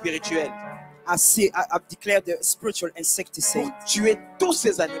l'insecticide spirituel I've declared the spiritual pour insecticide, tuer tous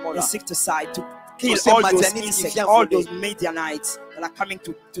ces animaux-là. insecticide to kill ces all those Madianites qui insects, viennent all voler. those Midianites that are coming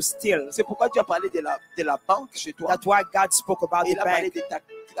to steal. C'est pourquoi tu as parlé de la banque chez toi. That's why God spoke about Et the il a parlé bank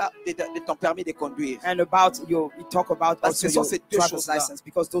de ton permis de conduire. and about he talk about Parce also que ce sont your ces deux driver's choses-là license,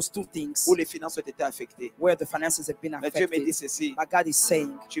 because those two things où les finances ont été affectées. where the finances have been Mais Dieu me dit affected. ceci, But God is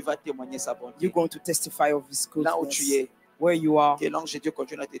saying tu vas témoigner sa bonté. you're going to testify of His Là où tu goodness. es, Where you are, que l'ange de Dieu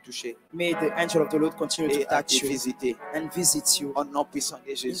continue à te toucher may the angel of the Lord continue et to à touch te you visiter. and visit you Au nom puissant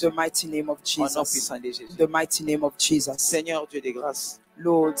de in Jésus. the mighty name of Au nom Jesus. puissant de In Jésus. the mighty name of Jesus. Seigneur Dieu de grâce,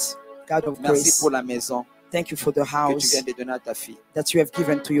 Lord, God of merci grace, pour la maison thank you for the que tu house viens de donner à ta fille. that you have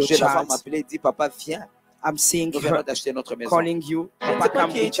given to your Je la vois child. m'appeler et dire, papa, viens, I'm seeing nous venons her d'acheter notre maison. calling you. Je ne sais Papa, pas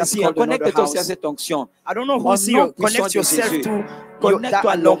come, qui we est just ici. called another Connecte-toi aussi à house. cette onction. I don't know Au who's nom here. puissant Connect de yourself Jésus. to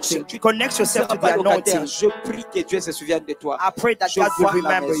Connecte-toi à that l'onction. anointing. Connect Tu yourself seras to pas the locataire. anointing. Je prie que Dieu se souvienne de toi. I pray that Je God will vois la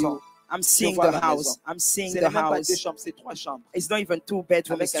remember maison. you. I'm seeing vois the la house. maison. I'm seeing Ce the n'est même pas deux house. chambres, c'est 3 chambres. It's not even 2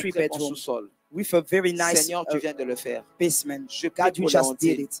 bedrooms, Avec it's un 3 très bon bedrooms sous-sol. with a very nice Seigneur, tu viens de le faire. basement. Je prie God, you pour just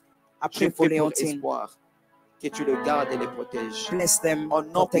did Léontine. it. I Je pray for prie pour Leontine. espoir. Que tu le gardes et le protèges. Bless them, Au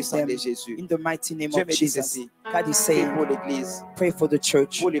nom protect puissant them de Jésus. in the mighty name Dieu of me dit Jesus. ceci. God is Prie saying, pour l'église, pray for the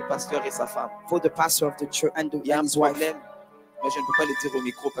church, pour les pasteurs et sa femme. for the pastor of the church and Il y a un his wife. problème, mais je ne peux pas le dire au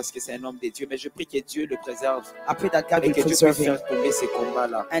micro parce que c'est un homme de Dieu. Mais je prie que Dieu le préserve I pray that God et will que Dieu puisse preserve him faire tomber ces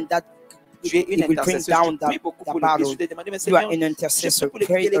combats-là. and that Tu es it une will bring intercesseuse. down Tu pries that beaucoup the pour l'église. battle. Je t'ai demandé, mais You are Seigneur, an intercessor. je prie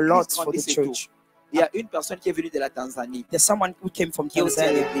Pray que a lot l'église for the grandisse et tout. church. Il y a une personne qui est venue de la Tanzanie, There's someone who came from qui est aussi à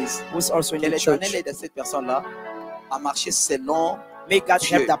Tanzania l'église. who's also in Que the l'Éternel church. aide cette personne-là à marcher selon May God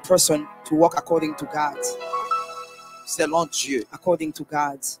Dieu. help that person to walk according to God, selon Dieu, according to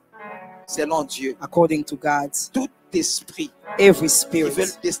God, selon Dieu. according to God. Tout esprit Every qui spirit veut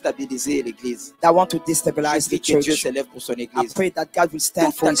déstabiliser l'église, that want to je destabilize prie the que Dieu church, s'élève pour son I église. pray that God will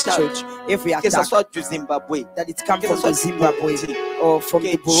stand for His church. Every Que ce attack soit du Zimbabwe, that it come que from ce soit the du Zimbabwe Burundi, or from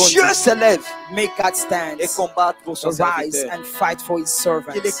que the Burundi, Dieu s'élève may God stand, et combatte pour son arise serviteur. and fight for His Qu'il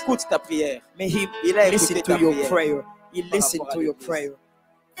servants. écoute ta prière. May He Il a listen écouté to ta your prière. prayer. He par listen rapport à to your l'église. prayer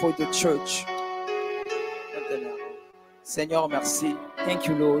for the church. Seigneur, merci Thank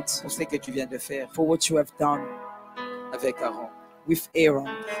you, Lord, pour ce que tu viens de faire for what you have done avec Aaron. with Aaron.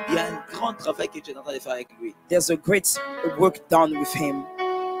 Il y a un grand travail que tu es en train de faire avec lui. There's a great work done with him.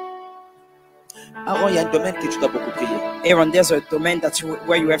 Aaron, il y a un domaine que tu dois beaucoup prier. Aaron, there's a domain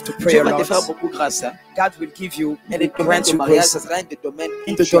where you have to pray Dieu a va te faire lot. beaucoup grâce. Hein? God will give you, Et will le domaine grant du you mariage, ce grace. sera un des domaines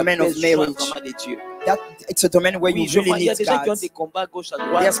In où the tu as domaine of besoin marriage. vraiment de Dieu. That it's a domain where Oui, you je really vois, il y a need des gens qui ont God. des combats gauche à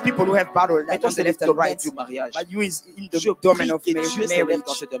droite. There's people who have battle Mais on toi, the c'est le left and domaine right. du mariage. But you is in Je the domain prie of que Dieu s'élève marriage.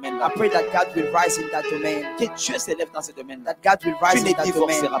 dans ce I domaine-là. pray that God will rise in that domain. Que Dieu s'élève dans ce domaine-là. That God will rise Tu in ne that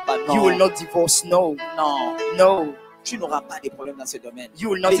domain. divorceras pas. You will Non, not divorce. No, non. no. Tu n'auras pas de problème dans ce domaine. You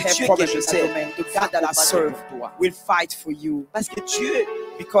will not Le have Dieu problems que je in that sais domain. The va God that I combattre serve pour toi. will fight for you. Parce que Dieu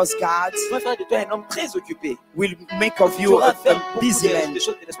Because God va faire de toi un homme très occupé. will make of Tu you auras a fait beaucoup busy man. de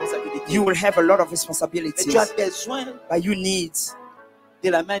choses de responsabilité. You will have a lot of Mais responsibilities. tu as besoin But you need de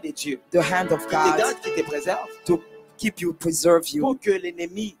la main de Dieu. the hand of Qui te God garde, qui te préserve. to keep you, preserve you, Pour que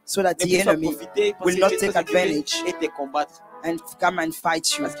l'ennemi so that ne the puisse pas enemy profiter will not take advantage et te combattre. and come and fight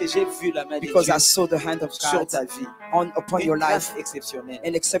you. Parce que j'ai vu la main de Because Dieu I saw the hand of sur God ta vie. upon your Une life, grâce exceptionnelle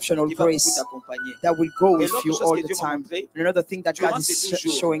an exceptional qui va beaucoup grace t'accompagner. that will go Et with l'autre you chose all que the Dieu m'a time. montré, And another thing that durant God ces is 12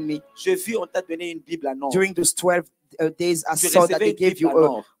 jours, showing me, j'ai vu, on t'a donné une Bible à Nord. during those 12 days, I Tu saw that recevais they une gave Bible you à a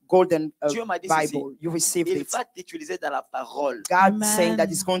Nord. golden Dieu m'a dit ceci. Bible. You received Il it. va t'utiliser dans la parole. God saying that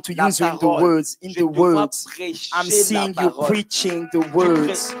He's going to La use you in the parole. words, in Je the te vois words. prêcher I'm la seeing you parole. preaching the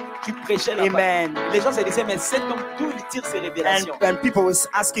words. Tu prêchais la parole. Amen. Les gens se disaient, mais cet homme, d'où il tire ses révélations? And people was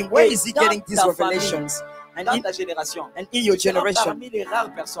asking, where Et is he dans getting these ta revelations? And Dans in, ta génération, and in your tu seras generation, parmi les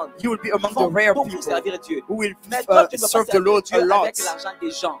rares personnes you will be among qui the vont rare beaucoup people servir Dieu. who will Mais toi, tu ne vas serve pas the Lord servir a Dieu lot. avec l'argent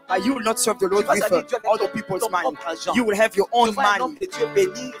des gens. But you will not serve the Tu Lord vas with servir Dieu avec other ton people's money. propre argent. You will have your Tu own vois un homme money. de Dieu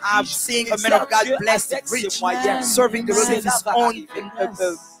béni, I'm riche, seeing qui a man of sert God Dieu blessed, avec ses rich, moyens. serving the Lord with Cela his va own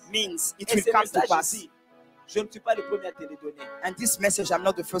arriver. means. It Et will ce come to message pass. ici, je ne suis pas le premier à te le donner. And this message, I'm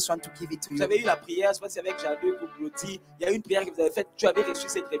not the first one to give it to Vous you. avez eu la prière, je sais pas si avec Jean-Luc ou Glody, il y a eu une prière que vous avez faite, tu avais reçu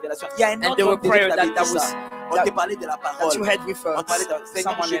cette révélation. Il y a un And autre there were homme déjà prayer qui t'avait that dit was ça. On that- te parlait de la that parole. you had with On parlait de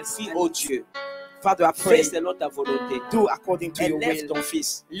Seigneur, someone je else. prie, And oh Dieu, Father, I fais pray, selon ta volonté. do according to your Élève will. ton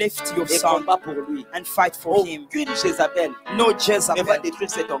fils Lift your et son combat pour lui. and fight for him. Aucune Jézabel No ne va Jezebel détruire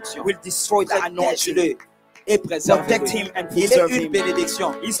cette onction. will destroy the anointing. Protège-le et Protect préservez-le. him and Il est preserve une him.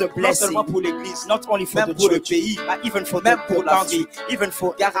 bénédiction, He's a non blessing, seulement pour l'Église, not only for même the pour le church, pays, but even for même the pour country, l'Afrique. even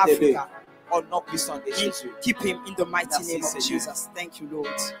for Gardez-le Africa. au nom puissant de Jésus. Keep him in the mighty Merci, name of Seigneur. Jesus. Thank you, Lord.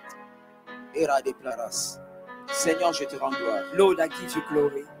 Era declaras. Seigneur, je te rends gloire. Lord, I give you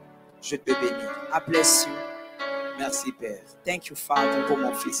glory. Je te bénis. I bless you. Merci, Père, Thank you, Father, pour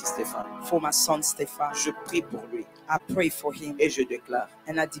mon fils Stéphane. for my son Stefan. Je prie pour lui I pray for him et je déclare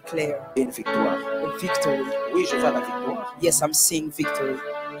and I declare une victoire. a victory. Oui, je vois la victoire. Yes, I'm seeing victory.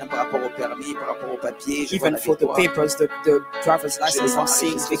 Même par rapport au permis, par rapport au papier, je vois Even la for the victoire. papers, the driver's Je le license, vois I'm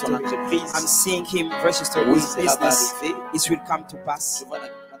seeing enregistrer son victory. entreprise. I'm seeing him register Oui, his cela va business. arriver. It will come to pass. Je vois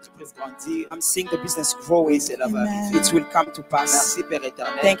l'entreprise grandir. I'm seeing the business growing. Oui, cela va arriver. It will come to pass. Merci, Père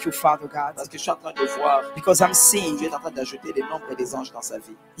éternel. Thank you, Father God, Parce que je suis en train de voir, because I'm tu seeing es en train d'ajouter les nombres des anges dans sa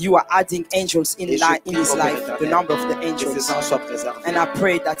vie. you are adding angels in Et je in prie his pour life, Père the éternel, number of the que ces angels. anges soient préservés. And I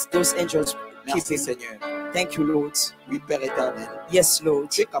pray that those angels keep Merci, him. Seigneur. Thank you, Lord. Oui, Père éternel. Yes, Lord.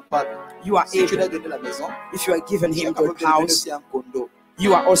 Tu es capable. You are Si tu lui as able. donné la maison, If you are given tu es him capable the de lui donner house, aussi un condo.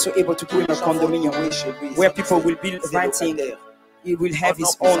 you are also able to put in a Les gens vont condominium louer chez lui. where C'est- people will be c'est renting. locataire. He will have Au nom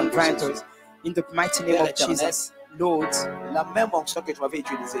his puissant own de renters. Jésus. In the mighty name Père of éternel, Jesus, Lord, La même onction que tu m'avais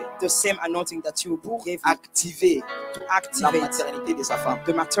utilisée the same anointing that you gave me activer to la activate maternité de sa femme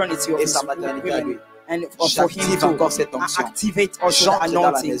the maternity of et his sa maternité à lui. women, and for him J'active to encore cette onction. activate also the J'entre dans la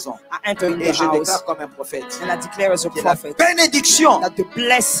anointing. maison I enter in et the je house déclare comme un prophète and I declare as a que la prophet bénédiction that the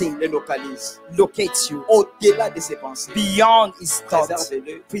blessing les localise locates you au-delà de ses pensées. beyond his thoughts.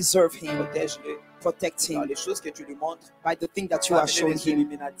 Préserve-le, Preserve him, protège-le protect par him les choses que tu lui montres. by the thing that you are Amener showing les him.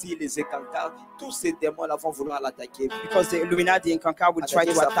 Illuminati, les Écancars, tous ces démons-là vont vouloir l'attaquer. Because the Illuminati and Kankar will try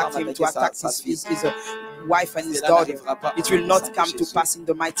to attack him, to attack his wife and his Cela daughter. n'arrivera pas. It au nom will not puissant de come to Jésus. pass in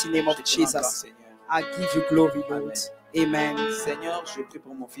the mighty name of Je te rends gloire, Jesus. Seigneur. I give you glory, Lord. Amen. Seigneur, je prie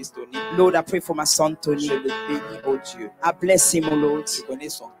pour mon fils Tony. Lord, I pray for my son Tony. Je le bénis, oh Dieu. I bless him, O Lord. Tu connais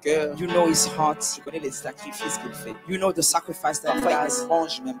son cœur. You know his heart. Tu connais les sacrifices qu'il fait. You know the sacrifice that he Parfois, il does. ne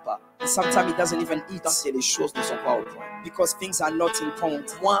mange même pas. And sometimes he doesn't even eat Tant que les choses ne sont pas au point. because things are not in point.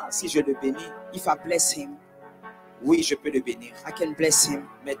 Moi, si je le bénis, If I bless him, oui, je peux le bénir. I can bless him.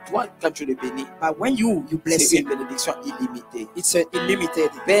 Mais toi, quand tu le bénis, But when you bless c'est une him, bénédiction illimitée. it's an unlimited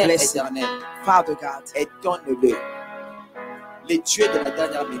Père blessing. éternel, Father God, étonne-le. Les dieux de la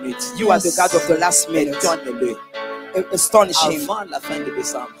dernière minute. you are the God of the last minute. Étonne-le. Astonish him Avant la fin de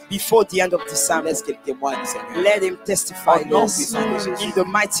décembre. before the end of December. Laisse qu'il témoigne, Seigneur. Let him testify Au nom this puissant de Jésus. in the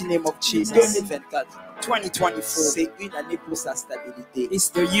mighty name of Jesus. 2024, 2024 c'est une année pour sa stabilité. is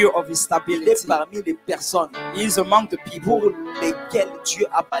the year of his Il est stability. parmi les personnes He is among the pour people lesquelles Dieu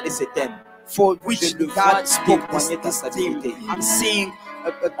a parlé ce thème. for which Je le vois God spoke témoigner ta this theme. stabilité. I'm seeing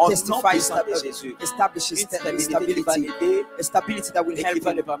Au nom testify puissant de Jésus. establishes Une stabilité qui va stability, l'aider a stability that will et qui help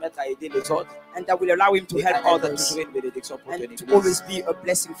va le him permettre à aider les autres. and that will allow him to Et help à être others toujours une bénédiction pour ton and to église. always be a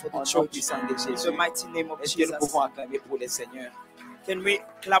blessing for Au the nom church. puissant de In the Jésus. mighty name of Est-ce que nous Jesus. pouvons acclamer pour le Seigneur? Can we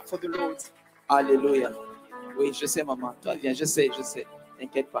clap for the Lord? Alléluia. Oui, je sais, maman. Toi, viens, je sais.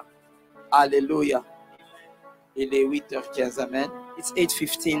 T'inquiète pas. Alléluia. Il est 8h15. Amen. It's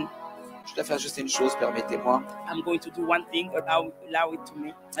 8:15. Je dois faire juste une chose, permettez-moi. I'm going to do one thing. Allow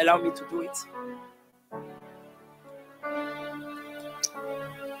me to do it.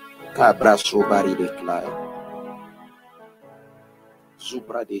 Cabracho bari de clay.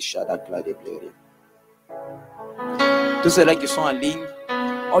 Zubra de shadakla de pleurer. Tous ceux-là qui sont en ligne,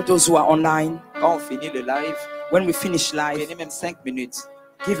 All those who are online, quand on finit le live, when we finish live, prenez même 5 minutes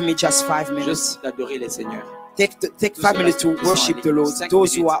give me just 5 minutes. juste d'adorer le Seigneur. Take 5 minutes to worship the Lord.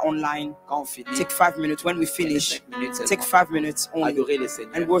 Those who are online, Quand on finit, take 5 minutes. When we prenez finish, 5 minutes take seulement. 5 minutes only Adorer le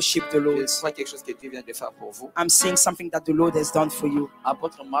Seigneur. and worship the Lord. Je vois quelque chose que Dieu vient de faire pour vous. I'm seeing something that the Lord has done for you.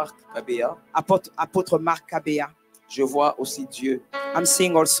 Apôtre Marc Kabea, Apôtre Marc Kabea. je vois aussi Dieu I'm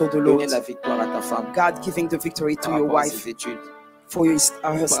seeing also the donner Lord, la victoire à ta femme God giving the victory to par your rapport à wife ses études, for her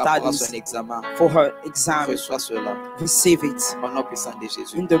par rapport à son studies, examen. for her exam. Reçois cela Receive it au nom puissant de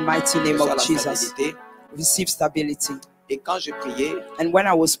Jésus. in the mighty name Reçois of la Jesus. stabilité. Receive stability. Et quand je priais, And when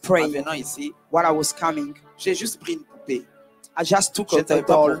I was en praying, venant ici, while I was coming, j'ai juste pris une poupée. I just took Je ne a savais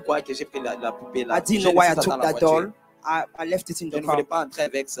pas doll. pourquoi que j'ai pris la poupée là. I didn't J'ai know why I laissé ça took dans la that voiture. doll. I left it in Je the ne voulais car. pas entrer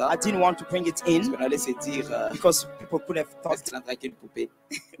avec ça I didn't want to bring it parce in qu'on allait se dire because people could have est-ce thought, qu'il entre avec une poupée.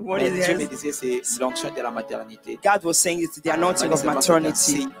 what Mais is Dieu me it? disait c'est l'onction de la maternité. God was saying it's the anointing of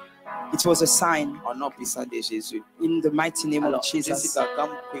maternity. It was a sign Au nom puissant de Jésus. in the mighty name Alors, of Jesus. Jessica,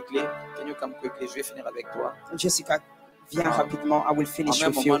 come quickly. Can you come quickly? Je vais finir avec toi. Jessica, viens rapidement. I will En finish même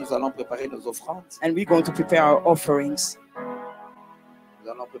with moment, you. nous allons préparer nos offrandes. And we're going to prepare our offerings. Nous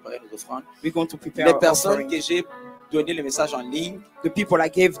allons préparer nos offrandes. We're going to prepare Les our personnes offerings. que j'ai donné le message en ligne, the people I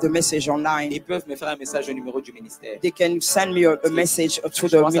gave the message online, ils peuvent me faire un message au numéro du ministère. they can send me a message through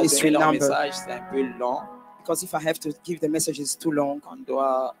Je the pense à ministry donner leur number. message, c'est un peu long. Because if I have to give the message, it's too long. On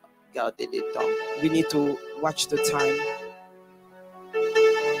doit garder des temps. We need to watch the time.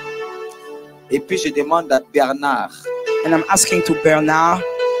 Et puis je demande à Bernard And I'm asking to Bernard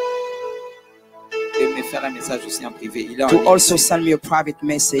de me faire un message aussi en privé. Il est en to ligne. also send me a private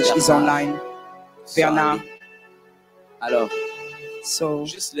message. He's online. Bernard. Alors, So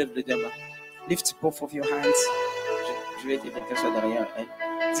juste lève les deux mains. lift both of your hands. Je vais dire quelque chose derrière elle.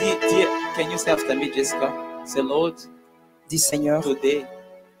 Dis, can you say after me, Jessica? Say, Lord, Dis Seigneur, today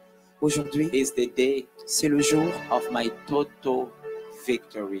aujourd'hui, is the day c'est le jour of my total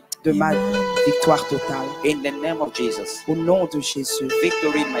victory. de ma victoire totale. In the name of Jesus. Au nom de Jésus,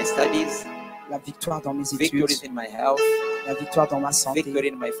 Victory in my studies, la victoire dans mes victory études, in my health, la victoire dans ma santé, victory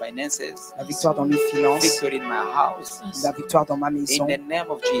in my finances, la victoire dans mes finances, victory in my house. la victoire dans ma In maison. the name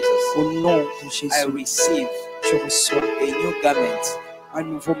of Jesus, Au nom de I Jésus, receive je reçois a new garment un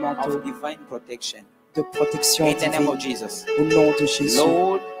nouveau manteau of divine protection. de protection In the name of divine. Jesus. Au nom de Jésus,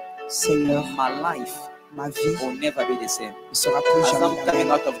 Lord, Seigneur, my life ma vie will never be the same. ne sera plus As jamais I'm la coming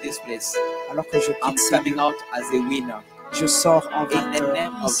même. out of this place, Alors que je I'm quitte ce coming lieu, out as a winner. je sors en In the vainqueur.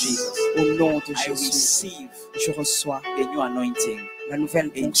 name of Jesus, Au nom de I Jésus, receive je reçois a new anointing. la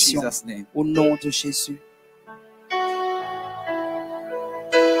nouvelle In onction. Jesus' name. Au nom de Jésus.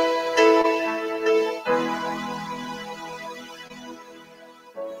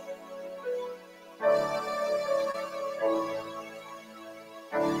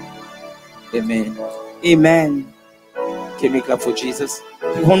 Amen. Amen. Can we clap for Jesus?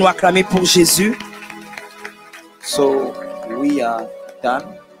 Pouvons-nous acclamer pour Jésus? So we are done.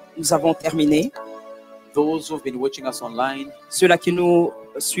 Nous avons terminé. Those who've been watching us online, Ceux-là qui nous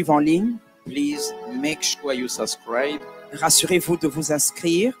suivent en ligne, please make sure you subscribe rassurez-vous de vous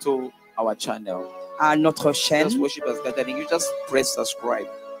inscrire to our channel. à notre Just chaîne. worship us gathering. You just press subscribe.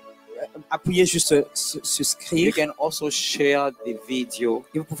 Appuyez juste You souscrire. can also share the video.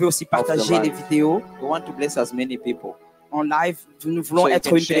 Et vous pouvez aussi partager les vidéos We want to bless as many people. en live. Nous voulons So you être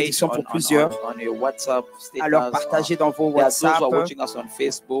can une share it bénédiction pour on plusieurs. your WhatsApp status. Alors partagez dans vos There are those who WhatsApp. are watching us on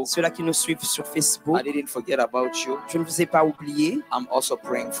Facebook. Ceux-là qui nous suivent sur Facebook, I didn't forget about you. je ne vous ai pas oublié. I'm also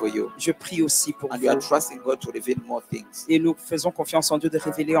praying for you. Je prie aussi pour And we are vous. trusting God to reveal more things. Et nous faisons confiance en Dieu de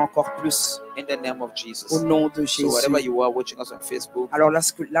révéler encore plus In the name of Jesus. au nom de So wherever Jésus. you are watching us on Facebook, Alors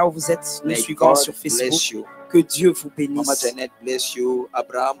là où vous êtes, nous may suivant God sur Facebook, bless you. que Dieu vous Mama bénisse. Janet bless you.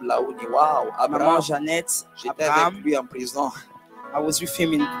 Abraham Laouni. Wow. Maman Abraham. Jeannette, J'étais Abraham, avec lui en prison. I was with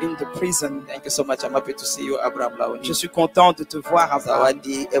him in the prison. Thank you so much. I'm happy to see you, Abraham Laouni. Je suis content de te voir, Abraham.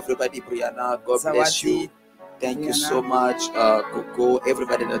 Zawadi, everybody, Brianna, God bless you. Zawadi, Thank you Brianna. so much, Coco,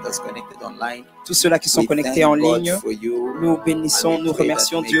 everybody that is connected online. Tous ceux-là qui sont We connectés thank en God ligne, for you. nous bénissons, And we nous pray that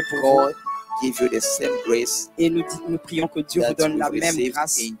remercions may Dieu pour vous. God give you the same grace Et nous prions que Dieu vous that donne la we've même received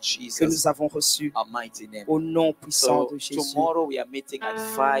grâce in que Jesus' nous avons reçue almighty name. au nom puissant So de Jésus. tomorrow we are meeting at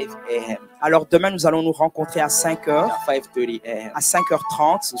 5 a.m. Alors demain, nous allons nous rencontrer à 5h, At 5:30 a.m. à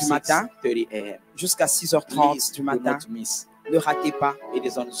 5h30 du to matin 6:30 a.m. jusqu'à 6h30 Please du do matin. not miss. Ne ratez pas, It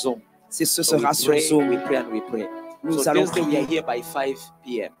is on Zoom. ce So sera we sur pray, Zoom. we pray and we pray. Nous So allons Thursday we are prier. here by 5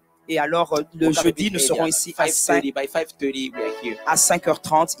 p.m. Et alors, le We'll come a jeudi, bit nous serons earlier. ici à 5:30. By 5:30 we are here.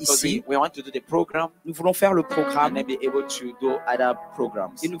 5h30 Because ici. we want to do the program Nous voulons faire le and programme then be able to do other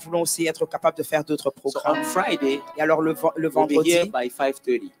programs. et nous voulons aussi être capables de faire d'autres So programmes. on Friday Et alors, le we'll be here vendredi, by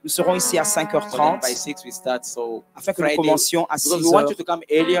 5:30. nous serons ici à So then by 5h30 6 we start. So afin que nous Friday, commencions à because we want you 6h. to come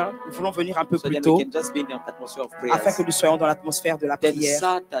earlier, Nous voulons venir un peu so plus then tôt we can just be in the atmosphere of afin prayers. que nous soyons dans l'atmosphère de la Then prière.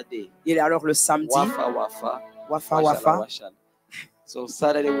 Saturday, Et alors, le samedi, wafa wafa, Wafa washala Wafa, washala. So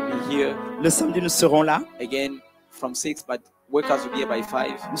Saturday we'll be here le samedi, nous serons là. again from 6, but workers will be here by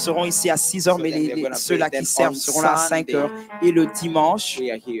 5. Nous serons ici à 6h, mais So then we're gonna ceux-là pray. qui Then servent on seront là à Sunday, 5h. Et le dimanche,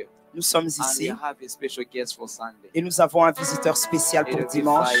 We are here. nous sommes And we ici have a special guest for Sunday. et nous avons un visiteur spécial It'll pour be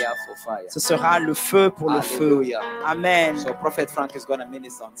dimanche. fire for fire. Ce sera le feu pour le feu. Hallelujah. Amen. So Prophet Frank is going to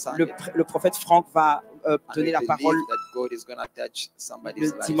minister on Sunday. Le prophète Franck va And donner we la believe parole that God is going to touch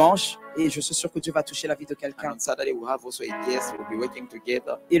somebody's le life. dimanche et je suis sûr que Dieu va toucher la vie de And quelqu'un. on Saturday we'll have also a guest. We'll be working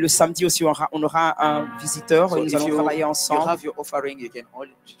together. Et le samedi aussi, on aura un visiteur So et nous if allons you travailler have ensemble. your offering, you can all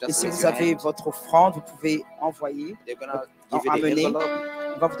Et just si raise vous your avez hand. votre offrande, vous pouvez envoyer. They're going to give you amener. the envelope.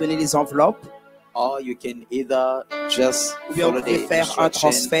 On va vous donner les enveloppes. Or you can either just Ou bien vous follow pouvez the faire un instruction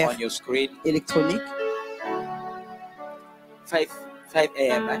transfert on your screen. électronique. 5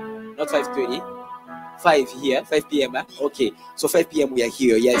 a.m. Not 5:30. 5 here, 5 p.m. Okay, so 5 p.m. we are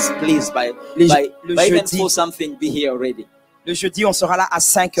here. Yes, please. By Le even jeudi, for something, be here already. Le jeudi, on sera là à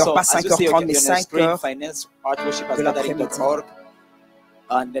 5h, So, pas as you see, you 5h30, can mais be on the screen, 5h. finance, artworship de l'après-midi.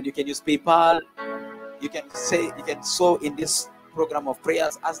 and then you can use PayPal. You can sow in this program of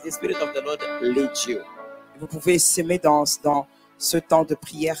prayers as the Spirit of the Lord leads you. Vous pouvez s'aimer dans ce temps de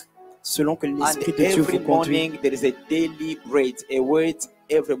prière selon que And l'Esprit de Dieu every vous conduit. morning there is a daily bread, a word.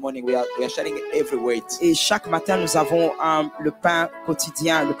 Every morning we are sharing every word. Et chaque matin, nous avons le pain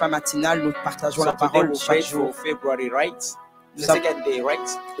quotidien, le pain matinal. Nous partageons la today parole we chaque prayed jour. for February, right? The Nous avons- second day,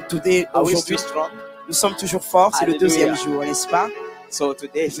 right? Today, Are we aujourd'hui, still strong? nous sommes toujours forts. C'est le Hallelujah. deuxième jour, n'est-ce pas? So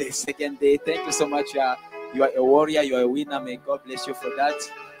today is the second day. Thank you so much. You are a warrior. You are a winner. May God bless you for that.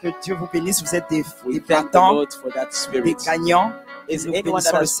 Que Dieu vous bénisse. Vous êtes des We thank the battants, Lord for that des spirit. gagnants. Is Nous anyone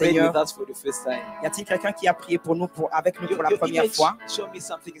that bénissons le has prayed Seigneur. with us for the first time? Y a-t-il quelqu'un qui a prié pour nous, avec nous pour la première image fois? show me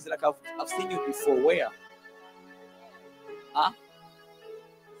something. It's like I've seen you before. Where? Hein?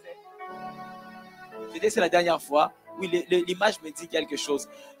 Je dis c'est la dernière fois. Oui, l'image me dit quelque chose.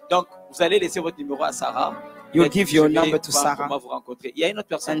 Donc, vous allez laisser votre numéro à Sarah. You'll Et give je your vais number to voir Sarah comment vous rencontrer. Il y a une autre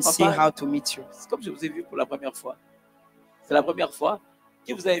personne. and see Papa, how to meet you. c'est comme je vous ai vu pour la première fois. C'est la première fois.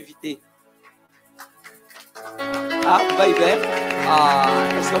 Qui vous a invité? Ah, Viber. Ah,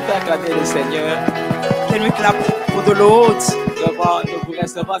 est-ce qu'on peut acclamer le Seigneur? Can we clap for the Lord? Vraiment, nous vous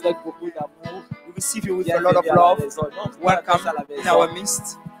recevons avec beaucoup d'amour. We receive you with a lot of love. Welcome in our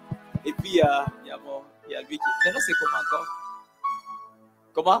midst. Et puis, il y a lui qui... Mais non, c'est comment encore?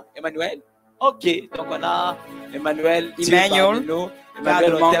 Comment? Emmanuel? Ok, donc on a Emmanuel. Il est parmi nous.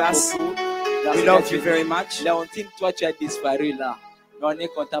 Emmanuel, on t'aime beaucoup. We love you very much. Léontine, toi, tu as disparu là. Mais on est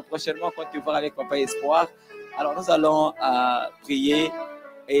content. Prochainement, on compte te voir avec Papa Espoir. Alors, nous allons prier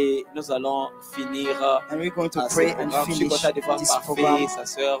et nous allons finir. And we're going to pray and Je suis finish content de voir this Parfait, program. sa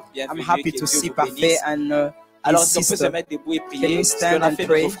sœur. I'm Bienvenue. happy que to Dieu see vous Parfait bénisse. and Alors, his si on peut se sister. mettre debout et Can prier. we Si stand on a and fait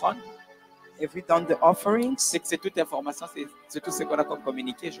pray? notre offrande, Have we done the offerings? c'est toute information, c'est tout ce qu'on a comme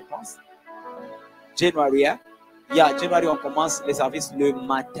communiqué, je pense. January, January, on commence les services le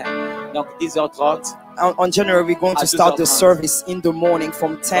matin. Donc, 10h30. On January, we're going to start the service in the morning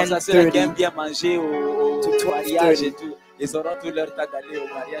from Donc, ça, ceux qui aiment 10:30 bien manger au to mariage et 12:30. tout, ils auront tout leur temps d'aller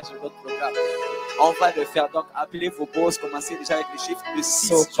au mariage et d'autres programmes. On va le faire. Donc, appelez vos boss, commencez déjà avec le shift de 6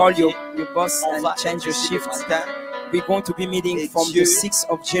 So call janvier. your boss On va and change your ici le shift. matin. We're going to be meeting Et from Dieu the 6th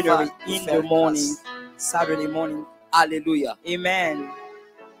of January va in faire the morning, grâce. Saturday morning. Alléluia. Amen.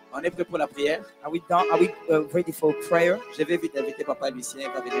 On est prêt pour la prière. Are we done? Are we ready for prayer? Je vais vite inviter Papa Lucien.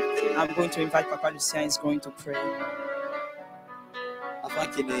 Il va venir prier. I'm going to invite Papa Lucien. He's going to pray. Avant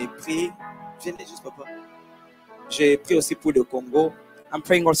qu'il ait pris, venez juste, Papa. J'ai prié aussi pour le Congo, I'm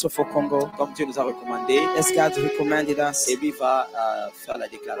praying also for Congo. comme Dieu nous a recommandé. As God recommanded us, Et lui va faire la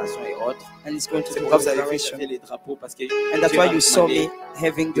déclaration et autres. and He's going to C'est do pourquoi the vous avez vu declaration. j'avais les drapeaux parce que And that's Dieu why m'a you saw demandé me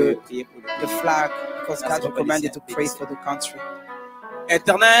having de the prier pour le the Congo. flag because Merci, God Papa recommanded to Lucien. pray for the country.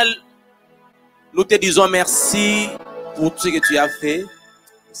 Éternel, nous te disons merci pour tout ce que tu as fait.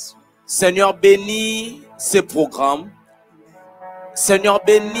 Seigneur, bénis ces programmes. Seigneur,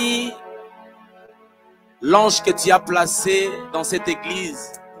 bénis l'ange que tu as placé dans cette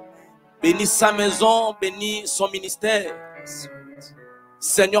église. Bénis sa maison, bénis son ministère.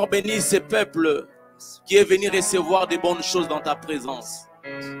 Seigneur, bénis ce peuple qui est venu recevoir de bonnes choses dans ta présence.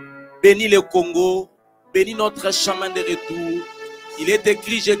 Bénis le Congo, bénis notre chemin de retour. Il est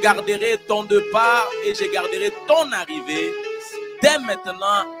écrit, je garderai ton départ et je garderai ton arrivée dès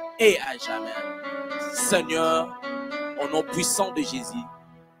maintenant et à jamais. Seigneur, au nom puissant de Jésus,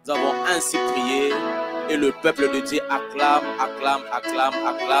 nous avons ainsi prié et le peuple de Dieu acclame, acclame, acclame,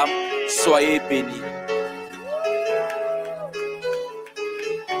 acclame. Soyez bénis.